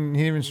didn't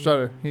even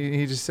stutter.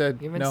 He just said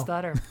Even no.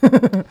 stutter.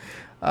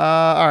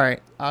 All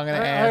right, I'm gonna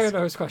I ask. don't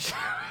know his question.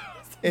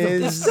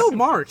 It's Is still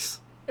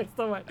Mark's. It's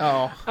the way.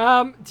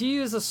 oh, Do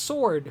you use a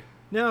sword?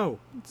 No.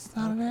 it's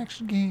not an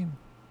action game.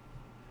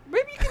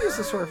 Maybe you can use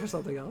a sword for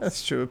something else.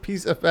 That's true. A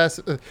piece of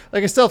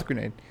like a stealth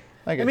grenade.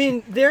 I I get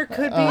mean, there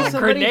could be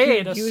somebody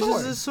grenade, who a uses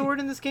sword. a sword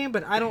in this game,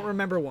 but I don't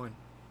remember one.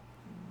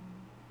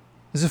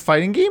 is it a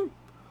fighting game?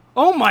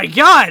 Oh my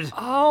god!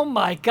 Oh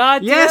my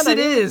God! Yes, Dan,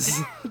 it I didn't-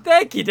 is.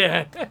 Thank you,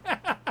 Dan.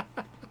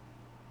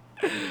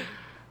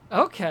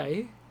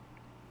 Okay.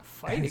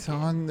 Fighting. It's game.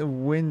 on the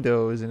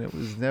Windows and it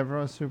was never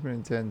on Super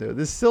Nintendo.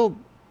 This still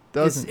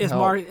doesn't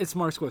help. It's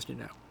Mark's question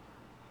now.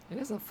 It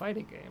is a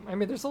fighting game. I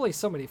mean, there's only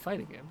so many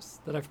fighting games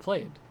that I've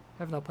played.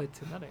 I have not played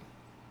too many.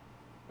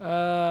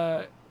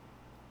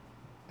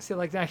 See,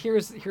 like now,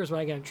 here's where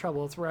I get in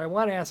trouble. It's where I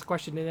want to ask a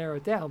question to narrow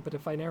it down, but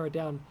if I narrow it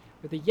down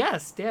with a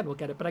yes, Dan will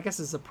get it. But I guess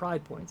it's a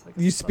pride point. So I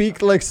guess You it's not speak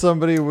that. like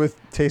somebody with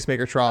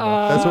tastemaker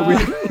trauma. That's what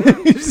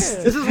we. This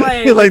is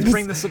why I Like like to this-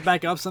 bring this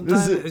back up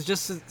sometimes. is- It's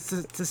just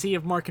to see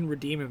if Mark can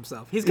redeem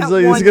himself. He's It's got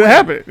like one it's gonna win.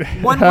 happen.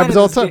 It One happens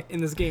win all the time.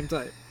 in this game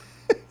type.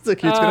 It's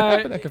like it's gonna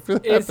happen. I can feel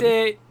it Is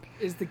happening.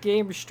 is the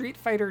game Street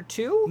Fighter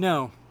 2?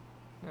 No,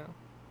 No.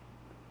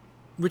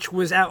 which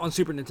was out on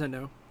Super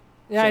Nintendo.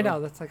 Yeah, I So- know.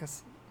 That's like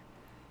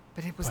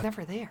but it was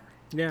never there.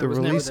 Yeah, The it was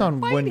never release there. on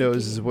Fighting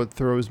Windows is game. what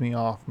throws me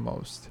off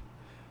most.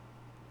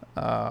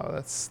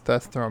 That's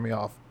throwing me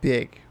off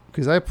big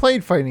because I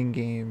played fighting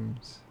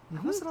games.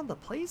 How was it on the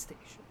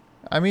PlayStation?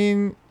 I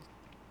mean,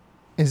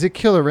 is it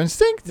Killer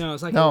Instinct? No,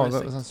 it's not No, Killer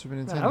that was Instinct. on Super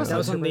that Nintendo. was That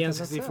was on the Super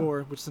Nintendo,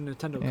 N64, which is a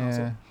Nintendo yeah,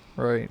 console.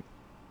 right.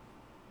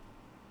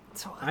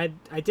 So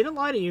I didn't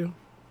lie to you.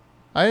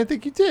 I didn't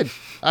think you did.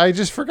 I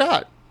just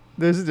forgot.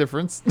 There's a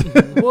difference.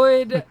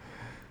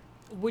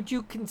 would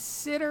you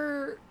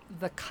consider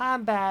the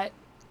combat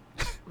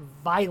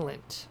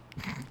violent?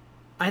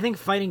 I think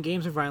fighting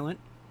games are violent.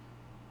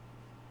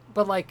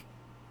 But like,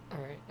 all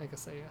right, I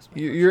guess I asked.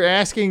 You're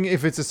asking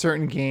if it's a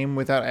certain game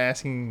without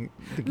asking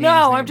the game.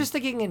 No, I'm just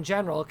thinking in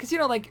general, because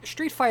like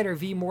Street Fighter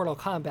v Mortal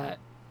Kombat,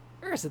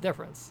 there's a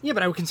difference. Yeah,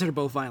 but I would consider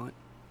both violent.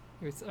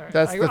 It's, all right.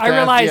 That's I the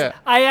realized yeah.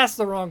 I asked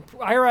the wrong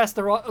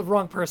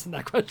person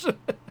that question.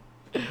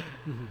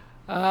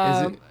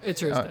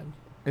 It's yours then.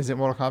 Is it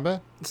Mortal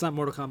Kombat? It's not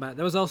Mortal Kombat.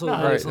 That was also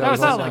No, released right, on that was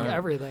the not also like on-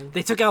 everything.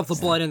 They took out the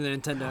blood in the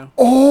Nintendo.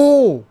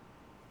 Oh.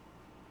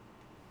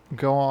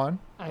 Go on.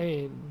 I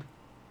mean,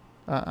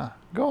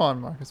 Go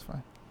on, Mark. It's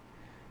fine.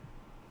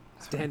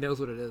 Dan knows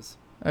what it is.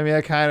 I mean,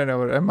 I kind of know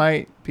what it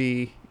might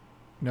be.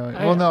 No,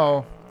 well,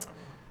 no.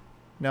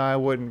 No, I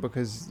wouldn't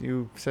because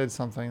you said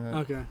something that.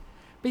 Okay.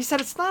 but you said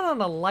it's not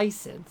on a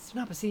license.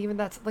 No, but see, even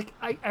that's like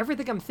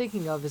everything I'm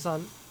thinking of is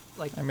on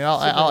like. I mean, I'll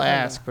Super Nintendo.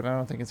 ask, but I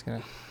don't think it's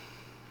gonna.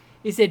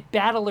 Is it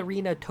Battle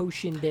Arena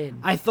Toshinden?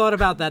 I thought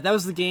about that. That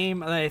was the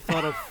game that I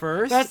thought of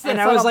first. That's and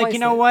I not was on like, my you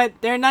know side. what?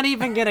 They're not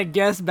even going to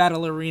guess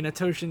Battle Arena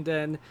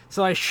Toshinden,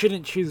 so I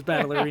shouldn't choose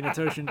Battle Arena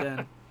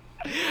Toshinden.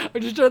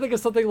 I'm just trying to think of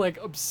something like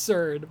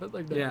absurd, but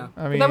like no. Yeah.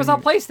 I But that was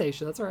on mean-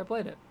 PlayStation. That's where I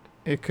played it.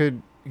 It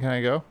could. Can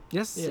I go?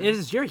 Yes, Yeah. it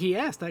is your. He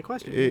asked that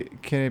question.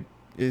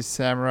 Is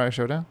Samurai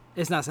Showdown?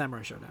 It's not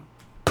Samurai Showdown.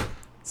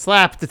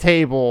 Slap the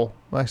table.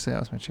 Well, actually,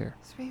 that was my chair.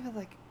 So maybe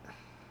like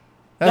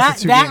That's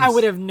the two That I games.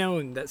 would have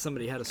known that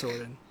somebody had a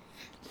sword in.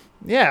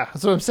 Yeah,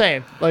 that's what I'm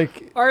saying.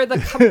 Like, are the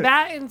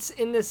combatants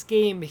in this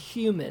game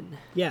human?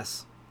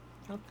 Yes,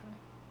 Okay.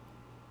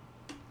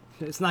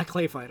 it's not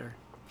Clay Fighter.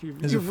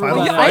 Is You it ruled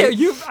Final that Fight?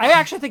 out. I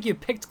actually think you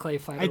picked Clay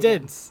Fighter. I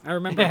did. once. I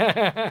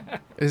remember.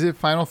 is it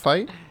Final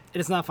Fight? It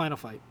is not Final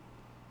Fight.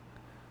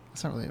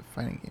 It's not really a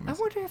fighting game. I Is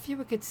it? wonder if you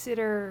would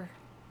consider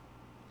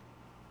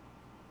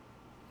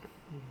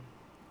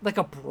like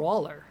a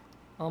brawler,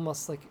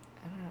 almost like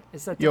I don't know.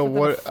 Is that Yo, different than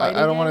a what? I fighting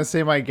don't want to game?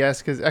 say my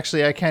guess because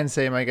actually I can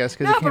say my guess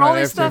because No, it came but all out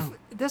this after.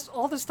 stuff,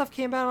 all this stuff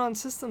came out on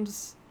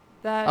systems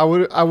that. I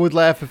would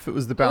laugh if it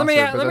was the bouncer,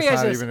 but let me that's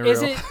ask not this: even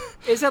is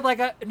real. it like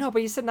a no?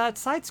 But you said not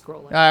side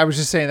scrolling. I was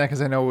just saying that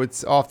because I know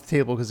it's off the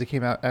table because it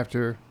came out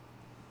after.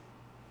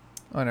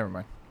 Oh, never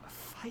mind. A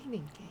fighting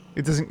game.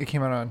 It doesn't. It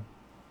came out on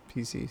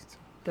PC.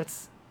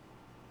 That's.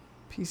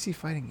 PC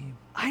fighting game.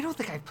 I don't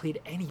think I've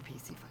played any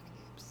PC fighting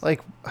games.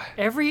 Like,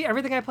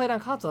 Everything I played on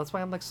console. That's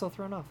why I'm like so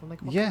thrown off. I'm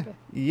like, what yeah, could it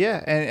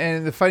yeah,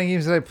 and the fighting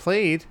games that I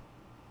played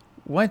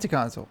went to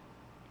console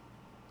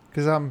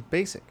because I'm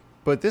basic.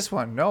 But this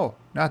one, no,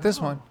 not this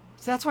be? one.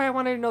 So that's why I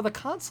wanted to know the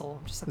console.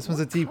 I'm just like, This one's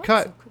what a deep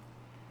console cut.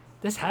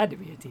 This had to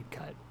be a deep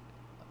cut.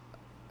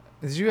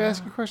 Did you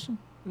ask a question?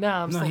 No,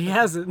 I'm No, still he thinking.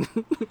 hasn't.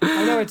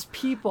 I know it's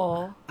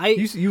people.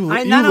 You I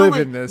live not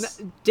only- in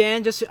this.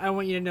 Dan, just I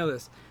want you to know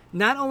this.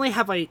 Not only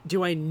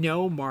do I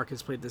know Mark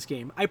has played this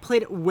game, I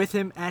played it with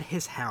him at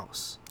his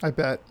house. I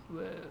bet.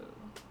 Whoa,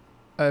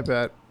 I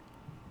bet.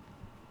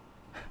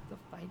 the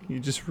fighting. You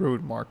just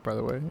ruined Mark, by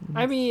the way.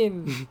 I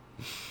mean,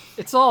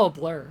 it's all a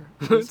blur.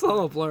 It's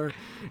all a blur.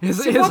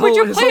 See, what would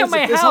you play at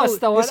my house,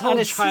 though, His on whole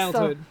a system?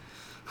 childhood.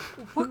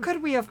 What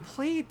could we have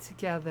played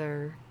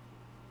together?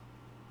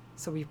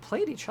 So we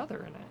played each other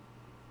in it.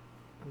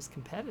 It was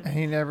competitive. And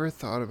he never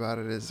thought about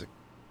it as a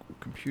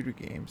computer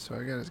game, so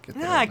I gotta get that.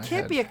 Nah, out of it my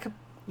can't head. be a.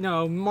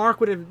 No, Mark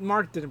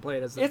didn't play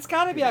it as. It's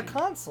got to be a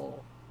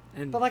console.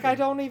 And, But like, I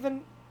don't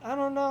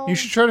know. You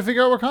should try to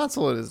figure out what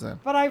console it is then.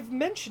 But I've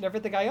mentioned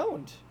everything I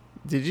owned.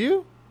 Did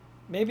you?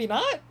 Maybe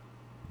not.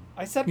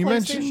 I said You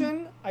PlayStation.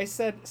 mentioned- I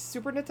said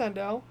Super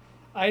Nintendo.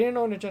 I didn't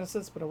own a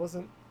Genesis, but it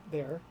wasn't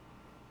there.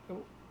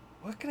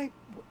 What could I?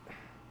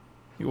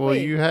 Well,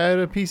 Wait. you had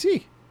a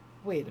PC.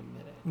 Wait a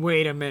minute.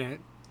 Wait a minute.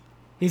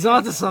 He's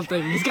onto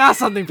something. He's got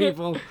something,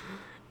 people.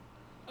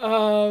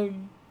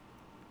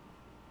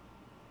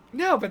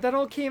 No, but that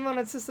all came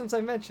on systems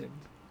I mentioned.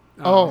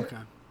 Oh. Okay.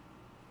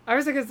 I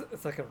was thinking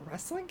it's like a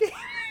wrestling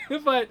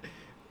game, but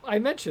I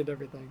mentioned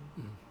everything.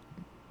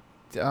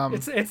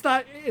 It's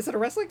not. Is it a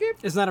wrestling game?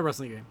 It's not a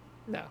wrestling game.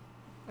 No. All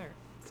right,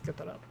 let's get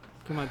that up.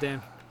 Come on,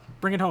 Dan.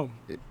 Bring it home.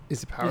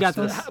 Is it Power got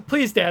Stone? this.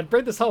 Please, Dad,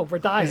 bring this home. We're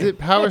dying. Is it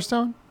Power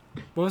Stone?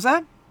 What was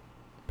that?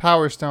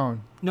 Power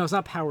Stone. No, it's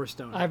not Power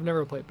Stone. I've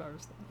never played Power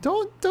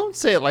Stone. Don't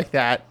say it like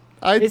that.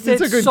 Is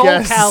it's it a good Soul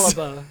guess.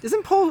 Calibur?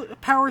 Isn't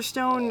Power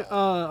Stone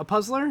a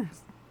puzzler?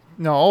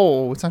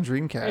 No, it's on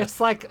Dreamcast. It's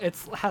like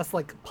has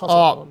like puzzle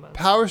Oh, elements.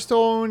 Power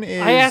Stone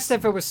is. I asked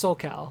if it was Soul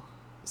Cal.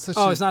 Such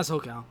Oh, a- it's not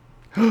SoCal.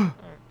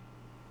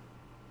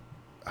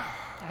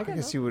 I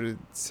guess you would have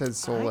said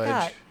Soul I Edge.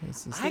 got-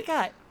 It's just- I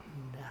got.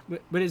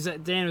 But is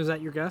that Dan? Is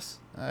that your guess?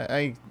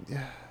 I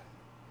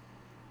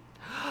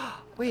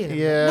Wait a minute.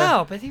 Yeah.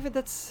 No, but even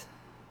that's.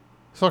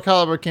 Soul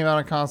Calibur came out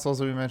on consoles,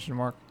 as we mentioned,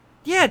 Mark.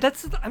 Yeah,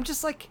 that's. I'm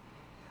just like,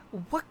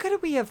 what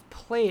could we have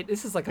played?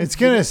 This is like. It's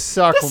gonna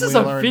suck This when is we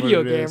a learn video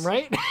what it game, is.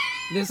 right?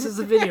 This is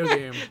a video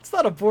game It's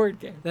not a board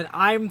game. that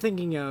I'm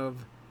thinking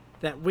of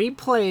that we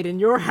played in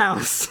your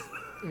house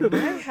In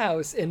my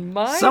house, in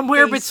my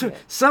somewhere basement.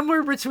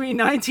 between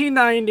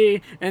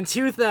 1990 and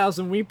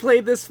 2000. We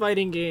played this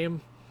fighting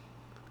game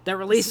that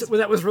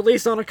was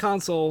released on a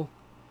console.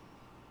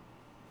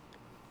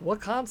 What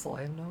console?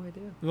 I have no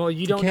idea. Well,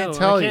 you don't can't know.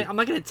 tell you. I'm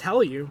not going to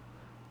tell you.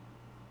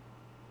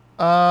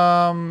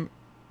 I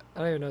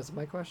don't even know. Is it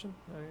my question?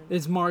 I don't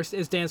even know.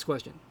 It's Dan's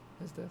question.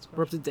 Is Dad's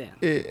We're up question? to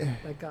Dan.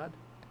 Thank God.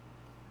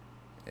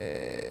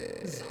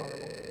 This is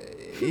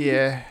horrible.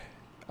 Yeah.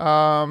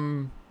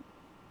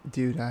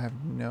 Dude, I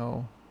have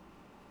no.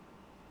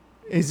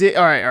 Is it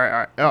all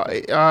right? All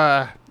right.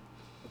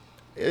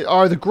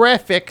 Are the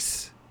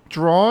graphics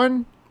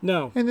drawn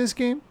No. in this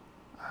game?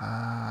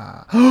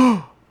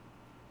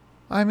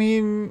 I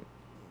mean,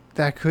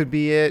 that could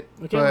be it.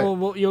 Okay. but-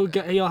 Well,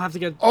 you'll have to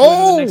get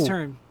Oh! the next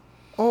turn.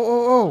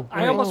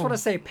 I almost want to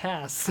say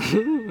pass.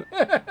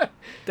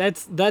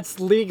 That's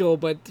legal,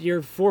 but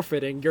you're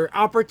forfeiting your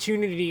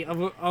opportunity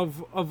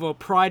of a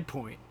pride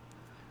point.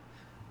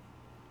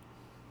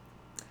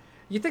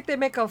 You think they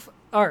make a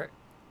art?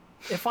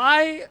 If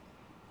I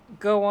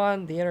go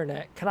on the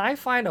internet, can I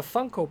find a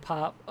Funko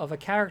Pop of a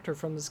character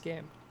from this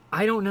game?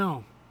 I don't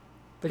know.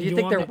 But Do you you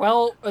think want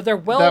they're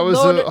well That was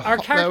known? a- Our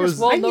that characters was-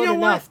 well And known you know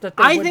enough what? that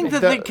they I would think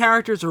make- that the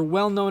characters are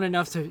well known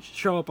enough to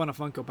show up on a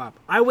Funko Pop.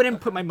 I wouldn't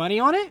put my money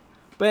on it,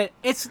 but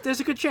there's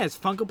a good chance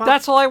Funko Pop.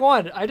 That's all I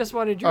wanted. I just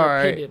wanted your All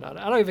right. opinion on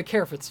it. I don't even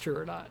care if it's true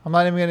or not. I'm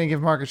not even gonna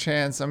give Mark a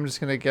chance. I'm just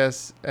gonna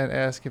guess and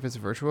ask if it's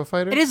Virtua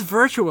Fighter. It is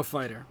Virtua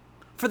Fighter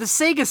for the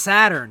Sega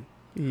Saturn,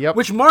 Yep.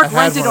 which Mark I had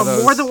rented one on of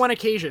more those. than one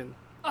occasion.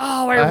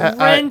 Oh, I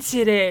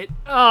rented it. Owned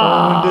Oh,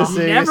 a You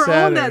Sega never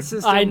Saturn. owned that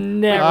system. I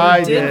never I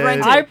did. did. rent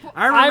it.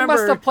 I remember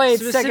must have played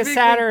Sega specifically-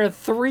 Saturn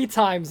 3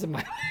 times in my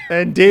life.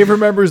 And Dave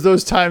remembers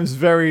those times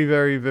very,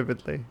 very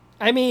vividly.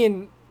 I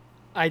mean,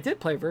 I did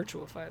play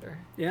Virtua Fighter.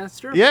 Yeah, that's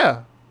true.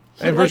 Yeah.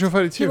 And liked- Virtua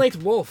Fighter He 2. liked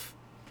Wolf,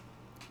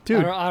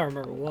 Dude, I don't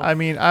remember what. I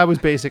mean, I was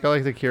basic. I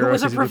like the Kira. who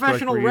was a 'cause he looked like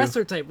professional Ryu.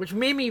 wrestler type, which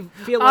made me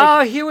feel like.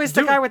 Oh, he was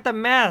the Dude. guy with the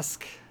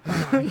mask.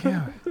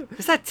 Yeah.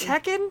 Is that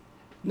Tekken?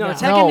 No, No.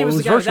 Tekken No, he it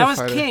was the was guy. Virtua That was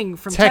Fighter. King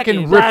from Tekken Tekken.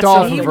 ripped That's off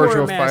what He of wore a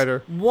Virtua mask.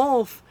 Fighter.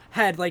 Wolf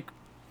had like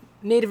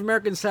Native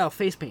American style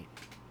face paint.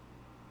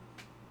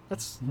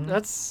 That's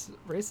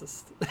Mm-hmm.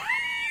 racist.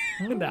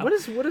 No. What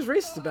is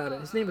racist about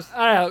it? His name is.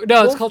 I don't know.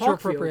 No, it's Wolf cultural Hockfield.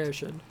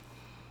 appropriation.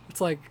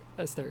 It's like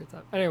a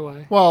stereotype.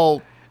 Anyway,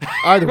 Well,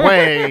 Either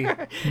way,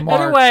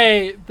 Mark.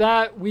 Anyway,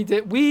 that we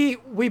did. We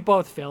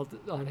both failed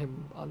on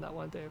him on that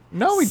one, Dave.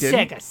 No, we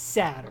didn't. Sega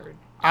Saturn.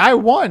 I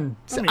won.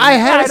 mean, I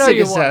had a know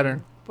you Sega won,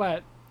 Saturn.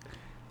 But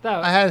that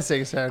was I had a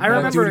Sega Saturn. I I'll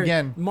remember do it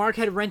again. Mark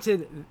had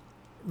rented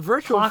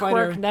Virtual Clockwork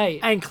Fighter Knight.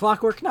 and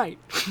Clockwork Knight.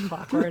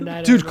 Clockwork Knight.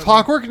 I Dude, remember.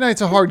 Clockwork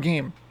Knight's a hard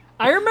game.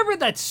 I remember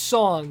that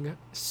song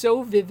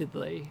so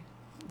vividly.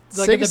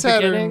 Like Sega at the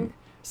Saturn. beginning.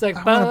 It's like,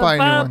 I wanna buy a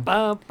new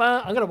one.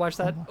 I'm going to watch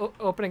that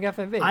opening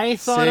FMV. I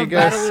thought of Sega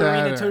Battle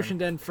Arena Saturn.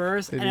 Toshinden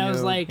first, and I was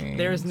Video like, games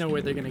there's no way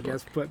they're going to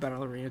put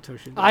Battle Arena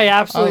Toshinden. I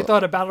absolutely Oh.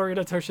 thought of Battle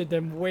Arena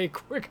Toshinden way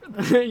quicker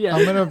than yeah.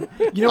 I'm gonna.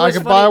 You know I what's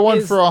could buy funny one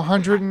is for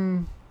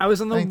 $100. I was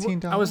on the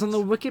 $19. I was on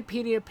the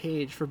Wikipedia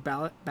page for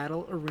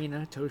Battle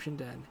Arena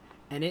Toshinden,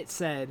 and it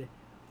said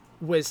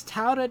was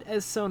touted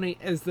as Sony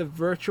as the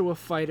Virtua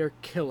Fighter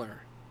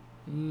killer,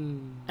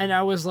 and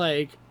I was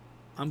like,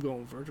 I'm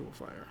going Virtua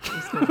Fighter.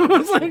 I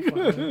was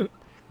like,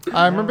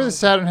 I remember the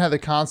Saturn had the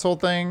console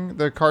thing,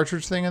 the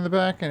cartridge thing in the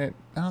back, and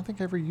I don't think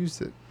I ever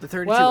used it. the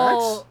 32X.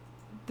 Well,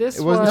 this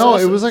It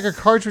was it was like a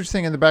cartridge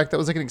thing in the back that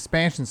was like an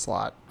expansion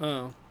slot.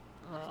 Oh,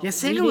 yeah, we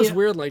Sega was need-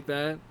 weird like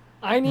that.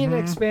 I need Mm-hmm. an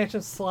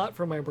expansion slot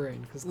for my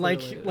brain because Like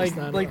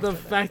the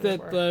fact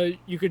that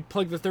you could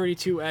plug the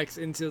 32X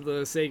into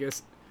the Sega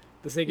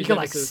you can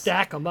like Genesis.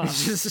 stack them up.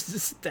 just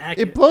stack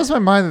It blows my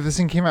mind that this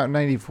thing came out in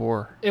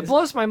 '94. It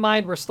blows my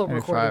mind we're still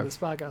recording 95. this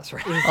podcast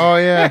right now. Oh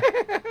yeah,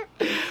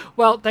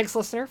 Well, thanks,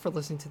 listener, for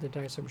listening to the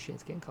Dinosaur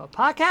Machines Game Club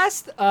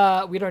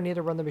podcast. We don't need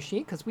to run the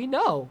machine because we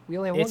know we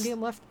only have one It's- game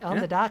left on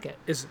yeah. the docket.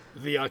 is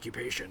the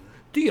occupation.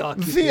 The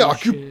Occupation. the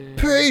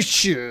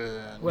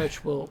occupation.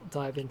 Which we'll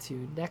dive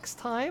into next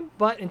time.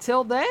 But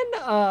until then,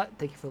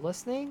 thank you for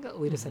listening.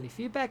 Leave us any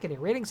feedback, any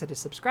ratings, any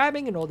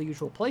subscribing, and all the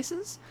usual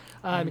places.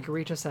 You can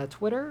reach us at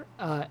Twitter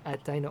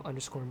at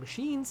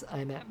Dino_Machines.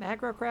 I'm at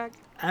MagroCrack.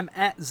 I'm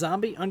at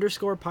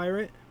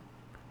zombie_pirate.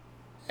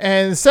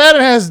 And the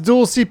Saturn has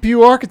dual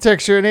CPU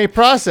architecture and 8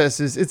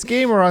 processors. It's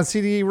gamer on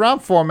CD-ROM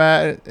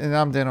format, and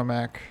I'm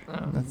DanoMac.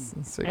 That's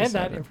Sega And that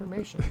Saturn.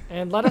 information.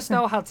 And let us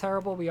know how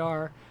terrible we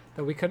are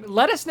that we couldn't.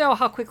 Let us know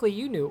how quickly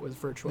you knew it was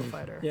Virtua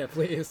Fighter. Yeah,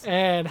 please.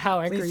 And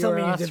how angry Please you tell were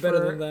me you at us did better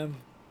for than them.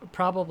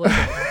 probably.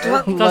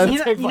 Well,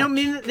 Doesn't take you know,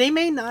 much. they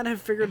may not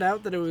have figured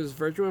out that it was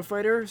Virtua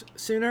Fighter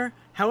sooner.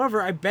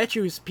 However, I bet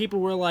you people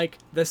were like,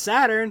 the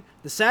Saturn.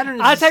 The Saturn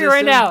is I'll the tell you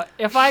right system." now,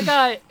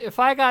 if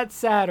I got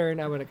Saturn,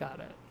 I would have got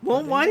it.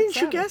 Well, why didn't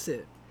you Saturn. guess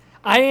it?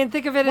 I didn't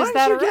think of it Why as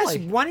that didn't you early.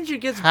 guess? Why didn't you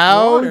guess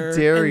How broader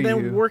dare and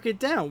then you. work it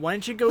down? Why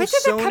didn't you go When did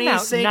that come Sony, out?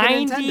 Sega,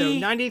 90? Nintendo?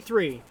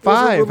 93. It was a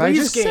 5. I release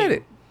just said game.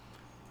 it.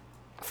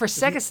 For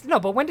Sega, no,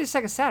 but when did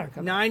Sega Saturn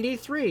come out?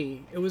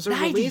 93. It was a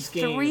release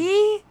game.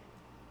 93?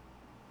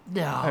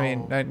 No. I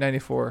mean,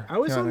 94. I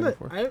was Came out on in the.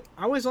 94.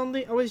 I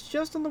was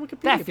just on the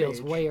Wikipedia that feels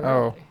page. way early.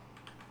 Oh.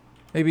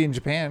 Maybe in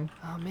Japan.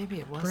 Oh,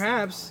 maybe it was.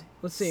 Perhaps. that early.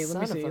 Let's see.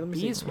 Let me Son see. of a Let me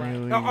see. beeswax.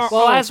 Really?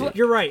 Well, as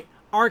you're right.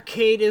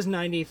 Arcade is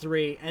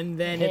 93, and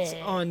then it's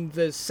Hey. on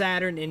the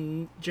Saturn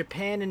in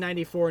Japan in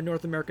 94,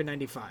 North America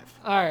 95.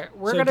 All right,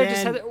 we're So, gonna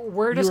Dan,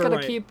 we're just you were gonna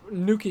right. keep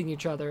nuking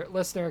each other.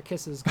 Listener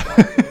kisses.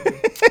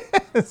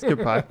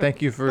 Goodbye.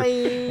 Thank you for Bye.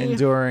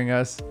 enduring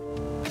us.